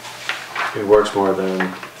who works more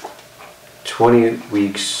than 20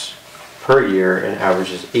 weeks per year and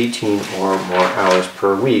averages 18 or more hours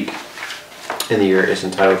per week in the year is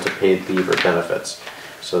entitled to paid leave or benefits.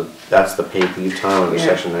 So that's the paid leave time under Yeah.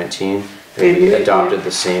 section 19. And Paid we leave, adopted yeah.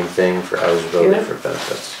 the same thing for eligibility Yeah. for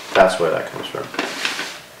benefits. That's where that comes from.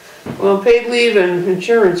 Well, paid leave and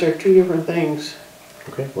insurance are two different things.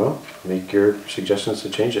 Okay, well, make your suggestions to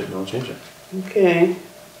change it and I'll change it. Okay.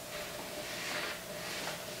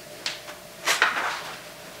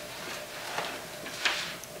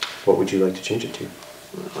 What would you like to change it to?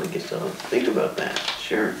 Well, I guess I'll think about that,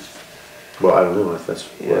 sure. Well, I don't know if that's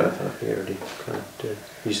what I Yeah. thought we already kind of did.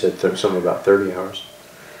 You said something about 30 hours.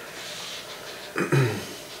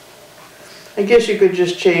 I guess you could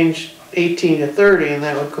just change 18 to 30 and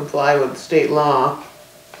that would comply with state law.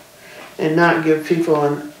 And not give people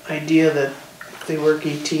an idea that if they work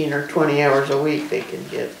 18 or 20 hours a week, they can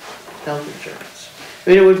get health insurance. I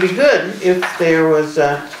mean, it would be good if there was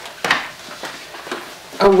a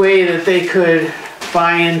way that they could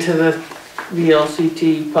buy into the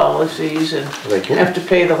VLCT policies and They can. have to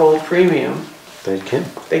pay the whole premium. They can.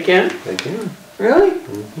 They can? They can. Really?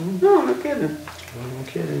 Mm-hmm. No, no kidding. No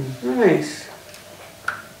kidding. Nice.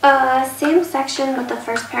 Same section with the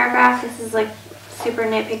first paragraph, this is like super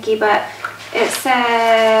nitpicky, but it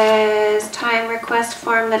says time request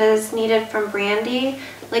form that is needed from Brandy.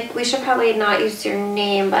 Like, we should probably not use your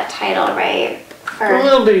name, but title, right?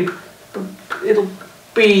 Well, it'll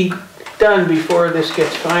be done before this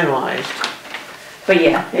gets finalized. But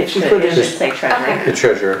yeah, it If you should, put it in- should say treasurer. Okay. The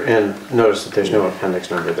treasurer, and notice that there's no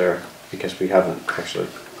appendix number there because we haven't actually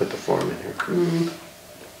put the form in here. Mm-hmm.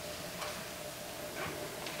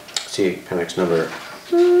 See appendix number.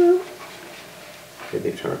 Paid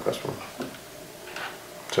leave time request form.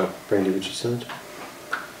 So, Brandy, would you send?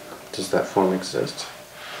 Does that form exist?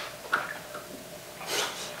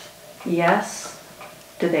 Yes.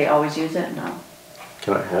 Do they always use it? No.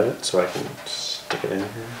 Can I have it so I can stick it in here?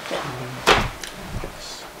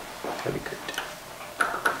 Yes, that'd be great.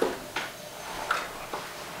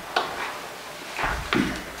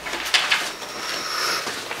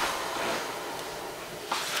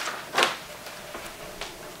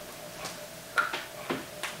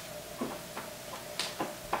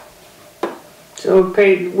 So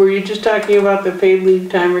were you just talking about the paid leave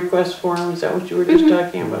time request form? Is that what you were just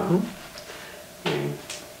talking about? Mm.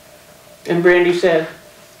 And Brandy said,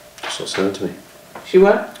 She'll send it to me. she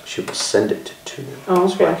what? She will send it to me. Oh,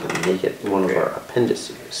 So I okay. can make it one of our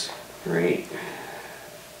appendices. Right.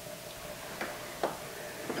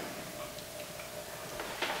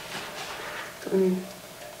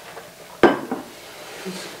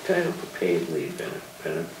 Title for paid leave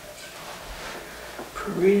benefits.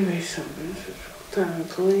 Prorated by some benefits for full-time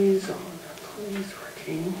employees, all employees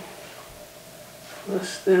working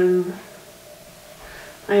less than.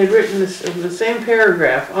 I had written this in the same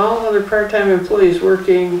paragraph, all other part-time employees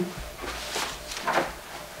working.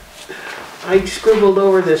 I scribbled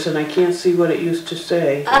over this and I can't see what it used to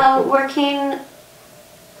say. Working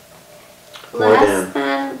more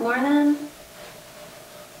than?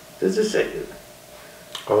 Does it say?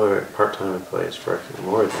 All our part-time employees working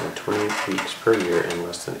more than 20 weeks per year and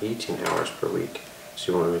less than 18 hours per week.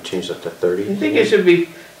 So you want me to change that to 30? I think it should be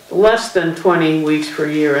less than 20 weeks per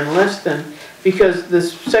year and less than, because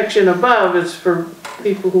this section above is for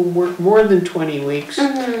people who work more than 20 weeks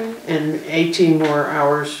and 18 more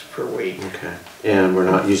hours per week. Okay. And we're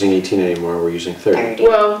not using 18 anymore, we're using 30.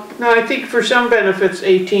 Well, no, I think for some benefits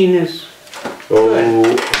 18 is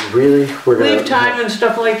Oh, really? We're gonna Leave time and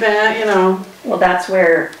stuff like that, you know. Well, that's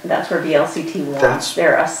where VLCT wants. That's-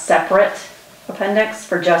 They're a separate appendix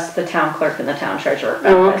for just the town clerk and the town treasurer.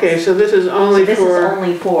 Oh, okay, so this is only This is for,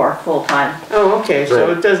 only for full-time. oh, okay, so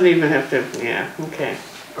Right. it doesn't even have to, yeah, okay.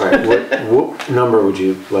 All right, what number would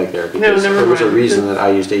you like there? Because never there was a mind. reason that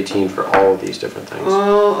I used 18 for all of these different things.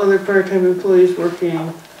 All other part-time employees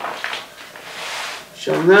working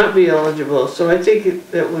shall not be eligible, so I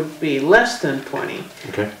think that would be less than 20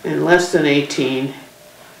 Okay. and less than 18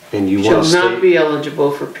 And you shall want to not state, be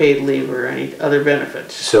eligible for paid leave or any other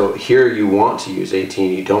benefits. so here you want to use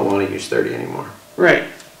 18, you don't want to use 30 anymore. Right,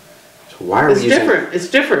 So why are we it's using? different, it's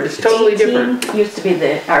different, it's totally different. 18 used to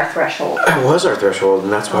be our threshold. That was our threshold,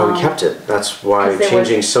 and that's why we kept it. That's why 'cause there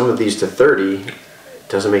changing some of these to 30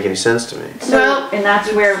 doesn't make any sense to me. So, Well- and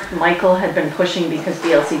that's where Michael had been pushing because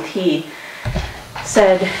VLCT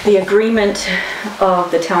said the agreement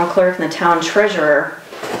of the town clerk and the town treasurer,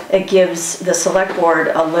 it gives the select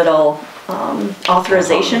board a little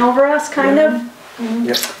authorization over us, kind of.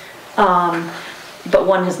 Yep. But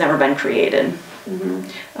one has never been created.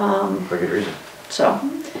 For good reason. So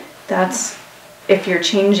that's, if you're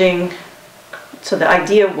changing, so the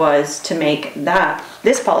idea was to make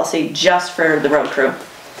this policy just for the road crew.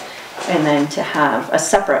 And then to have a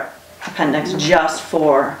separate appendix just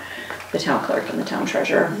for the town clerk and the town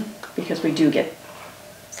treasurer, because we do get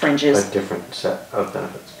A fringes different set of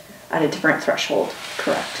benefits. at a different threshold,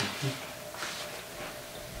 correct?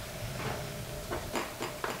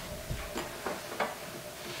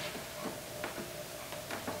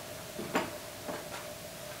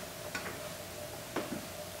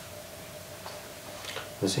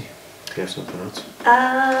 Lizzie, do you have something else?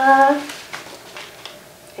 I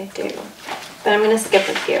do, but I'm gonna skip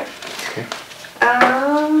a few. Okay.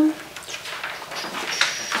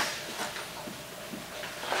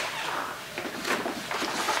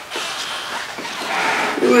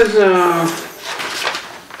 It was,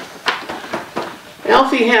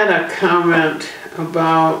 Alfie had a comment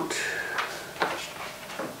about,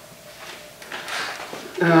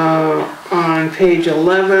 on page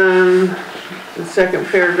 11, the second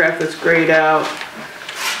paragraph that's grayed out.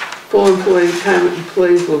 Full time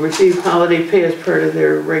employees will receive holiday pay as part of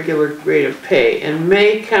their regular rate of pay and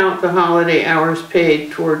may count the holiday hours paid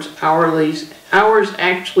towards hours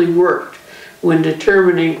actually worked when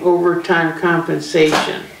determining overtime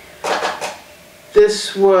compensation.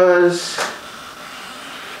 This was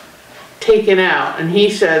taken out, and he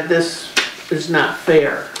said this is not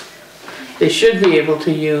fair. They should be able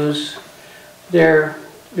to use their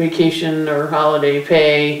vacation or holiday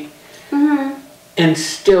pay and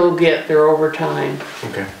still get their overtime.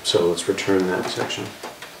 Okay, so let's return that section.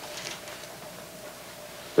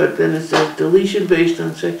 But then it says deletion based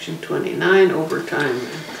on section 29, overtime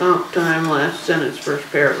and comp time, last sentence, first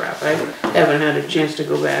paragraph. I haven't had a chance to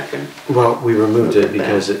go back and, Well, we removed it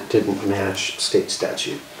because it didn't match state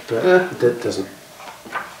statute, but that doesn't,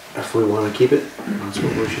 if we want to keep it, that's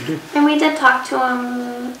what we should do. And we did talk to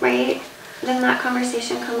him, right? Didn't that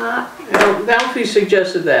conversation come up? Alfie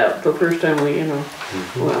suggested that the first time we,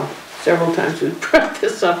 well, several times we brought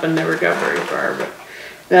this up and never got very far, but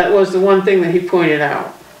that was the one thing that he pointed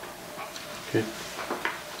out. Okay.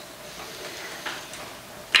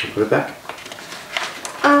 Put it back.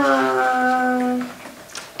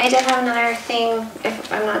 I did have another thing,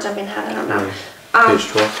 if I'm not jumping ahead, I don't know. Page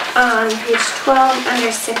 12. On page 12,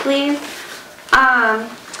 under sick leave,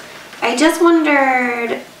 I just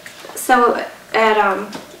wondered, so at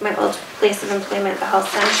my old place of employment, the health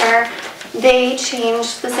center, they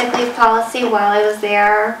changed the sick leave policy while I was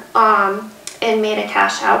there, and made a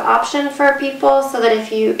cash out option for people, so that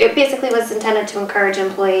it basically was intended to encourage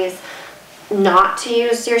employees not to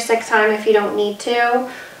use your sick time if you don't need to.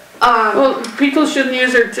 Well, people shouldn't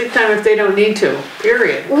use their sick time if they don't need to,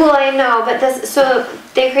 period. Well, I know, but so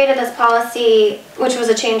they created this policy, which was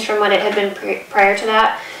a change from what it had been prior to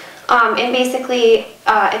that. And basically,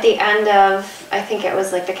 at the end of, I think it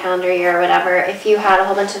was like the calendar year or whatever, if you had a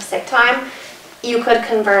whole bunch of sick time, you could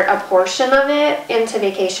convert a portion of it into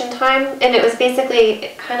vacation time. And it was basically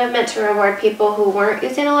kind of meant to reward people who weren't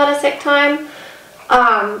using a lot of sick time,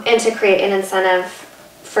 and to create an incentive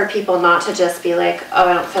for people not to just be like, oh,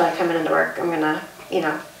 I don't feel like coming into work, I'm gonna,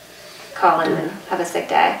 call in and have a sick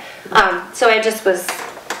day. So I just was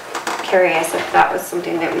curious if that was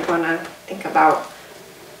something that we'd wanna think about.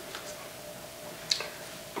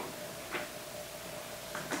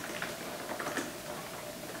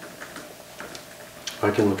 I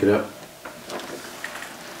can look it up.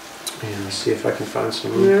 And let's see if I can find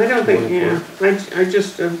some. I don't think, I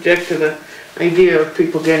just object to the idea of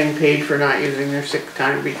people getting paid for not using their sick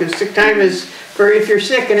time, because sick time is for if you're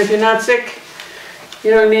sick, and if you're not sick, you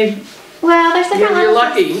don't need, Well, there's different you're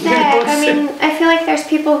levels of lucky. sick. I mean, I feel like there's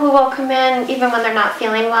people who will come in even when they're not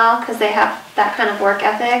feeling well because they have that kind of work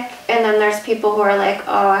ethic, and then there's people who are like,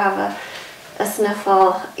 oh, I have a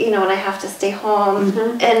sniffle, and I have to stay home.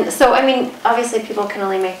 And so, I mean, obviously people can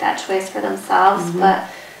only make that choice for themselves, but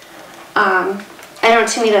I don't know,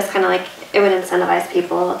 to me that's kind of like, it would incentivize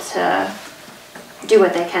people to do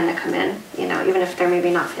what they can to come in, even if they're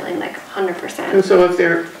maybe not feeling like 100%. And so if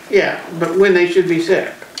they're, but when they should be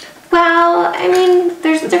sick. Well, I mean,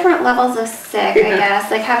 there's different levels of sick, I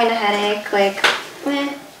guess, like having a headache, like,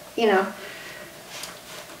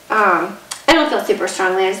 I don't feel super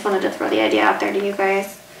strongly, I just wanted to throw the idea out there to you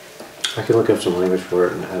guys. I can look up some language for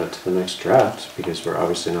it and add it to the next draft, because we're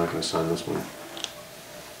obviously not going to sign this one.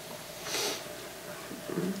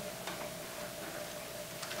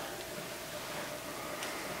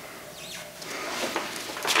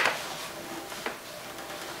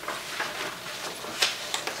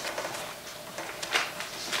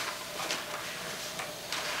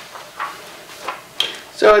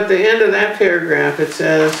 So at the end of that paragraph, it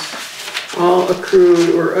says, all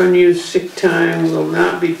accrued or unused sick time will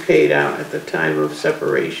not be paid out at the time of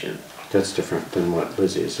separation. That's different than what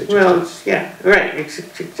Lizzie is suggesting. Well, right, it's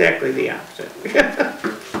exactly the opposite.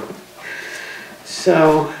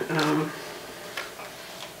 So,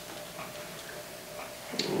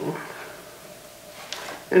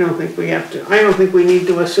 I don't think we need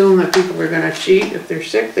to assume that people are gonna cheat. If they're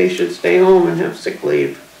sick, they should stay home and have sick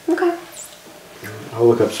leave. Okay. I'll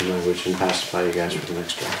look up some language and pacify you guys for the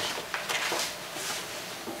next draft.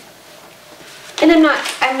 And I'm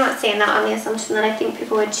not saying that on the assumption that I think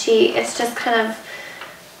people would cheat, it's just kind of,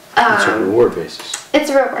 It's a reward basis. it's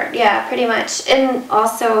a reward, yeah, pretty much. And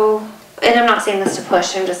also, and I'm not saying this to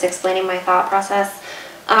push, I'm just explaining my thought process.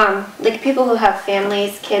 Like people who have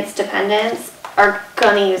families, kids, dependents are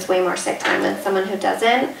gonna use way more sick time than someone who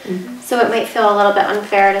doesn't. So it might feel a little bit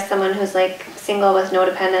unfair to someone who's like single with no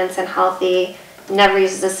dependents and healthy, never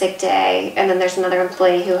uses a sick day, and then there's another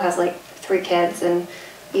employee who has like 3 kids and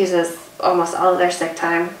uses almost all of their sick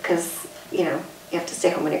time because, you have to stay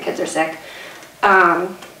home when your kids are sick.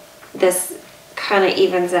 This kind of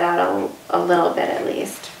evens it out a little bit at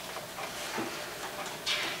least.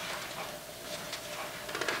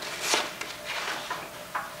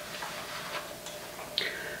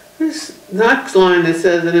 This next line that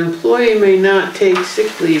says an employee may not take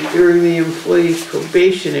sick leave during the employee's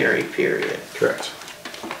probationary period. Correct.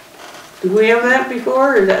 Did we have that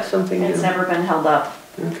before, or is that something new? It's never been held up.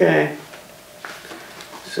 Okay.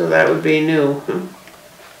 So that would be new, huh?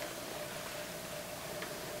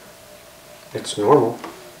 It's normal.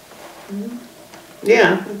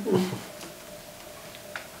 Yeah.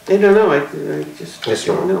 I don't know, I just It's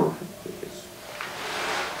don't normal. know.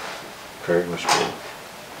 Very much normal.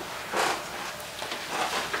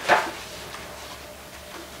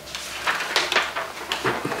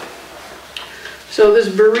 So this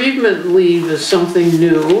bereavement leave is something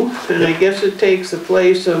new, and I guess it takes the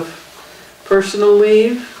place of personal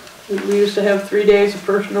leave. We used to have 3 days of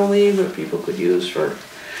personal leave that people could use for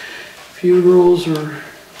funerals or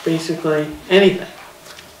basically anything.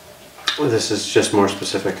 Well, this is just more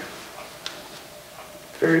specific.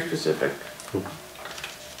 Very specific.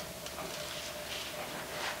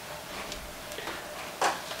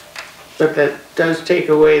 But that does take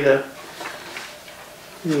away the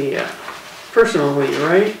personal leave,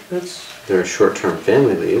 right? There's short-term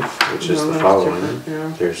family leave, which is No, the that's following. different,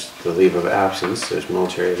 yeah. There's the leave of absence, there's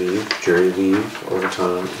military leave, jury leave,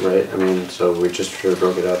 overtime, right? I mean, so we just sort of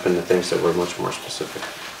broke it up into things that were much more specific,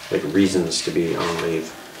 like reasons to be on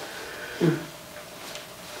leave.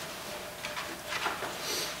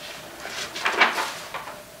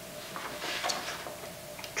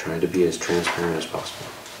 Trying to be as transparent as possible.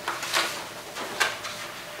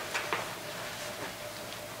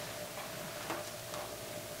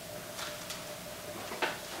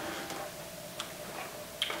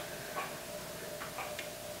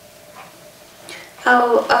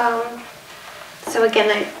 So again,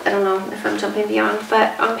 I don't know if I'm jumping beyond,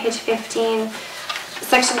 but on page 15,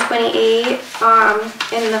 section 28,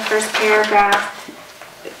 in the first paragraph,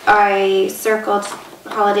 I circled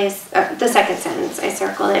holidays, the second sentence, I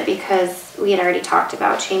circled it because we had already talked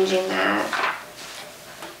about changing that.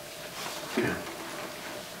 Yeah.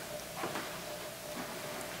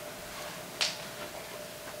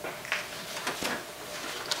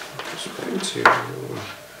 Just going to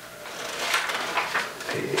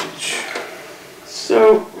page.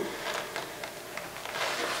 So,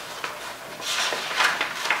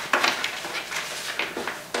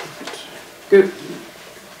 Did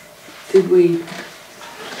we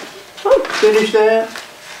finish that?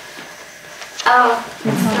 Oh,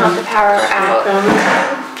 it's not the power out.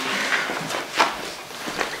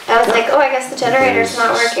 I was like, oh, I guess the generator's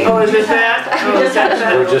not working. Oh, is it that? Oh, is that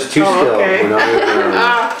that? We're just too Oh, still. okay. We're not moving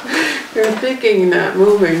around. You're thinking not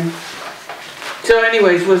moving. So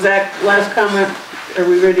anyways, was that last comment, are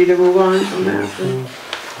we ready to move on from that?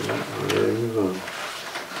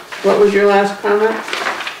 What was your last comment?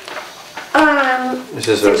 This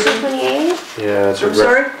is a, Section 28. yeah, it's a. I'm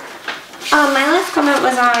sorry? My last comment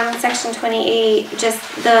was on section 28, just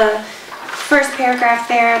the first paragraph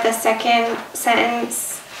there, the second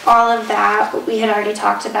sentence, all of that, we had already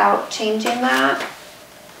talked about changing that.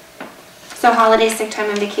 So holiday, sick time,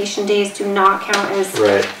 and vacation days do not count as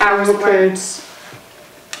Right. hours Okay. worked.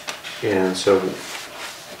 And so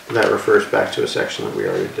that refers back to a section that we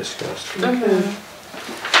already discussed. Okay.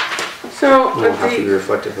 So, We'll have to be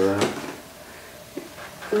reflective of that.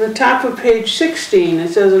 on the top of page 16, it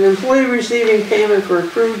says an employee receiving payment for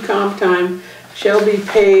accrued comp time shall be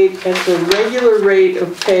paid at the regular rate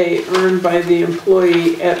of pay earned by the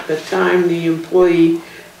employee at the time the employee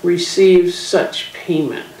receives such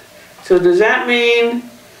payment. So does that mean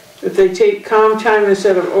if they take comp time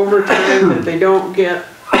instead of overtime that they don't get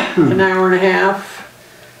an hour and a half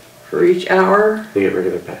for each hour? They get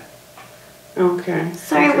regular pay. Okay.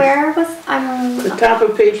 Sorry, where was, The top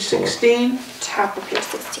of page 16, top of page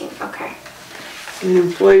 16, okay. an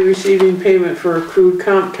employee receiving payment for accrued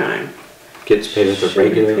comp time. Gets paid at the Should be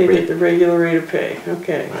regular paid rate. at the regular rate of pay,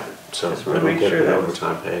 okay. Right. So Just if wanna they don't make get sure the that was-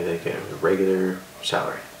 overtime pay, they get a regular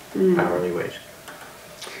salary, hourly wage.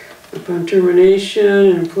 Upon termination,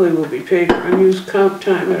 an employee will be paid for unused comp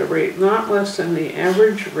time at a rate not less than the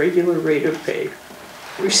average regular rate of pay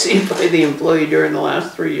received by the employee during the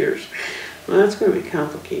last 3 years. Well, that's gonna be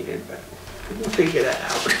complicated, but we can figure that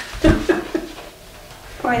out.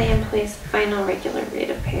 Or the employee's final regular rate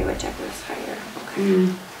of pay, whichever is higher, okay.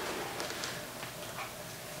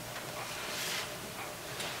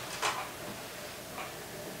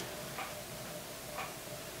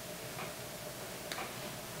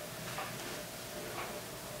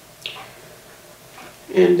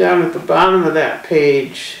 And down at the bottom of that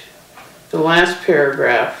page, the last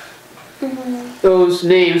paragraph, those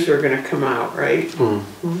names are gonna come out, right?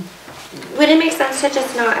 Would it make sense to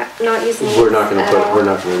just not use names We're not gonna at put, all? we're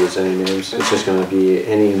not gonna use any names. It's just gonna be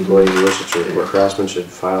any employee who wishes to report harassment should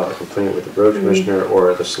file a complaint with the road commissioner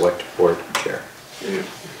or the select board chair. Yeah.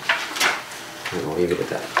 And we'll leave it at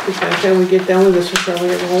that. By the time we get done with this, we'll probably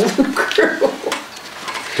have a whole new crew.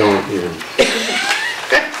 Don't even.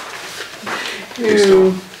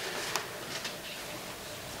 Yeah.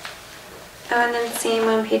 Oh, and then same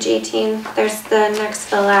on page 18, there's the next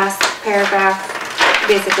to the last paragraph.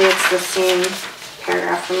 Basically, it's the same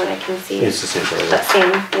paragraph from what I can see. It's the same But paragraph.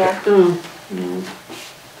 same, yeah.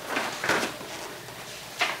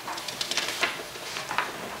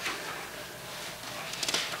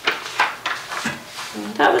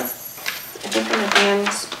 That was, I think, in the end,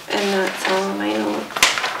 and that's all in my notes.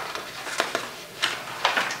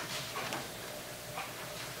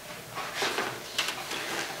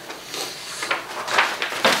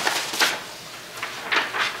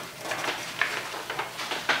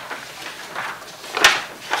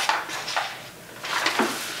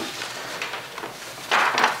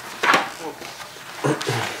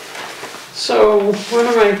 So, one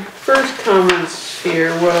of my first comments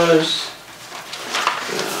here was,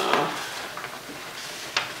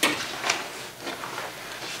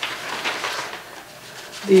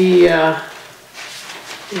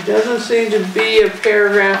 there doesn't seem to be a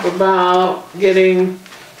paragraph about getting,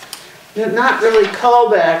 not really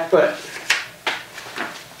callback, but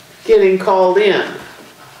getting called in.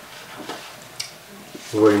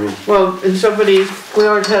 What do you mean? Well, and somebody, we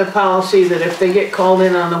always had a policy that if they get called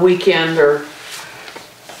in on the weekend or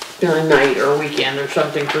a night or weekend or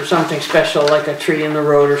something for something special, like a tree in the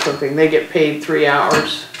road or something, they get paid 3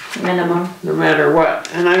 hours, Minimum. no matter what.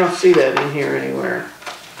 And I don't see that in here anywhere.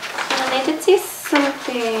 And I did see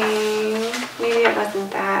something, maybe it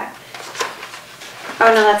wasn't that.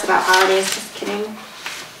 Oh no, that's about holidays, just kidding.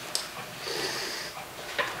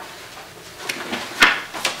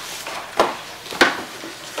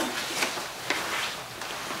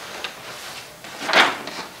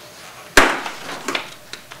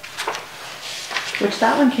 Which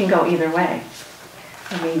that one can go either way.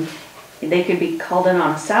 I mean, they could be called in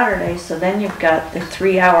on a Saturday, so then you've got the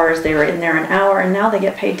 3 hours, they were in there an hour, and now they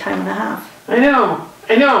get paid time and a half. I know.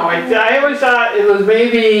 I always thought it was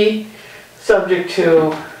maybe subject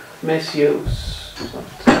to misuse,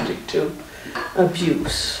 subject to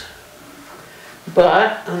abuse.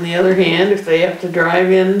 But on the other hand, if they have to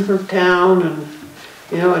drive in from town and,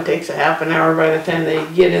 you know, it takes a half an hour by the time they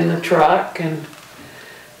get in the truck and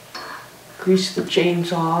grease the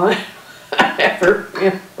chainsaw, whatever,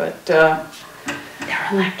 yeah, but, they're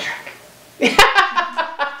electric.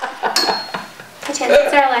 The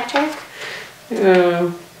chances are electric?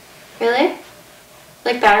 Really?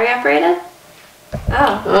 Like battery operated?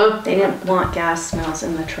 Oh. They didn't want gas smells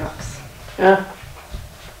in the trucks. Yeah.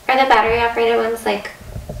 Are the battery operated ones like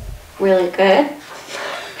really good?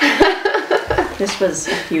 This was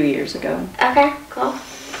a few years ago. Okay, cool.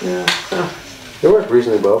 Yeah, so, They work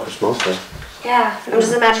reasonably well for small stuff. Yeah, I'm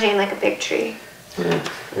just imagining like a big tree yeah.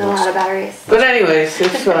 and a lot of batteries. But anyways,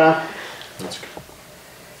 it's, That's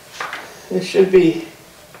good. it should be,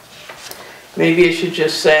 maybe it should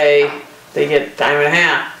just say they get time and a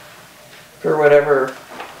half for whatever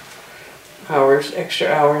hours, extra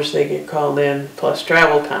hours they get called in, plus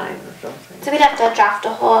travel time or something. So we'd have to draft a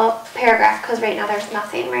whole paragraph because right now there's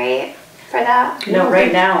nothing, right, for that? No,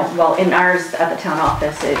 right now, well, in ours at the town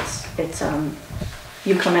office, it's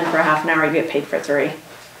you come in for a half an hour, you get paid for 3.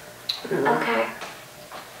 Okay.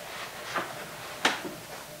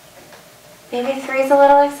 Maybe 3's a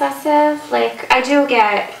little excessive. Like, I do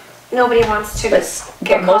get, nobody wants to But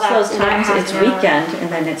get most called of out those to do times half it's an hour. weekend and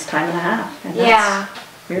then it's time and a half. And Yeah.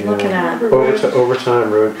 You're looking at,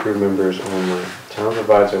 Overtime road crew members only. Town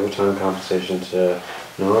provides overtime compensation to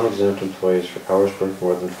non-exempt employees for hours worked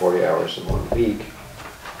more than 40 hours in 1 week.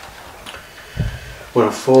 When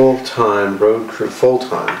a full-time road crew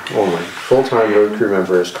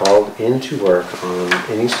member is called into work on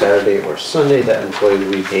any Saturday or Sunday, that employee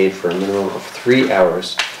will be paid for a minimum of 3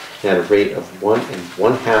 hours at a rate of 1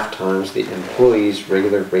 1/2 times the employee's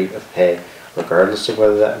regular rate of pay, regardless of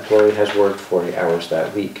whether that employee has worked 40 hours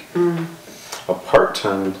that week. A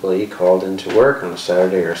part-time employee called into work on a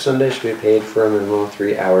Saturday or Sunday should be paid for a minimum of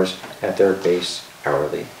 3 hours at their base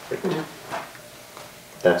hourly rate.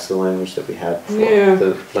 That's the language that we had before. Yeah.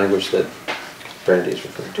 The language that Brandy is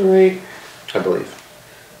referring to, Right, I believe.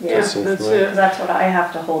 yeah, Does that seem that's familiar? it. that's what I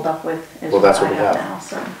have to hold up with is Well, what that's I what we have have. now,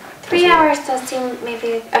 so. 3 hours does seem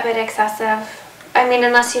maybe a bit excessive. I mean,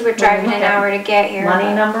 unless you were driving look an at hour to get here. Money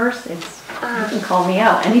but- numbers, you can call me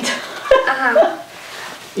out anytime. Uh-huh.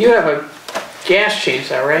 you have a gas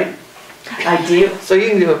chainsaw, right? I do. So you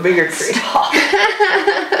can do a bigger tree.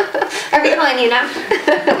 Are we calling you now?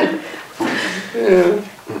 Yeah.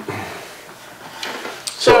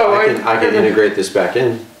 So I can I- integrate this back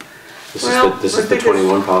in. This Well, is I the think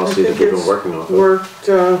 21 policy I that think we've been it's working off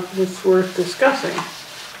of. It's worth discussing.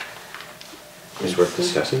 It's worth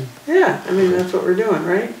discussing. Yeah, I mean, that's what we're doing,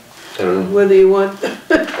 right? I don't know. Whether you want,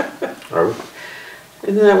 Are we?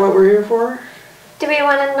 isn't that what we're here for? Do we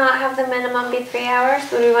want to not have the minimum be 3 hours?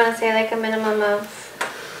 Would we want to say like a minimum of,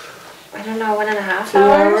 I don't know, 1.5 2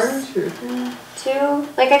 hours? hours? Or- 2?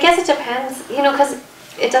 Like, I guess it depends, you know, because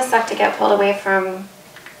it does suck to get pulled away from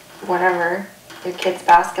whatever, your kid's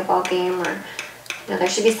basketball game or, you know, there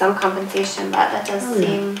should be some compensation, but that does Oh, yeah.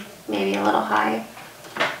 seem maybe a little high.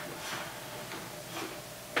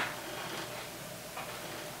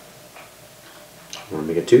 Want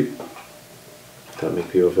to make it 2? That'll make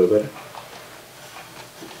people feel better.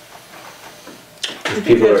 I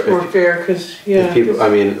think that's more fair, because, yeah. If people, 'cause- I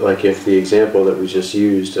mean, like if the example that we just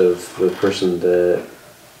used of the person that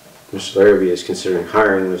Mr. Larrabee is considering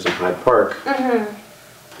hiring lives in Hyde Park,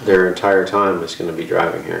 Mm-hmm, their entire time is going to be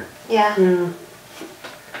driving here. yeah. Yeah.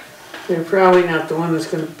 They're probably not the one that's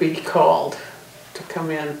gonna be called to come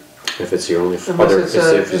in. If it's your only Unless it's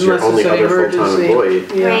a- if it's your unless only it's an other full-time emergency. employee,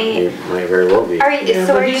 Yeah. Right. you might very well be. Are you, Yeah,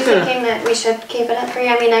 so but are you he's gonna- thinking that we should keep it at 3?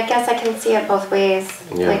 I mean, I guess I can see it both ways.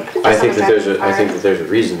 Yeah, Like, I think that there's a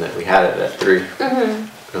reason that we had it at 3.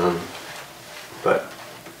 Mm-hmm. But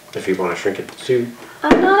if you want to shrink it to 2,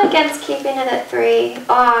 I'm not against keeping it at 3.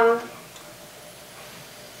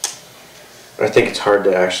 I think it's hard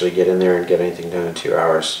to actually get in there and get anything done in 2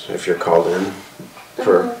 hours if you're called in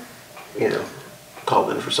for,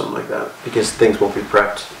 called in for something like that, because things won't be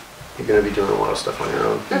prepped. You're going to be doing a lot of stuff on your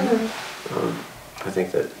own. I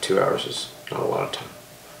think that 2 hours is not a lot of time.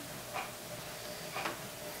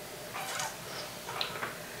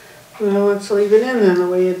 Well, let's leave it in then, the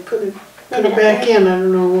way it put it back in. I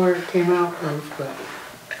don't know where it came out of,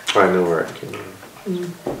 but. I know where it came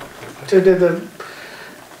from. So did the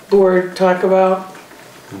board talk about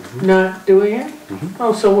not doing it?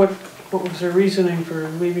 Oh, so what was their reasoning for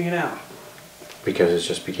leaving it out? Because it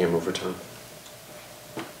just became overtime.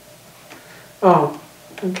 Oh,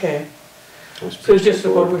 okay. It was So it's just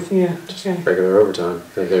straightforward. over, yeah, okay. Regular overtime.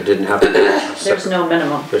 There didn't have to be a There's separate- no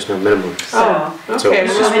minimum. There's no minimum. Oh, So okay,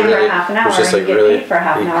 it's You just come in really, for half an hour it's just and like you get really, paid for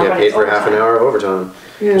half an you hour, get but paid it's for half an overtime. hour of overtime.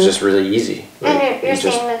 yeah. It's just really easy. And Like, you're you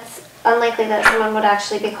just- saying it's unlikely that someone would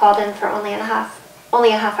actually be called in for only a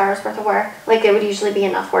half hour's worth of work? Like it would usually be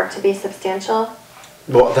enough work to be substantial?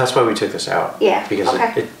 Well, that's why we took this out. Yeah, Because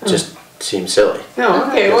okay. it just seems silly. No,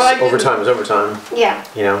 okay, well, I Because didn't. overtime is overtime, Yeah,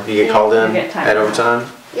 you know, you get Yeah, called you in get time at and a overtime,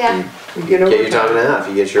 yeah. You get get your time overtime. and a half,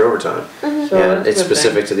 you get your overtime. So And that's it's a good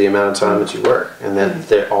specific thing. to the amount of time that you work. And then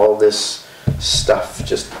all this stuff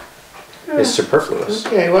just is superfluous.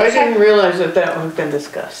 Okay, well, I didn't realize that that had been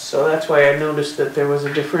discussed, so that's why I noticed that there was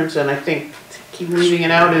a difference, and I think to keep leaving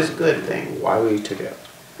it out is a good thing. Why we took it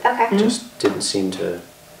out, Okay. just didn't seem to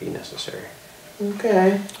be necessary.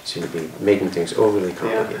 Okay, Seemed to be making things overly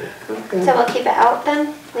complicated. okay. So we'll keep it out then?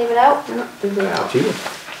 Leave it out? Yeah, leave it Up out. to you.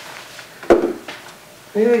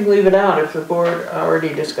 I think leave it out if the board already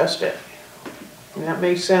discussed it. And that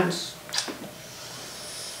makes sense.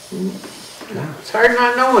 It's hard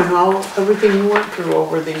not knowing everything you went through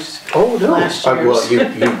over these Oh, no. last Well,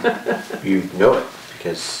 years. you know it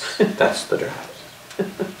because that's the draft.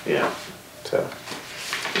 Yeah, So,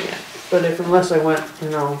 yeah, but unless I went,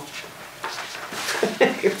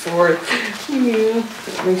 back and forth,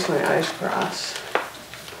 it makes my eyes cross.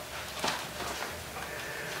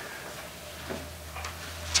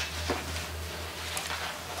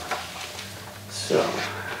 So,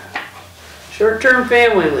 short-term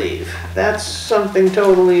family leave, that's something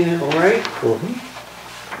totally new, right?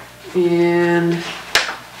 And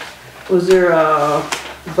was there a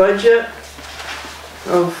budget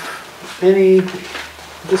of any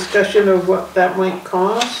discussion of what that might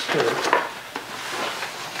cost? Or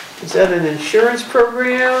is that an insurance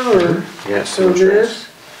program or? yeah, So some it insurance. is?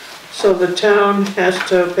 So the town has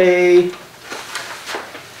to pay,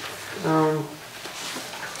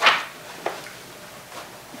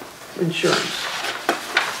 insurance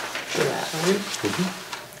for that, right?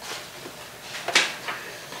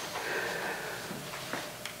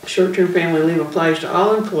 Short-term family leave applies to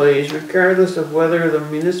all employees regardless of whether the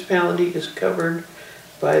municipality is covered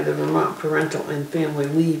by the Vermont Parental and Family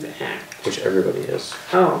Leave Act. Which everybody is.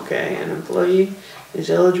 Oh, okay, an employee is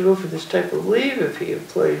eligible for this type of leave if he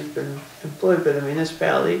has been employed by the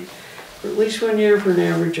municipality for at least 1 year for an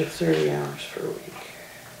average of 30 hours per week.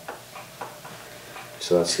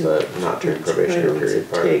 So that's the not during probationary period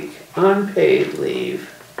To part. take unpaid leave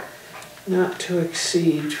not to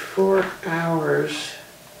exceed 4 hours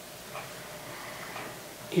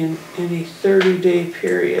in any 30-day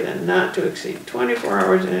period and not to exceed 24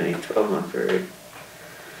 hours in any 12-month period.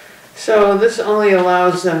 So this only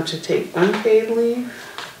allows them to take unpaid leave?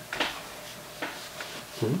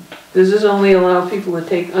 Does this only allow people to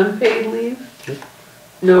take unpaid leave? Yep.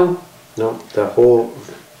 No. No, the whole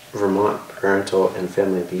Vermont Parental and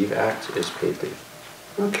Family Leave Act is paid leave.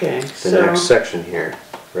 Okay, The next so, section here,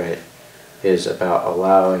 right, is about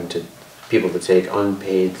allowing people to take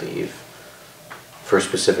unpaid leave for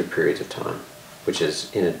specific periods of time, which is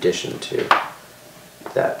in addition to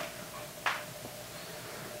that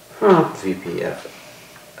VPFLA.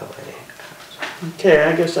 okay,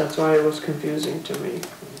 I guess that's why it was confusing to me.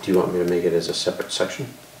 Do you want me to make it as a separate section?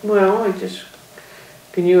 Well,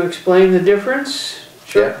 can you explain the difference?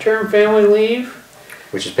 Short-term family leave,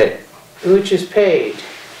 Which is paid. which is paid,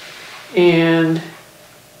 and,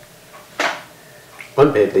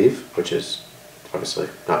 Unpaid leave, which is obviously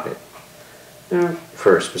not paid, uh,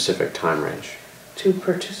 for a specific time range. to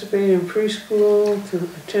participate in preschool, to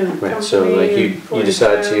attend a company. Right, so like you employee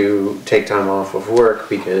decide staff. to take time off of work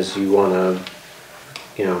because you wanna,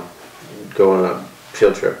 go on a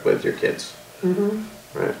field trip with your kids, Mhm.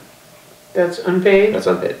 right? That's unpaid? That's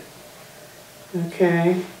unpaid.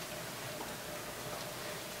 Okay.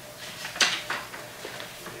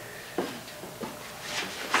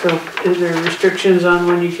 So is there restrictions on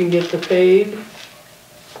when you can get the paid?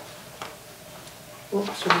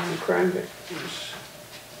 Oops, I'm in crime victims.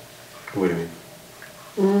 What do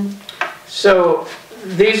you mean? So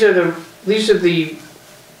these are the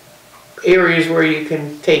areas where you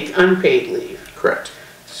can take unpaid leave. Correct.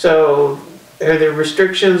 So are there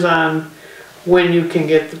restrictions on when you can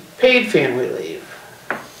get the paid family leave?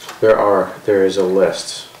 There is a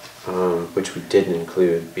list, which we didn't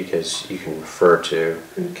include because you can refer to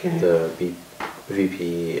Okay. the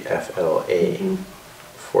VPFLA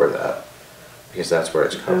for that, because that's where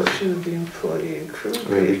it's covered. Option of the employee accrued I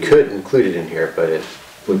mean, we paid could include it in here, but it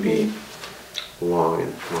would be long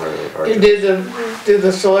and not really leave. And arduous. did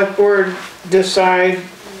the select board decide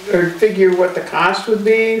or figure what the cost would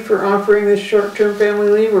be for offering this short-term family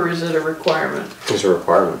leave, or is it a requirement? It's a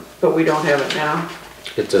requirement. But we don't have it now.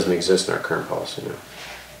 It doesn't exist in our current policy now.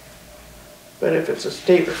 But if it's a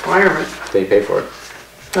state requirement, They pay for it.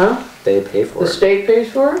 huh? They pay for The it. state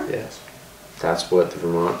pays for it? Yes. That's what the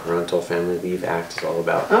Vermont Parental Family Leave Act is all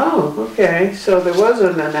about. Oh, okay, so there was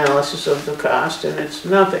an analysis of the cost and it's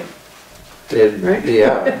nothing. Right?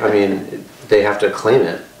 Yeah, I mean, they have to claim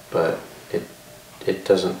it, but it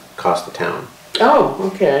doesn't cost the town.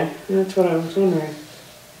 Oh, okay, that's what I was wondering.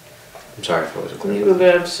 I'm sorry if I wasn't clear. Leave of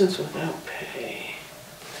absence without pay.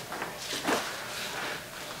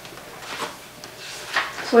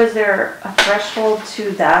 So is there a threshold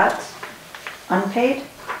to that unpaid?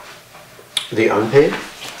 The unpaid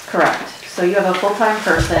Correct. So you have a full-time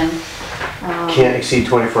person. can't exceed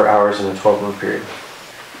 24 hours in a 12-month period,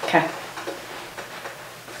 Okay.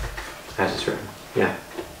 as it's written. Yeah.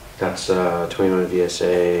 That's 21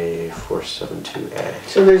 VSA 472A.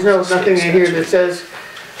 So there's nothing in here Statute. that says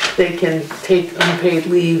they can take unpaid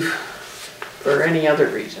leave for any other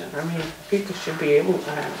reason. I mean, people should be able,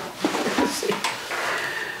 I don't know.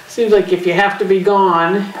 Seems like if you have to be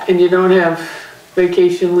gone and you don't have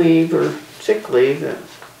vacation leave or sick leave, then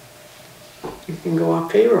you can go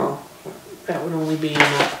off payroll. That would only be in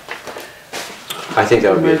a, I think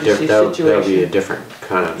that would be Emergency that would be a situation. different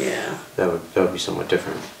kind of, yeah. that would be somewhat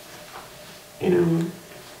different. You know? Mhm.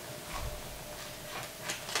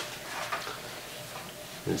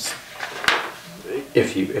 It's,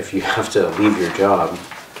 if you have to leave your job,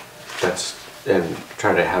 and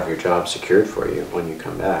try to have your job secured for you when you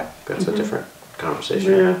come back, that's a different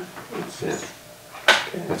conversation. Yeah, Yeah. okay.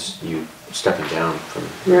 That's you stepping down from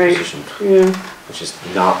your Right, position, yeah, which is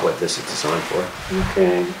not what this is designed for.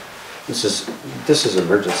 okay. This is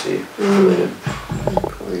emergency related.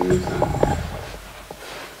 Employees.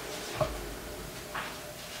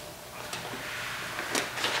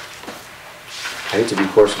 I hate to be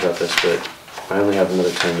coarse about this, but I only have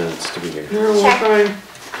another 10 minutes to be here. No, we're fine.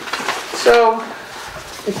 So,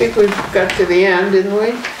 I think we've got to the end, didn't we?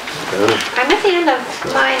 I'm at the end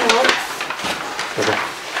of my notes. Okay.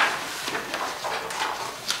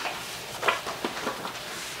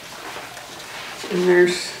 And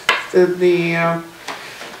there's the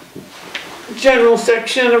general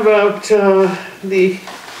section about the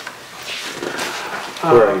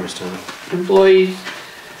Where are you, Ms. Tony? employees,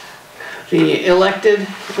 the elected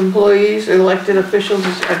employees, elected officials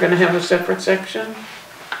are gonna have a separate section?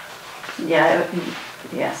 Yeah,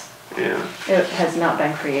 yes. Yeah. It has not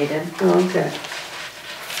been created. Oh, okay.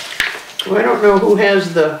 Well, I don't know who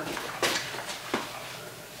has the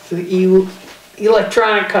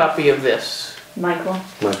electronic copy of this. Michael?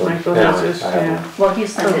 Michael Yeah, has this, I have yeah. one. Well, he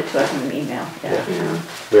sent it to us in an email, yeah. Yeah.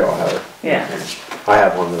 We all have it. Yeah. I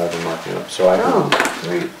have one that I've been marking up, so Oh,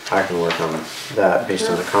 great, I can work on that based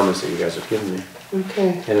on the comments that you guys have given me.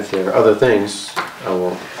 okay. And if there are other things, I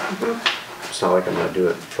will, it's not like I'm gonna do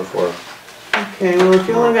it before. Okay, well, if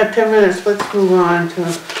you only got 10 minutes, let's move on to,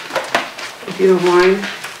 if you don't mind.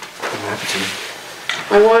 I'm happy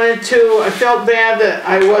to. I felt bad that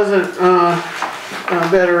I wasn't a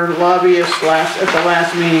better lobbyist at the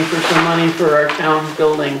last meeting for some money for our town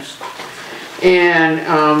buildings.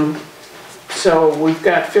 And so we've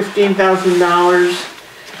got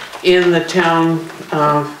 $15,000 in the town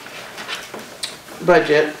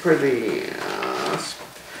budget for the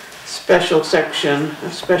special section,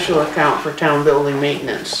 a special account for town building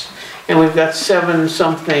maintenance. And we've got 7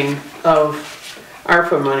 something of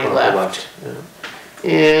ARPA money left. Yeah.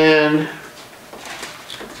 And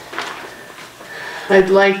I'd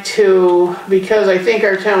like to, because I think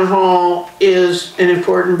our town hall is an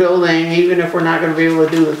important building, even if we're not gonna be able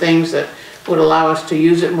to do the things that would allow us to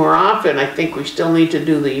use it more often, I think we still need to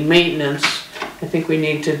do the maintenance. I think we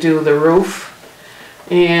need to do the roof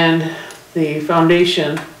and the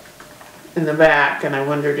foundation in the back, and I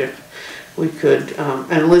wondered if we could,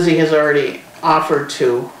 and Lizzie has already offered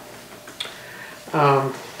to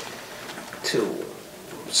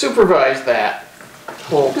supervise that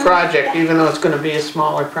whole project, even though it's gonna be a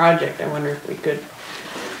smaller project. I wonder if we could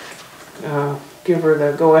give her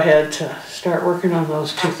the go-ahead to start working on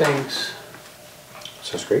those 2 things.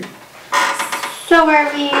 Sounds great. So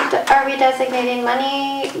are we designating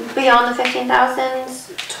money beyond the 15,000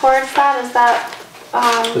 towards that? Is that,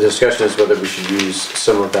 The discussion is whether we should use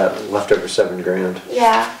some of that leftover 7 grand.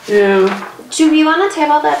 yeah. Yeah, Do we want to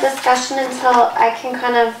table that discussion until I can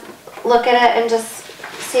kind of look at it and just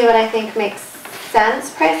see what I think makes sense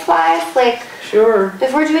price-wise? Like, sure.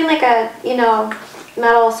 if we're doing like a,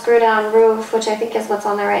 metal screw-down roof, which I think is what's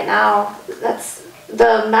on there right now, that's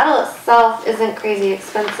the metal itself isn't crazy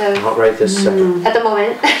expensive Not right this second. at the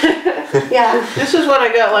moment. Yeah. This is what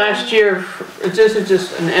I got last year. This is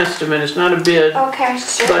just an estimate, it's not a bid. Okay,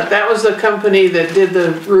 sure. But that was the company that did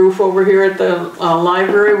the roof over here at the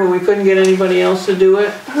library when we couldn't get anybody else to do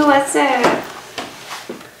it. Who was it?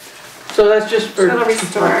 So that's just for Total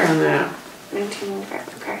restore. on that.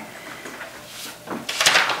 1995, okay.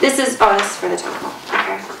 This is for the town hall,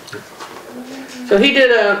 okay. So he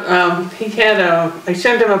did I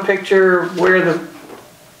sent him a picture of where the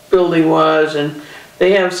building was, and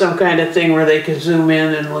they have some kind of thing where they can zoom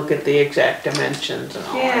in and look at the exact dimensions and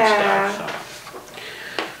all that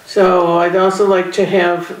stuff. So I'd also like to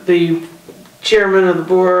have the chairman of the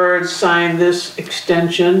board sign this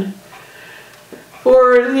extension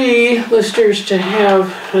for the listers to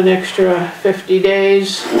have an extra 50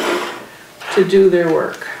 days to do their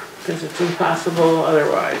work, because it's impossible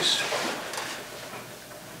otherwise.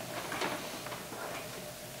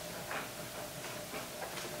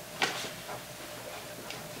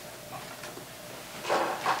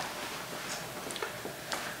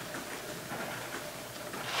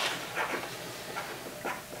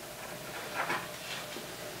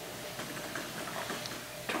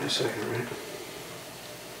 Second, right?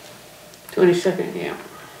 22nd, yeah.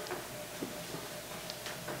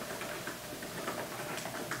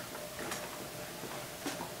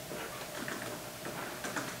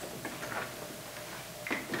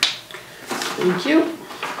 Thank you.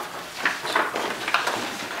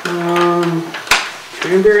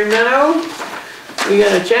 Cranberry Meadow, we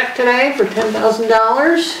got a check today for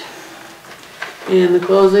 $10,000, and the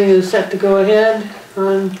closing is set to go ahead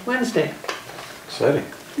on Wednesday. Exciting.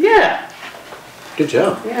 Yeah. Good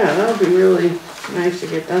job. Yeah, that'll be really nice to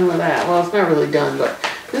get done with that. Well, it's not really done, but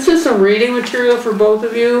this is some reading material for both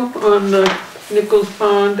of you on the Nichols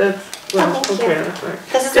Pond. That's, well, Oh, thank okay, you. that's right.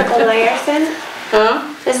 This is what the lawyer sent?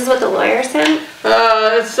 Huh? This is what the lawyer sent?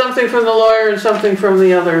 It's something from the lawyer and something from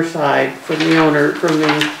the other side, from the owner, from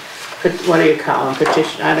the, what do you call them,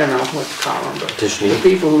 petition, I don't know what to call them, but the Petitioning.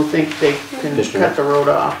 people who think they can Petitioner. cut the road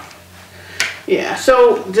off. Yeah,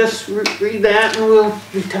 so just read that and we'll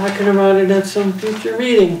be talking about it at some future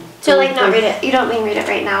meeting. So like not read it, you don't mean read it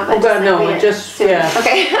right now, but Oh, God, just no, like read it just- soon. yeah.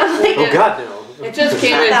 Okay. I'm like, Oh, God, no. It just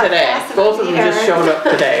came Not in that today. fast Both of them just either. showed up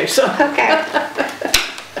today, so. Okay.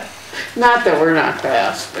 Not that we're not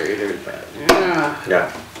fast either, but, yeah.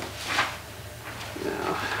 Yeah.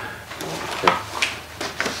 No.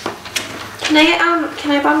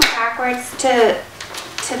 Can I bump backwards to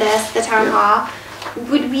this, the town hall?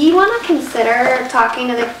 Would we want to consider talking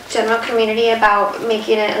to the general community about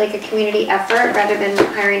making it like a community effort rather than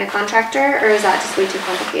hiring a contractor, or is that just way too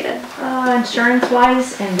complicated? Insurance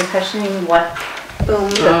wise and depending what Boom.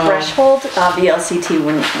 the threshold, VLCT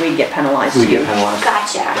wouldn't, we get penalized We too. get penalized.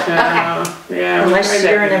 Gotcha. Okay. Yeah. Unless tried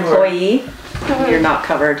you're that an before. employee, you're not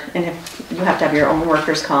covered. And if you have to have your own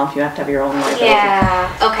workers' comp, you have to have your own liability.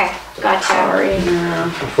 Yeah. Okay. Gotcha. Sorry. Yeah,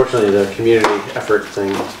 Unfortunately, the community effort thing,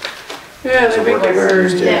 yeah, It's a they make work it effort hard.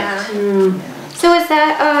 used to. Yeah. Mm. So is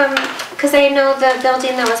that, because I know the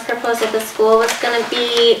building that was proposed at the school was gonna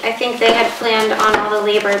be, I think they had planned on all the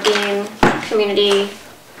labor being community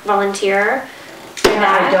volunteer.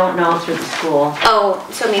 I don't know through the school. Oh,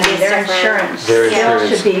 so maybe it's Their different. insurance Their still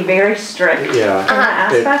insurance. should be very strict in yeah,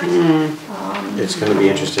 that It- aspect. it's gonna be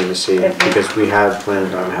interesting to see, because we have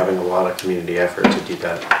planned on having a lot of community effort to do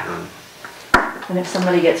that. And if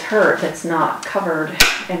somebody gets hurt that's not covered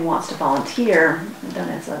and wants to volunteer, then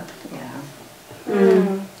it's a,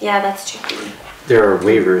 Yeah, that's tricky. There are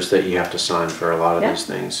waivers that you have to sign for a lot of Yeah. these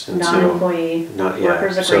things, and so, non-employee not, yeah,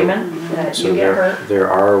 workers so- agreement that so you get hurt. there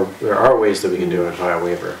are ways that we can do it via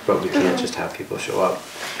waiver, but we can't just have people show up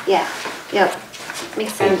Yeah, yep,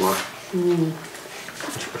 makes sense. anymore.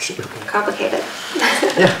 Unfortunately. Complicated.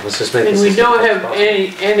 Yeah, let's just make And this we as don't simple as have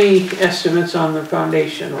possible. any estimates on the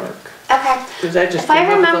foundation work, Okay. because that just If I came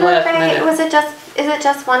up at the remember last right, minute. is it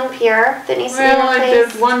just one pier that needs to Well, be like replaced?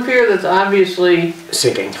 there's one pier that's obviously,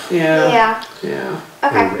 Sinking yeah, Yeah, yeah.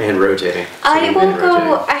 okay. and rotating. I Sinking will and go,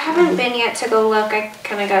 rotating. I haven't been yet to go look, I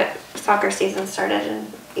kinda got soccer season started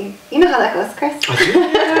and you know how that goes, Chris?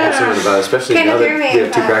 That's something about it, especially Kinda now that threw me, we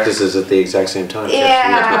have two but- practices at the exact same time.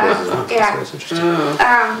 Yeah, yeah. That's interesting.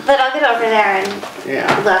 But I'll get over there and Yeah.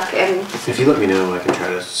 look and, If you let me know, I can try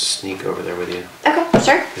to sneak over there with you. okay,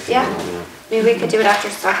 sure, If you yeah. let me know. Maybe we could do it after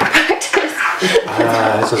soccer practice.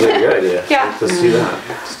 That sounds like a good idea. Yeah. Let's do that.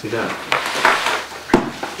 Let's do that.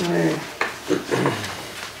 Right.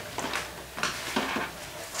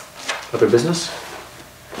 Other business?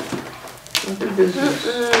 Other business.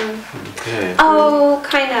 Okay. Oh,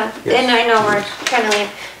 kind of. Yes. And I know we're trying to leave.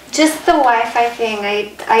 Just the Wi-Fi thing,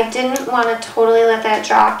 I didn't want to totally let that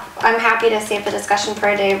drop. I'm happy to save the discussion for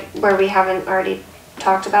a day where we haven't already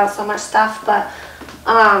talked about so much stuff, but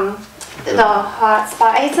the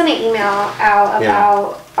hotspot, I sent an email out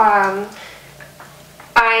about,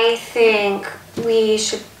 I think we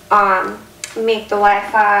should make the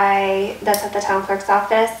Wi-Fi that's at the town clerk's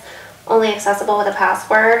office only accessible with a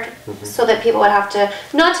password, so that people would have to,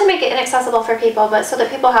 not to make it inaccessible for people, but so that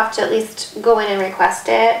people have to at least go in and request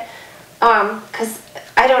it. Cause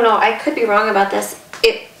I don't know, I could be wrong about this.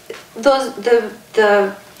 The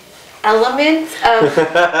elements of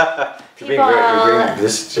people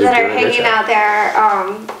that are hanging out there,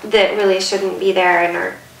 that really shouldn't be there and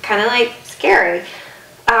are kind of like scary.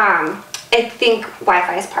 I think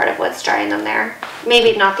Wi-Fi is part of what's drawing them there.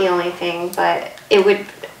 Maybe not the only thing, but it'd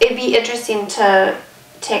be interesting to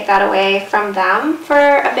take that away from them for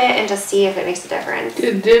a bit and just see if it makes a difference.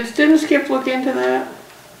 Didn't Skip look into that?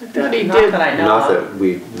 I thought he Not did. that I know Not of.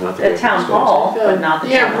 that The town hall, but not the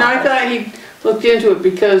Yeah, town no, I office. thought he looked into it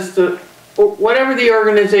because whatever the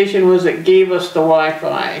organization was that gave us the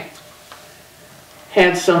Wi-Fi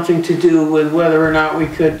had something to do with whether or not we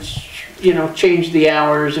could, change the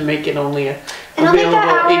hours and make it only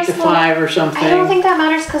available 8 to 5 or something. I don't think that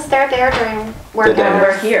matters because they're there during work They're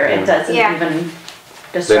hours. We're here, it doesn't Yeah. even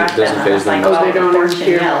distract Doesn't them phase unless I them. go Oh, out they don't porch and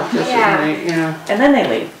interfere. yell. Just Yeah. at night, yeah. And then they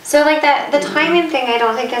leave. So like the timing thing I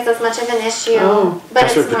don't think is as much of an issue. Oh. But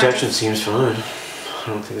it's Password more protection just- seems fine. I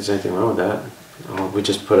don't think there's anything wrong with that. We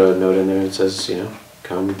just put a note in there that says,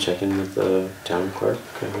 come check in with the town clerk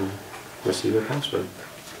and receive a password.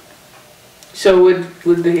 So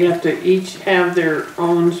would they have to each have their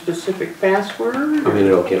own specific password? I mean,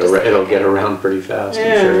 it'll get around pretty fast, I'm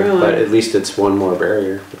Yeah, sure. really. But at least it's one more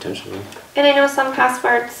barrier, potentially. And I know some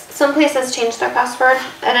places change their password,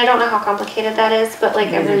 and I don't know how complicated that is, but like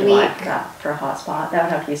every Usually week. like that for a hotspot, that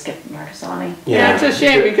would have to be Skip Marcassani. Yeah, it's a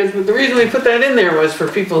shame because the reason we put that in there was for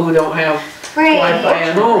people who don't have Right. Wi-Fi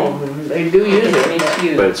at home, and they do use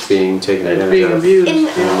it. But it's being taken It's advantage being of. abused. And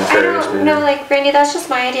in a I nefarious don't know, manner. like Brandy, that's just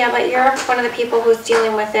my idea, but you're one of the people who's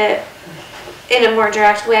dealing with it in a more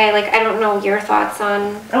direct way. Like, I don't know your thoughts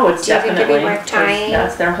on. Oh, it's Do you think it'd be definitely, worth 'cause trying?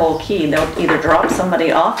 that's their whole key. They'll either drop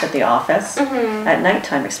somebody off at the office at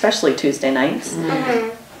nighttime, especially Tuesday nights,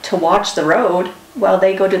 to watch the road while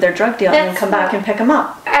they go do their drug deal and then That's come back and pick them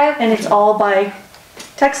up. And it's all by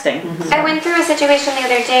texting. I went through a situation the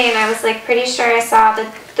other day and I was like pretty sure I saw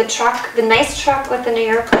the truck, the nice truck with the New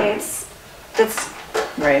York plates that's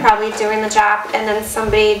Right, probably doing the job, and then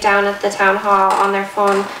somebody down at the town hall on their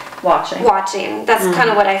phone watching. That's kind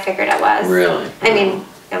of what I figured it was. Really? I mean,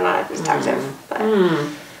 I'm not a detective, but.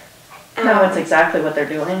 No, it's exactly what they're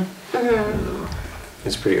doing.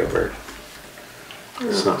 It's pretty overt.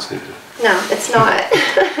 It's not sneaky. No, it's not.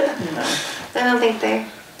 No. I don't think they.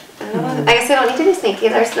 I don't know. I guess they don't need to be sneaky.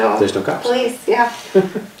 There's no cops. police. Yeah.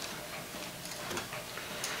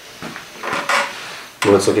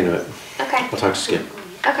 Well, let's look into it. Okay. I'll talk to Skip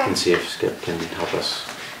Okay. and see if Skip can help us.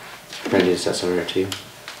 Brandy, is that something to you?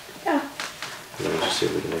 Yeah. And then we'll just see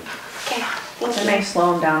what we can do. Okay. Thank It you. may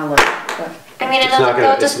slow them down a little, but, I mean, It's not they'll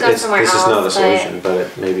gonna, just go somewhere this else. is not a but- solution,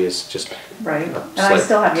 but maybe it's just, right. A And I slight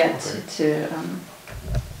still have yet over.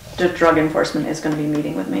 the drug enforcement is gonna be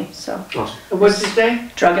meeting with me, so. awesome. What'd you say?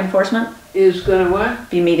 Drug enforcement, Is gonna what?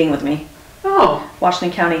 be meeting with me. Oh,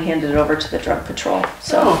 Washington County handed it over to the drug patrol,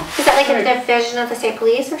 so. oh. Is that like a division of the state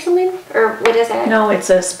police or something? Or what is it? No, it's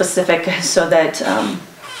a specific, so that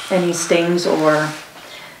any stings or,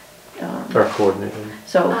 Our coordinator.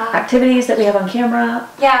 so activities that we have on camera,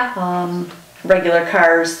 Yeah. regular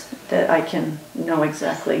cars that I can know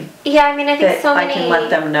exactly, Yeah, I mean, I think that so I many. can let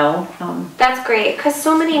them know. That's great, because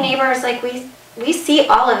so many neighbors, like, we see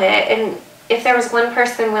all of it, and if there was one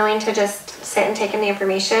person willing to just sit and take in the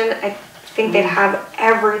information, I think they'd have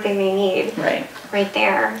everything they need Right.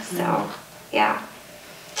 there, so, yeah.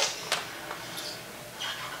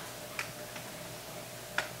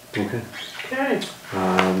 Okay. Okay.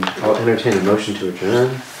 I'll entertain a motion to adjourn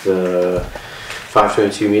the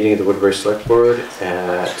 5:22 meeting of the Woodbury Select Board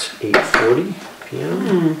at 8:40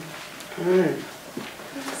 p.m. Alright.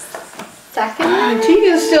 Second?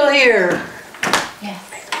 Tina's still here.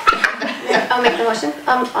 I'll make the motion.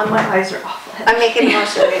 On My what? eyes are awful. I'm making the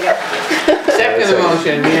motion, there you go. Second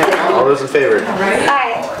motion, yeah. All those in favor?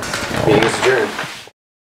 Aye. Meeting is adjourned.